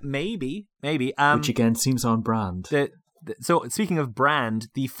something? Yeah, maybe. Which again seems on brand. So speaking of brand,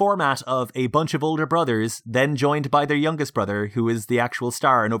 the format of a bunch of older brothers, then joined by their youngest brother, who is the actual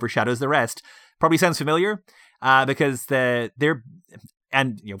star and overshadows the rest, probably sounds familiar, because they're,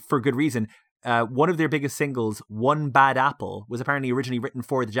 and for good reason. One of their biggest singles, One Bad Apple, was apparently originally written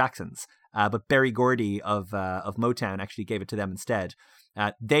for the Jacksons, but Berry Gordy of Motown actually gave it to them instead.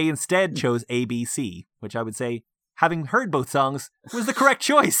 They instead chose ABC, which I would say, having heard both songs, was the correct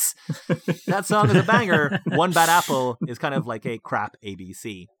choice. That song is a banger. One Bad Apple is kind of like a crap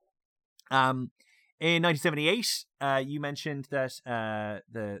ABC. In 1978, you mentioned that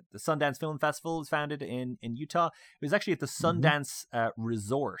the Sundance Film Festival was founded in Utah. It was actually at the Sundance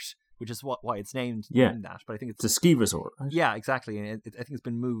Resort, which is why it's named that. But I think it's a ski resort, right? Yeah, exactly. And I think it's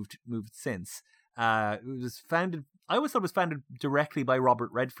been moved since. It was founded. I always thought it was founded directly by Robert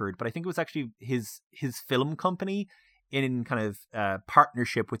Redford, but I think it was actually his film company in kind of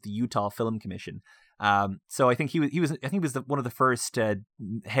partnership with the Utah Film Commission. So I think he was one of the first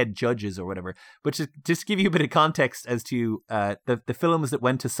head judges or whatever. But just to give you a bit of context as to the films that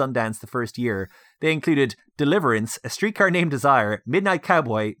went to Sundance the first year, they included Deliverance, A Streetcar Named Desire, Midnight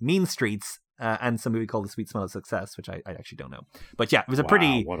Cowboy, Mean Streets, and some movie called The Sweet Smell of Success, which I actually don't know. But yeah, it was a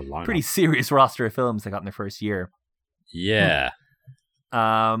pretty serious roster of films they got in their first year. Yeah.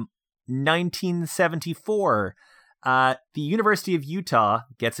 1974, the University of Utah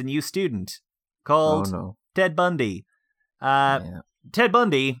gets a new student called Ted Bundy. Ted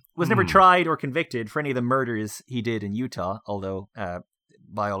Bundy was never tried or convicted for any of the murders he did in Utah, although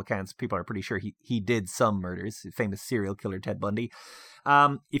by all accounts, people are pretty sure he did some murders. Famous serial killer Ted Bundy.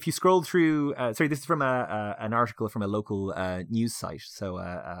 If you scroll through, this is from an article from a local news site, so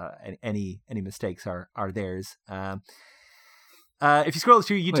any mistakes are theirs. If you scroll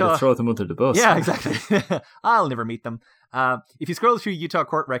through Utah, throw them under the bus. Yeah, exactly. I'll never meet them. If you scroll through Utah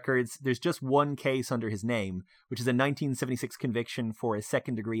court records, there's just one case under his name, which is a 1976 conviction for a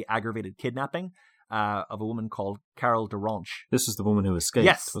second-degree aggravated kidnapping of a woman called Carol DeRonch. This was the woman who escaped,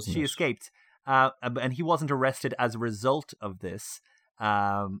 yes, wasn't she it? escaped. And he wasn't arrested as a result of this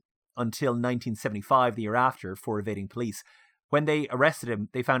until 1975, the year after, for evading police. When they arrested him,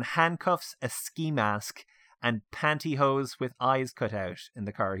 they found handcuffs, a ski mask, and pantyhose with eyes cut out in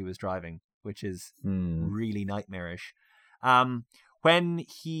the car he was driving. which is really nightmarish. When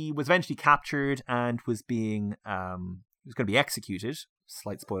he was eventually captured and was being was going to be executed,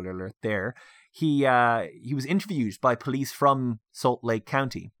 slight spoiler alert there, he was interviewed by police from Salt Lake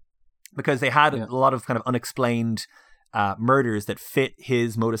County because they had a lot of kind of unexplained murders that fit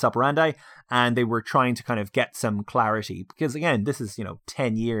his modus operandi, and they were trying to kind of get some clarity because, again, this is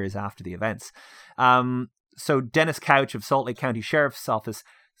 10 years after the events. So Dennis Couch of Salt Lake County Sheriff's Office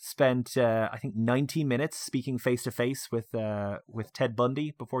spent I think 90 minutes speaking face to face with Ted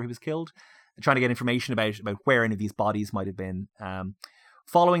Bundy before he was killed, trying to get information about where any of these bodies might have been.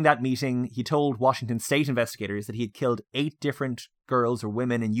 Following that meeting, he told Washington state investigators that he had killed 8 different girls or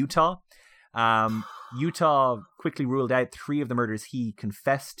women in Utah. Utah quickly ruled out 3 of the murders he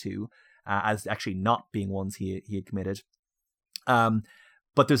confessed to as actually not being ones he had committed.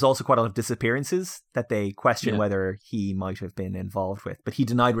 But there's also quite a lot of disappearances that they question whether he might have been involved with. But he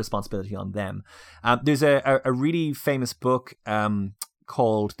denied responsibility on them. There's a really famous book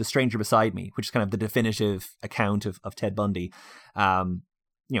called The Stranger Beside Me, which is kind of the definitive account of Ted Bundy.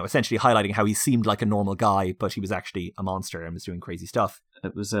 Essentially highlighting how he seemed like a normal guy, but he was actually a monster and was doing crazy stuff.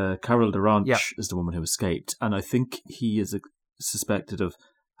 It was Carol DeRanch is the woman who escaped, and I think he is suspected of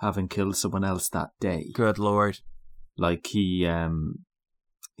having killed someone else that day. Good Lord. Like he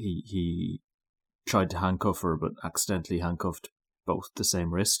tried to handcuff her, but accidentally handcuffed both the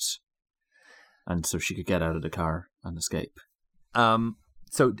same wrists, and so she could get out of the car and escape. So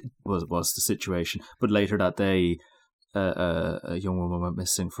was the situation. But later that day, a young woman went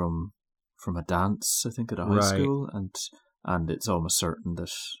missing from a dance, I think, at a high school, and it's almost certain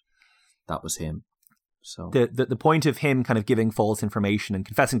that was him. So the point of him kind of giving false information and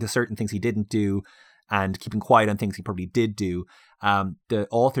confessing to certain things he didn't do and keeping quiet on things he probably did do, the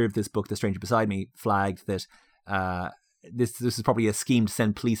author of this book, The Stranger Beside Me, flagged that this is probably a scheme to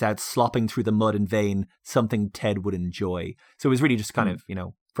send police out slopping through the mud in vain, something Ted would enjoy. So it was really just kind of,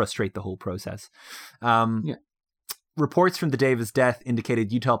 frustrate the whole process. Reports from the day of his death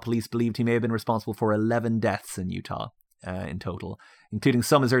indicated Utah police believed he may have been responsible for 11 deaths in Utah in total, including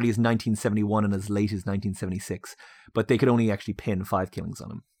some as early as 1971 and as late as 1976. But they could only actually pin 5 killings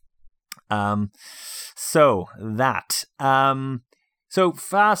on him. So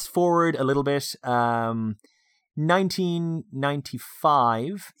fast forward a little bit.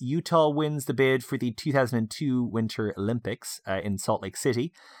 1995, Utah wins the bid for the 2002 Winter Olympics in Salt Lake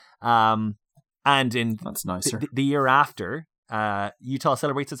City. And in that's nicer. The year after, Utah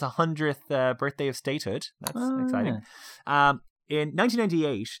celebrates its 100th birthday of statehood. That's exciting. In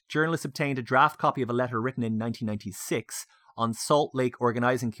 1998, journalists obtained a draft copy of a letter written in 1996 on Salt Lake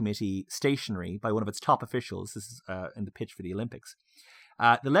Organizing Committee stationery by one of its top officials. This is in the pitch for the Olympics.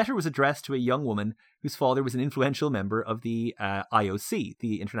 The letter was addressed to a young woman whose father was an influential member of the IOC,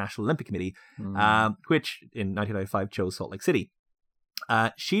 the International Olympic Committee, which in 1995 chose Salt Lake City.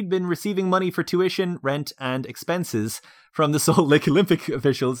 She'd been receiving money for tuition, rent, and expenses from the Salt Lake Olympic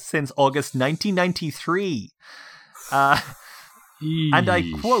officials since August 1993. And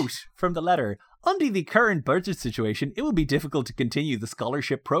I quote from the letter, "Under the current budget situation, it will be difficult to continue the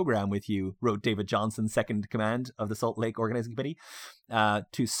scholarship program with you," wrote David Johnson, second in command of the Salt Lake Organizing Committee,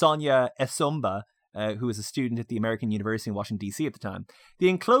 to Sonia Esomba, who was a student at the American University in Washington, D.C. at the time. "The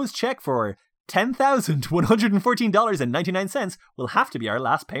enclosed check for $10,114.99 will have to be our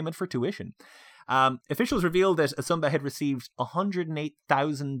last payment for tuition." Officials revealed that Esomba had received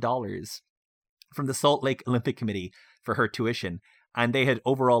 $108,000 from the Salt Lake Olympic Committee for her tuition, and they had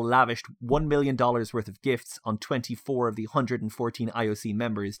overall lavished $1 million worth of gifts on 24 of the 114 IOC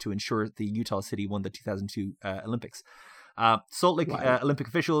members to ensure the Utah City won the 2002 Olympics. Salt Lake Olympic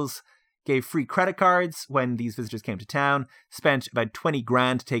officials gave free credit cards when these visitors came to town, spent about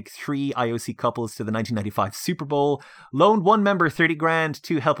 $20,000 to take 3 IOC couples to the 1995 Super Bowl, loaned one member $30,000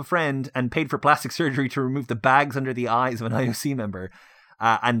 to help a friend, and paid for plastic surgery to remove the bags under the eyes of an IOC member.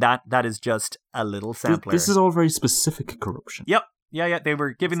 And that is just a little sampler. This is all very specific corruption. Yep. Yeah. They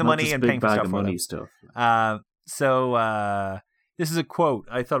were giving the money and paying for stuff for them. So this is a quote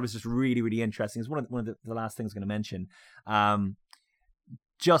I thought was just really, really interesting. It's one of the last things I'm going to mention.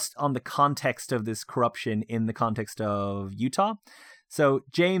 Just on the context of this corruption in the context of Utah. So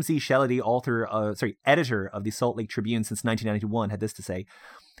James E. Shellady, editor of the Salt Lake Tribune since 1991, had this to say: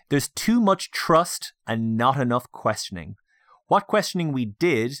 "There's too much trust and not enough questioning. What questioning we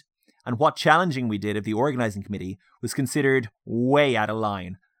did and what challenging we did of the organizing committee was considered way out of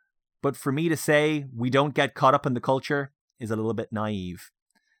line. But for me to say we don't get caught up in the culture is a little bit naive."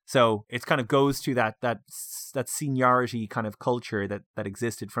 So it kind of goes to that seniority kind of culture that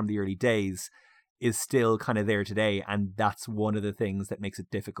existed from the early days is still kind of there today. And that's one of the things that makes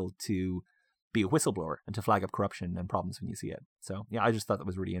it difficult to be a whistleblower and to flag up corruption and problems when you see it. So yeah, I just thought that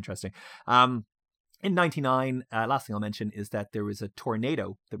was really interesting. In 1999, last thing I'll mention is that there was a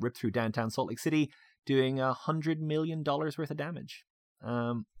tornado that ripped through downtown Salt Lake City, doing $100 million worth of damage.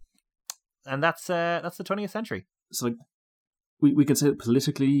 And that's the 20th century. So like, we can say that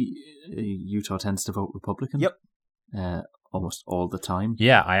politically, Utah tends to vote Republican. Yep. Almost all the time.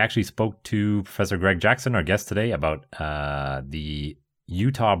 Yeah, I actually spoke to Professor Greg Jackson, our guest today, about the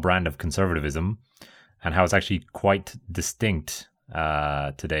Utah brand of conservatism and how it's actually quite distinct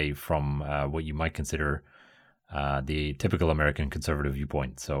today from what you might consider the typical American conservative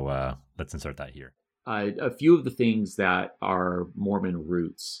viewpoint. So let's insert that here. A few of the things that our Mormon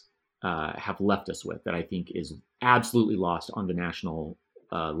roots have left us with that I think is absolutely lost on the national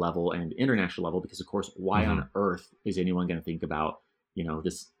level and international level, because of course, why on earth is anyone going to think about,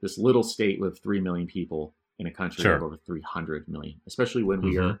 this little state with 3 million people in a country of over 300 million, especially when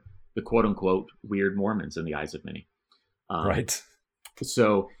we are the quote unquote weird Mormons in the eyes of many. Right.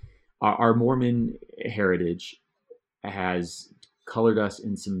 So our Mormon heritage has colored us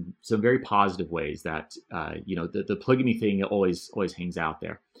in some very positive ways that, the polygamy thing always hangs out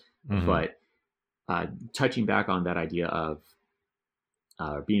there. But touching back on that idea of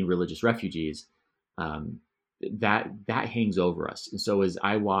being religious refugees, that hangs over us. And so as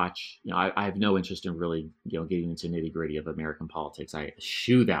I watch, I have no interest in really, getting into nitty gritty of American politics. I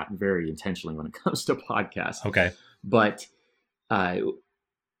eschew that very intentionally when it comes to podcasts. Okay. But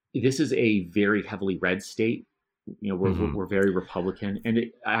this is a very heavily red state. We're very Republican, and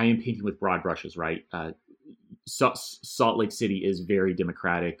I am painting with broad brushes, right? Salt Lake City is very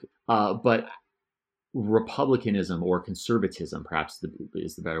Democratic, but Republicanism or conservatism, perhaps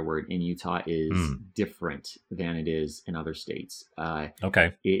is the better word, in Utah is different than it is in other states.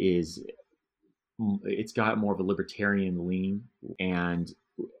 Okay. It's got more of a libertarian lean, and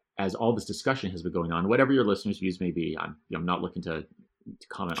as all this discussion has been going on, whatever your listeners' views may be, I'm not looking to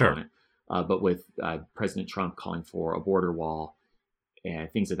comment on it. But with President Trump calling for a border wall and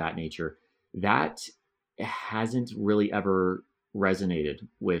things of that nature, that hasn't really ever resonated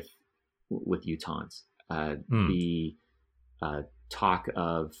with Utahns. The talk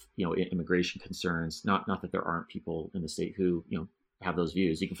of immigration concerns, not that there aren't people in the state who have those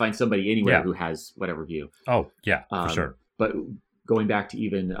views. You can find somebody anywhere who has whatever view. Oh yeah, for sure. But going back to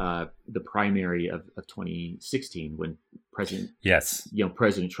even the primary of 2016, when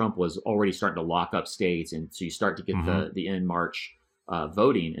President Trump was already starting to lock up states, and so you start to get the in March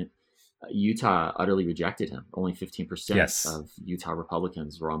voting, and Utah utterly rejected him. Only 15% of Utah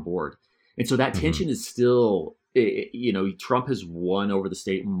Republicans were on board, and so that tension is still. Trump has won over the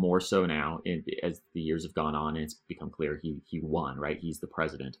state more so now, as the years have gone on, and it's become clear he won. Right, he's the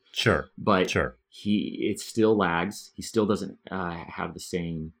president. But it still lags. He still doesn't have the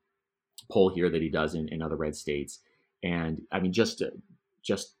same pull here that he does in other red states. And I mean, just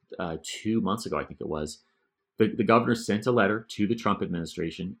 2 months ago, I think it was, the governor sent a letter to the Trump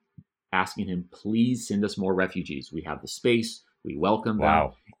administration asking him, please send us more refugees. We have the space. We welcome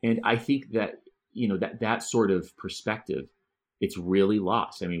them. And I think that. That sort of perspective, it's really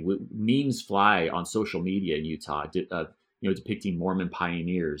lost. I mean, memes fly on social media in Utah, depicting Mormon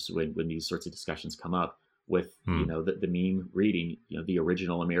pioneers when these sorts of discussions come up with, the meme reading, the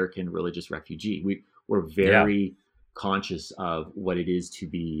original American religious refugee. We're very conscious of what it is to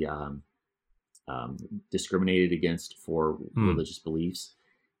be discriminated against for religious beliefs.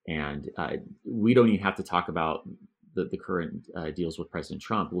 And we don't even have to talk about the current deals with President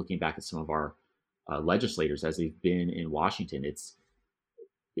Trump. Looking back at some of our legislators as they've been in Washington,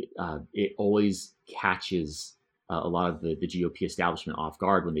 it always catches a lot of the GOP establishment off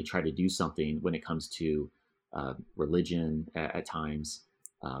guard when they try to do something when it comes to religion at times,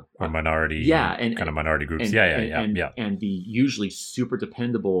 or minority, kind of minority groups, and the usually super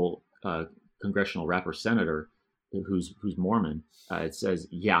dependable congressional rep or senator who's Mormon, it says,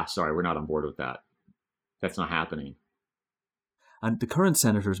 sorry, we're not on board with that. That's not happening. And the current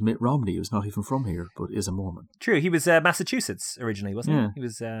senator is Mitt Romney, who's not even from here, but is a Mormon. True, he was Massachusetts originally, wasn't he? He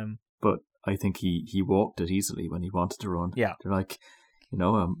was. But I think he walked it easily when he wanted to run. Yeah, they're like, a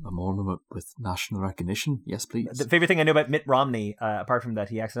Mormon with national recognition. Yes, please. The favorite thing I know about Mitt Romney, apart from that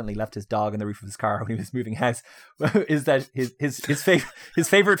he accidentally left his dog on the roof of his car when he was moving house, is that his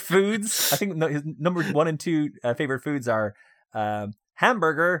favorite foods. I think his number 1 and 2 favorite foods are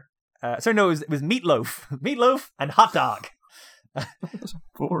hamburger. It was meatloaf and hot dog. That's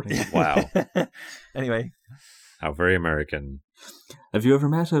boring. Wow. Anyway, how very American. Have you ever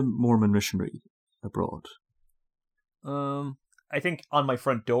met a Mormon missionary abroad? I think on my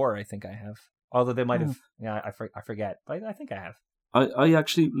front door. I think I have. Although they might have. Yeah, I forget. But I think I have. I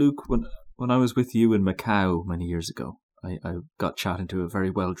actually, Luke, when When I was with you in Macau many years ago, I got chatting to a very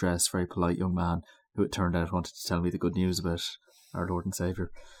well-dressed, very polite young man who it turned out wanted to tell me the good news about our Lord and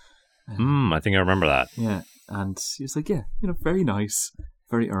Saviour. I think I remember that. Yeah, and he was like, yeah, very nice,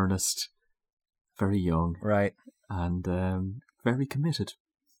 very earnest, very young. Right. And very committed.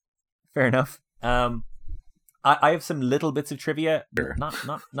 Fair enough. I have some little bits of trivia,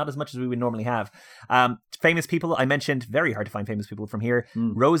 not as much as we would normally have. Famous people, I mentioned, very hard to find famous people from here.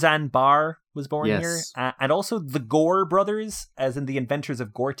 Roseanne Barr was born here. And also the Gore brothers, as in the inventors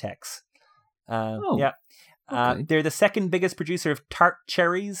of Gore-Tex. Yeah. Okay. They're the second biggest producer of tart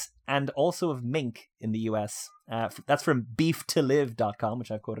cherries and also of mink in the US. That's from beeftolive.com,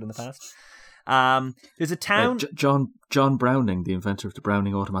 which I've quoted in the past. There's a town... John Browning, the inventor of the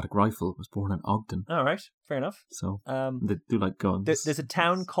Browning automatic rifle, was born in Ogden. All right, fair enough. So they do like guns. There's a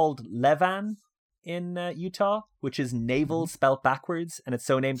town called Levan in Utah, which is navel spelt backwards, and it's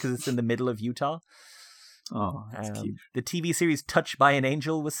so named because it's in the middle of Utah. Oh, that's cute. The TV series Touched by an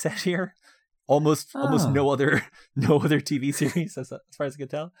Angel was set here. Almost no other TV series as far as I could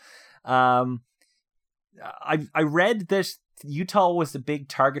tell. I read that Utah was a big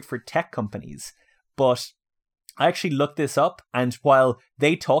target for tech companies, but I actually looked this up, and while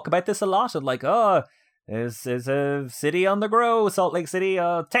they talk about this a lot, of like, there's a city on the grow, Salt Lake City,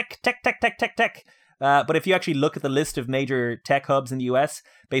 tech. But if you actually look at the list of major tech hubs in the US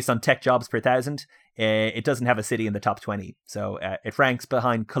based on tech jobs per 1,000, it doesn't have a city in the top 20. So it ranks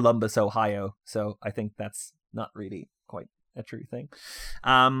behind Columbus, Ohio. So I think that's not really quite a true thing.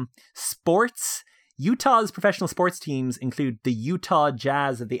 Sports. Utah's professional sports teams include the Utah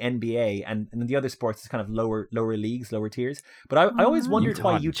Jazz of the NBA, and the other sports is kind of lower leagues, lower tiers. But I always wondered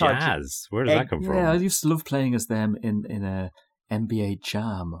why Utah Jazz. Where does that come from? Yeah, I used to love playing as them in a NBA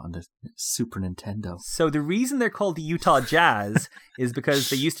Jam on the Super Nintendo. So the reason they're called the Utah Jazz is because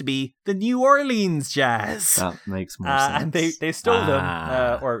they used to be the New Orleans Jazz. That makes more sense. And they stole them,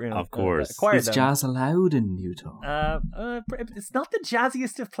 of course. Acquired Is them. jazz allowed in Utah? It's not the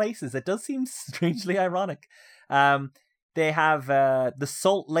jazziest of places. It does seem strangely ironic. They have the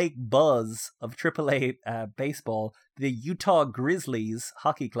Salt Lake Buzz of AAA baseball, the Utah Grizzlies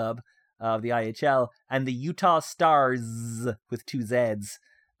hockey club of the IHL, and the Utah Stars with 2 Zs.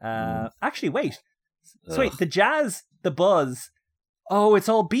 Actually, wait. So wait, the Jazz, the Buzz, it's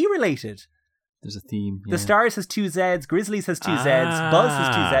all B related. There's a theme. Yeah. The Stars has 2 Zs, Grizzlies has 2 Zs, Buzz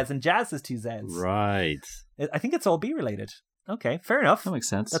has 2 Zs, and Jazz has 2 Zs. Right. I think it's all B related. Okay, fair enough. That makes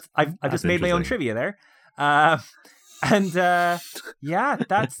sense. I've just made my own trivia there. Yeah,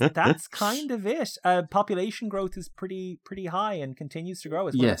 that's kind of it. Population growth is pretty high and continues to grow.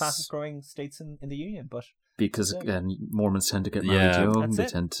 It's one of the fastest growing states in the union. But because again, Mormons tend to get married young, they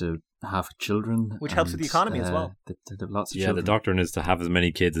tend to have children, which helps with the economy as well. They have lots of children. The doctrine is to have as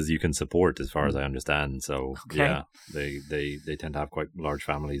many kids as you can support, as far as I understand. So they tend to have quite large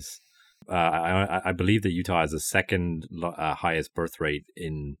families. I believe that Utah has the second highest birth rate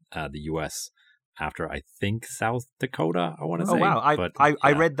in the U.S. after, I think, South Dakota, I want to say. Oh, wow.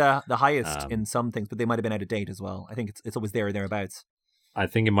 I read the highest in some things, but they might have been out of date as well. I think it's always there or thereabouts. I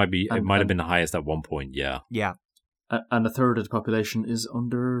think it might have been the highest at one point, yeah. Yeah. And a third of the population is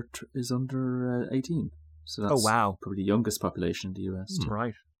under 18. So that's probably the youngest population in the US.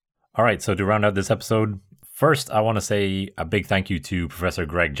 Right. All right, so to round out this episode, first, I want to say a big thank you to Professor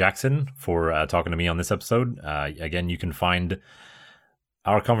Greg Jackson for talking to me on this episode. Again, you can find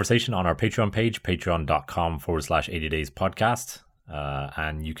our conversation on our Patreon page, patreon.com/80dayspodcast.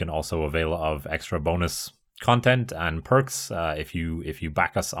 And you can also avail of extra bonus content and perks if you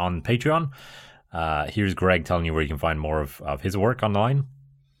back us on Patreon. Here's Greg telling you where you can find more of his work online.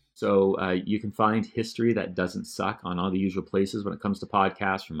 So you can find History That Doesn't Suck on all the usual places when it comes to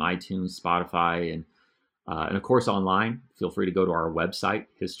podcasts, from iTunes, Spotify, and of course online. Feel free to go to our website,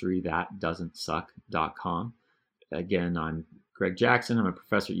 historythatdoesn'tsuck.com. Again, I'm Greg Jackson. I'm a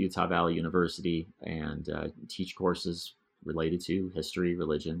professor at Utah Valley University and teach courses related to history,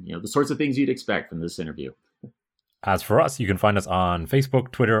 religion, the sorts of things you'd expect from this interview. As for us, you can find us on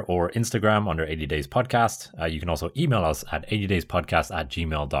Facebook, Twitter, or Instagram under 80 Days Podcast. You can also email us at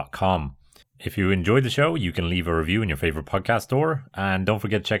 80dayspodcast@gmail.com. If you enjoyed the show, you can leave a review in your favorite podcast store. And don't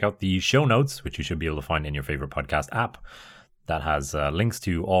forget to check out the show notes, which you should be able to find in your favorite podcast app. That has links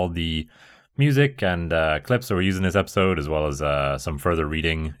to all the music and clips that we're using this episode, as well as some further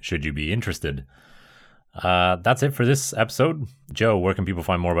reading, should you be interested. That's it for this episode. Joe, where can people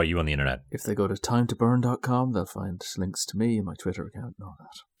find more about you on the internet? If they go to timetoburn.com, they'll find links to me and my Twitter account and all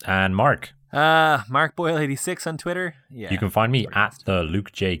that. And Mark? Mark Boyle86 on Twitter. Yeah. You can find me at the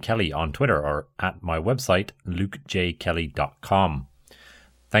Luke J. Kelly on Twitter, or at my website, lukejkelly.com.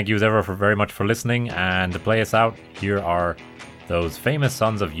 Thank you as ever very much for listening, and to play us out, here are those famous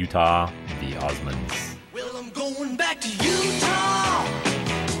sons of Utah, the Osmonds.